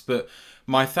parts. But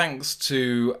my thanks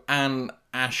to Anne,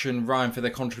 Ash and Ryan for their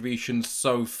contributions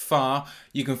so far.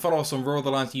 You can follow us on Roar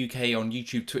the Lions UK on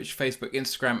YouTube, Twitch, Facebook,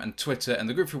 Instagram and Twitter. And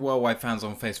the group for worldwide fans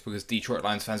on Facebook is Detroit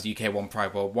Lions Fans UK, One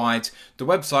Pride Worldwide. The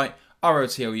website,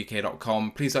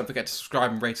 rotluk.com. Please don't forget to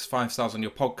subscribe and rate us 5 stars on your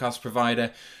podcast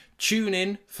provider. Tune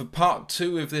in for part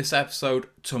 2 of this episode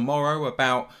tomorrow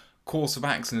about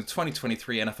quarterbacks in the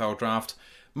 2023 NFL Draft.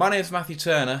 My name is Matthew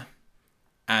Turner,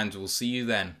 and we'll see you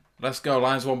then. Let's go,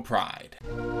 Lions One Pride.